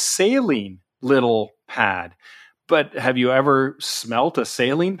is the saline little pad. But have you ever smelt a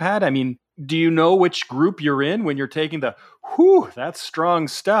saline pad? I mean, do you know which group you're in when you're taking that's strong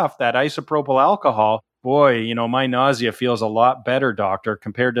stuff, that isopropyl alcohol? Boy, my nausea feels a lot better, doctor,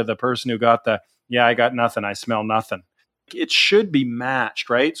 compared to the person who got I got nothing, I smell nothing. It should be matched,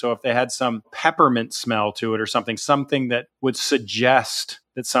 right? So if they had some peppermint smell to it or something that would suggest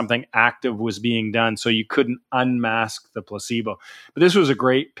that something active was being done, so you couldn't unmask the placebo. But this was a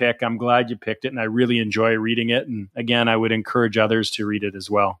great pick. I'm glad you picked it, and I really enjoy reading it. And again, I would encourage others to read it as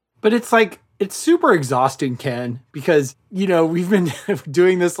well. But it's super exhausting, Ken, because, we've been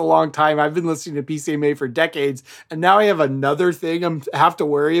doing this a long time. I've been listening to PCMA for decades, and now I have another thing I have to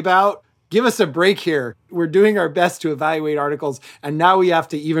worry about. Give us a break here. We're doing our best to evaluate articles, and now we have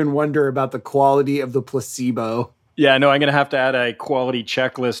to even wonder about the quality of the placebo. Yeah, no, I'm going to have to add a quality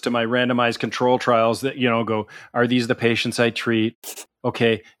checklist to my randomized control trials that, go, are these the patients I treat?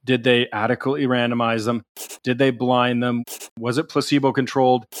 Okay, did they adequately randomize them? Did they blind them? Was it placebo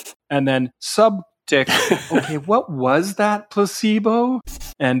controlled? And then subtick, okay, what was that placebo?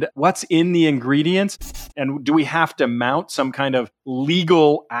 And what's in the ingredients? And do we have to mount some kind of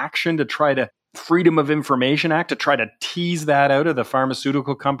legal action to try to Freedom of Information Act to try to tease that out of the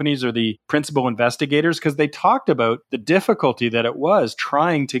pharmaceutical companies or the principal investigators, because they talked about the difficulty that it was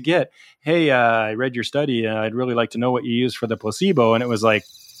trying to get, hey, I read your study. I'd really like to know what you used for the placebo. And it was like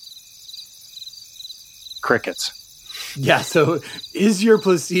crickets. Yeah, so is your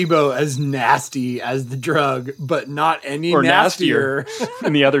placebo as nasty as the drug, but not any or nastier?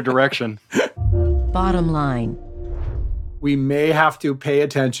 In the other direction. Bottom line. We may have to pay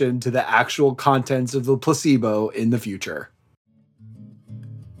attention to the actual contents of the placebo in the future.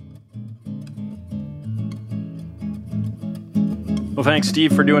 Well, thanks,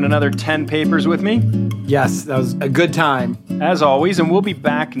 Steve, for doing another 10 papers with me. Yes, that was a good time. As always, and we'll be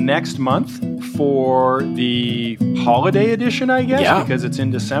back next month for the holiday edition, I guess, because it's in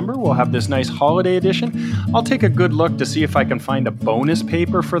December. We'll have this nice holiday edition. I'll take a good look to see if I can find a bonus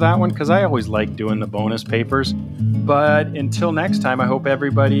paper for that one, because I always like doing the bonus papers. But until next time, I hope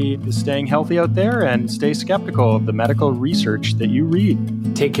everybody is staying healthy out there and stay skeptical of the medical research that you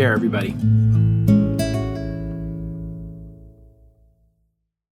read. Take care, everybody.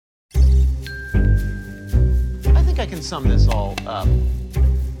 I think I can sum this all up.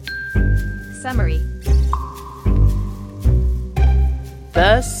 Summary.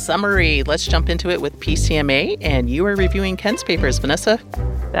 The summary. Let's jump into it with PCMA, and you are reviewing Ken's papers, Vanessa.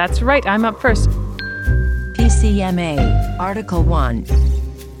 That's right, I'm up first. PCMA, Article 1.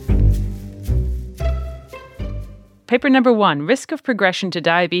 Paper number 1, Risk of Progression to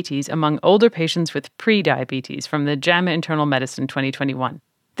Diabetes Among Older Patients with Prediabetes from the JAMA Internal Medicine 2021.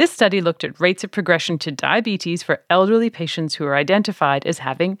 This study looked at rates of progression to diabetes for elderly patients who are identified as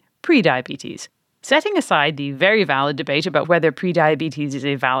having prediabetes. Setting aside the very valid debate about whether prediabetes is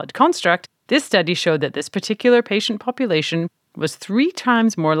a valid construct, this study showed that this particular patient population was 3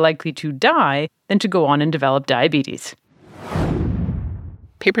 times more likely to die than to go on and develop diabetes.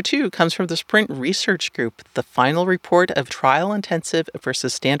 Paper 2 comes from the Sprint Research Group, the final report of trial intensive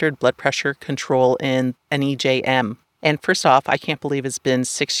versus standard blood pressure control in NEJM. And first off, I can't believe it's been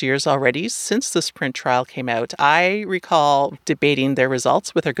 6 years already since the Sprint trial came out. I recall debating their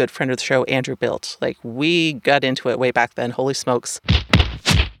results with our good friend of the show, Andrew Bilt. We got into it way back then, holy smokes.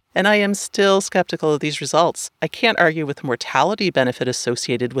 And I am still skeptical of these results. I can't argue with the mortality benefit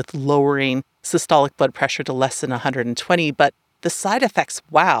associated with lowering systolic blood pressure to less than 120, but the side effects,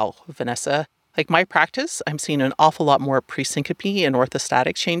 wow, Vanessa. My practice, I'm seeing an awful lot more presyncope and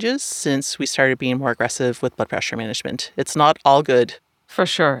orthostatic changes since we started being more aggressive with blood pressure management. It's not all good. For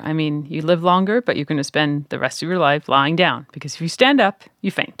sure. I mean, you live longer, but you're going to spend the rest of your life lying down, because if you stand up,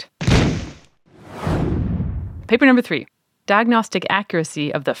 you faint. Paper number 3. Diagnostic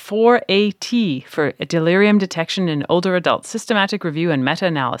accuracy of the 4AT for delirium detection in older adults, systematic review and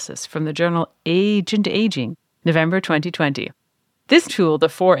meta-analysis from the journal Age and Aging, November 2020. This tool, the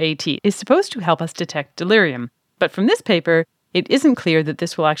 4AT, is supposed to help us detect delirium, but from this paper, it isn't clear that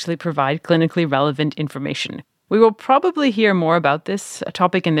this will actually provide clinically relevant information. We will probably hear more about this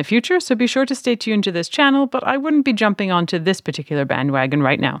topic in the future, so be sure to stay tuned to this channel, but I wouldn't be jumping onto this particular bandwagon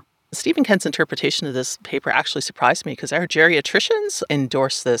right now. Stephen Kent's interpretation of this paper actually surprised me because our geriatricians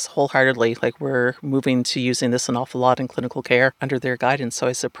endorse this wholeheartedly. We're moving to using this an awful lot in clinical care under their guidance, so I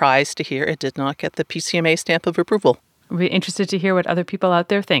was surprised to hear it did not get the PCMA stamp of approval. We're interested to hear what other people out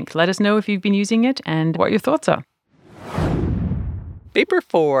there think. Let us know if you've been using it and what your thoughts are. Paper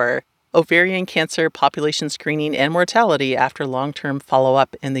 4, Ovarian Cancer Population Screening and Mortality After Long-Term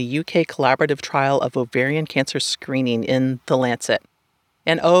Follow-Up in the UK Collaborative Trial of Ovarian Cancer Screening in The Lancet.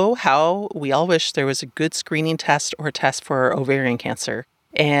 And oh, how we all wish there was a good screening test or test for ovarian cancer.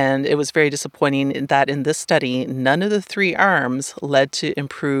 And it was very disappointing that in this study, none of the 3 arms led to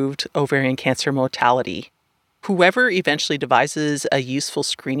improved ovarian cancer mortality. Whoever eventually devises a useful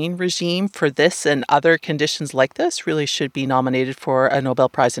screening regime for this and other conditions like this really should be nominated for a Nobel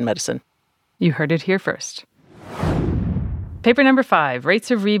Prize in Medicine. You heard it here first. Paper number 5,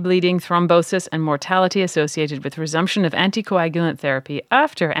 Rates of Rebleeding, Thrombosis, and Mortality Associated with Resumption of Anticoagulant Therapy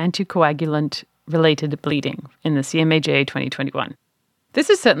After Anticoagulant-Related Bleeding in the CMAJ 2021. This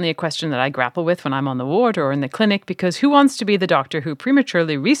is certainly a question that I grapple with when I'm on the ward or in the clinic, because who wants to be the doctor who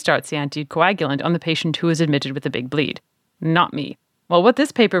prematurely restarts the anticoagulant on the patient who is admitted with a big bleed? Not me. Well, what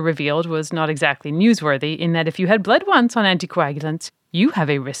this paper revealed was not exactly newsworthy in that if you had bled once on anticoagulants, you have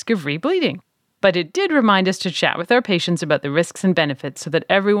a risk of rebleeding. But it did remind us to chat with our patients about the risks and benefits so that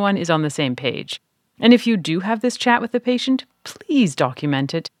everyone is on the same page. And if you do have this chat with the patient, please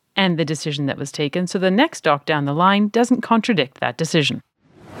document it and the decision that was taken so the next doc down the line doesn't contradict that decision.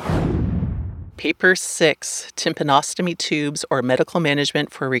 Paper 6, Tympanostomy Tubes or Medical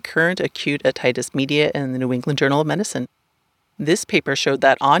Management for Recurrent Acute Otitis Media in the New England Journal of Medicine. This paper showed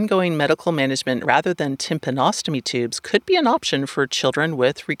that ongoing medical management rather than tympanostomy tubes could be an option for children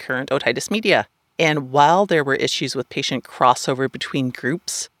with recurrent otitis media. And while there were issues with patient crossover between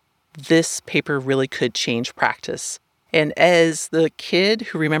groups, this paper really could change practice. And as the kid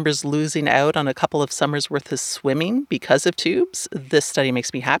who remembers losing out on a couple of summers worth of swimming because of tubes, this study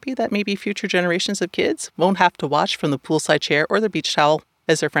makes me happy that maybe future generations of kids won't have to watch from the poolside chair or the beach towel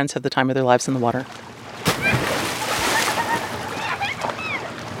as their friends have the time of their lives in the water.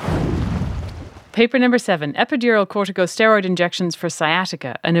 Paper number 7, Epidural Corticosteroid Injections for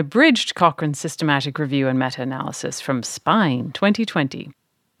Sciatica, an abridged Cochrane systematic review and meta-analysis from Spine 2020.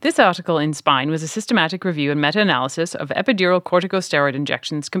 This article in Spine was a systematic review and meta-analysis of epidural corticosteroid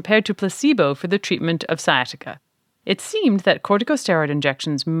injections compared to placebo for the treatment of sciatica. It seemed that corticosteroid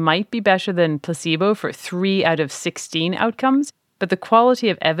injections might be better than placebo for 3 out of 16 outcomes, but the quality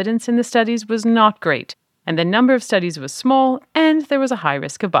of evidence in the studies was not great, and the number of studies was small, and there was a high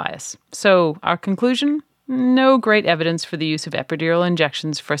risk of bias. So, our conclusion? No great evidence for the use of epidural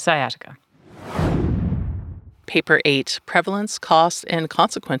injections for sciatica. Paper 8, Prevalence, Cost, and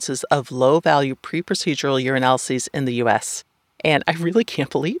Consequences of Low-Value Preprocedural Urinalyses in the U.S. And I really can't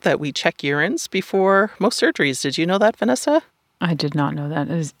believe that we check urines before most surgeries. Did you know that, Vanessa? I did not know that.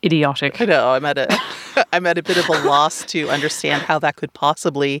 It is idiotic. I know. I'm at a bit of a loss to understand how that could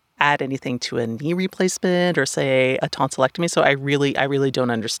possibly add anything to a knee replacement or, say, a tonsillectomy. So I really don't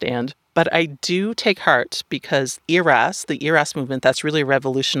understand. But I do take heart because ERAS, the ERAS movement, that's really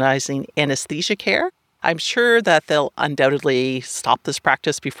revolutionizing anesthesia care. I'm sure that they'll undoubtedly stop this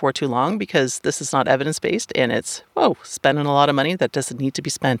practice before too long because this is not evidence-based and it's, spending a lot of money that doesn't need to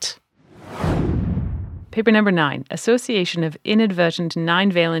be spent. Paper number 9, Association of Inadvertent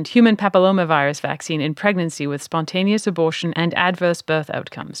 9-Valent Human Papillomavirus Vaccine in Pregnancy with Spontaneous Abortion and Adverse Birth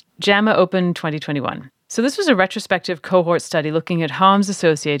Outcomes. JAMA Open 2021. So this was a retrospective cohort study looking at harms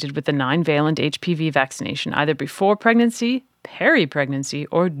associated with the 9-valent HPV vaccination, either before pregnancy, peri-pregnancy,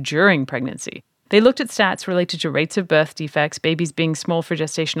 or during pregnancy. They looked at stats related to rates of birth defects, babies being small for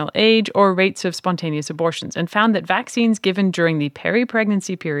gestational age, or rates of spontaneous abortions, and found that vaccines given during the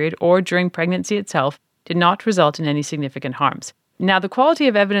peri-pregnancy period or during pregnancy itself did not result in any significant harms. Now, the quality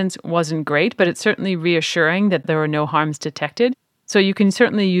of evidence wasn't great, but it's certainly reassuring that there were no harms detected. So you can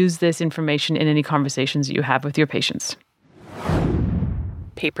certainly use this information in any conversations that you have with your patients.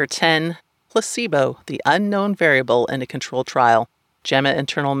 Paper 10, Placebo, the Unknown Variable in a Controlled Trial. JAMA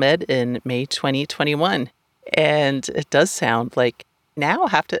Internal Med in May 2021. And it does sound like now I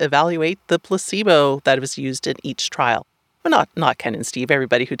have to evaluate the placebo that was used in each trial. Well, not Ken and Steve,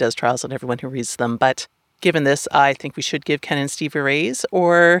 everybody who does trials and everyone who reads them, but given this, I think we should give Ken and Steve a raise,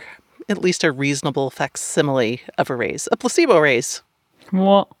 or at least a reasonable facsimile of a raise. A placebo raise.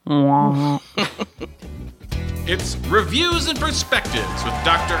 It's Reviews and Perspectives with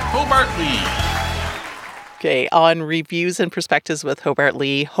Dr. Hobart Lee. Okay, on Reviews and Perspectives with Hobart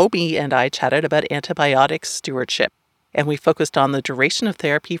Lee, Hobie and I chatted about antibiotic stewardship, and we focused on the duration of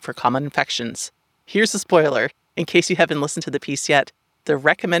therapy for common infections. Here's a spoiler. In case you haven't listened to the piece yet, the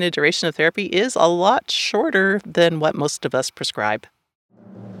recommended duration of therapy is a lot shorter than what most of us prescribe.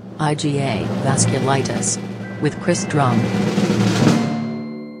 IgA Vasculitis with Chris Drumm.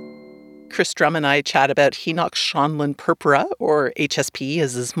 Chris Drumm and I chat about Henoch-Schönlein purpura, or HSP,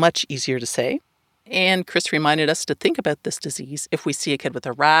 as is much easier to say. And Chris reminded us to think about this disease if we see a kid with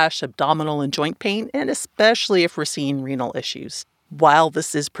a rash, abdominal and joint pain, and especially if we're seeing renal issues. While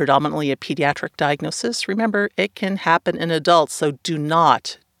this is predominantly a pediatric diagnosis, remember, it can happen in adults, so do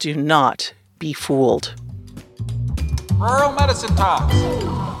not be fooled. Rural Medicine Talks.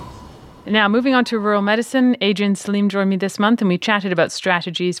 Now, moving on to rural medicine, Adrien Selim joined me this month and we chatted about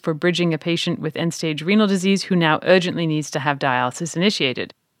strategies for bridging a patient with end-stage renal disease who now urgently needs to have dialysis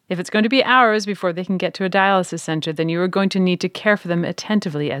initiated. If it's going to be hours before they can get to a dialysis center, then you are going to need to care for them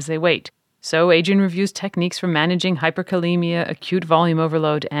attentively as they wait. So Adrien reviews techniques for managing hyperkalemia, acute volume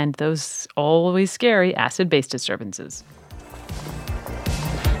overload, and those always scary acid-base disturbances.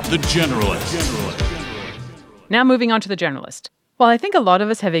 The Generalist. Now moving on to the Generalist. While I think a lot of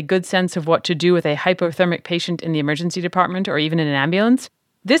us have a good sense of what to do with a hypothermic patient in the emergency department or even in an ambulance,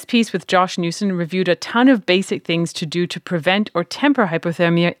 this piece with Josh Newson reviewed a ton of basic things to do to prevent or temper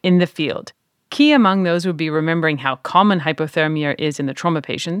hypothermia in the field. Key among those would be remembering how common hypothermia is in the trauma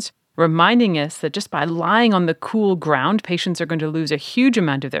patients, reminding us that just by lying on the cool ground, patients are going to lose a huge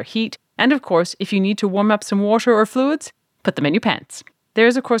amount of their heat. And of course, if you need to warm up some water or fluids, put them in your pants. There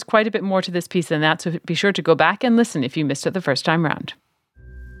is, of course, quite a bit more to this piece than that, so be sure to go back and listen if you missed it the first time round.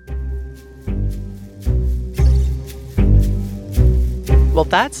 Well,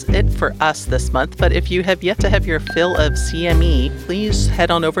 that's it for us this month, but if you have yet to have your fill of CME, please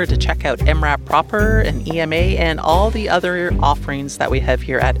head on over to check out MRAP Proper and EMA and all the other offerings that we have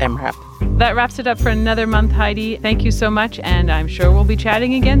here at MRAP. That wraps it up for another month, Heidi. Thank you so much, and I'm sure we'll be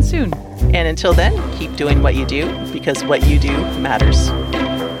chatting again soon. And until then, keep doing what you do, because what you do matters.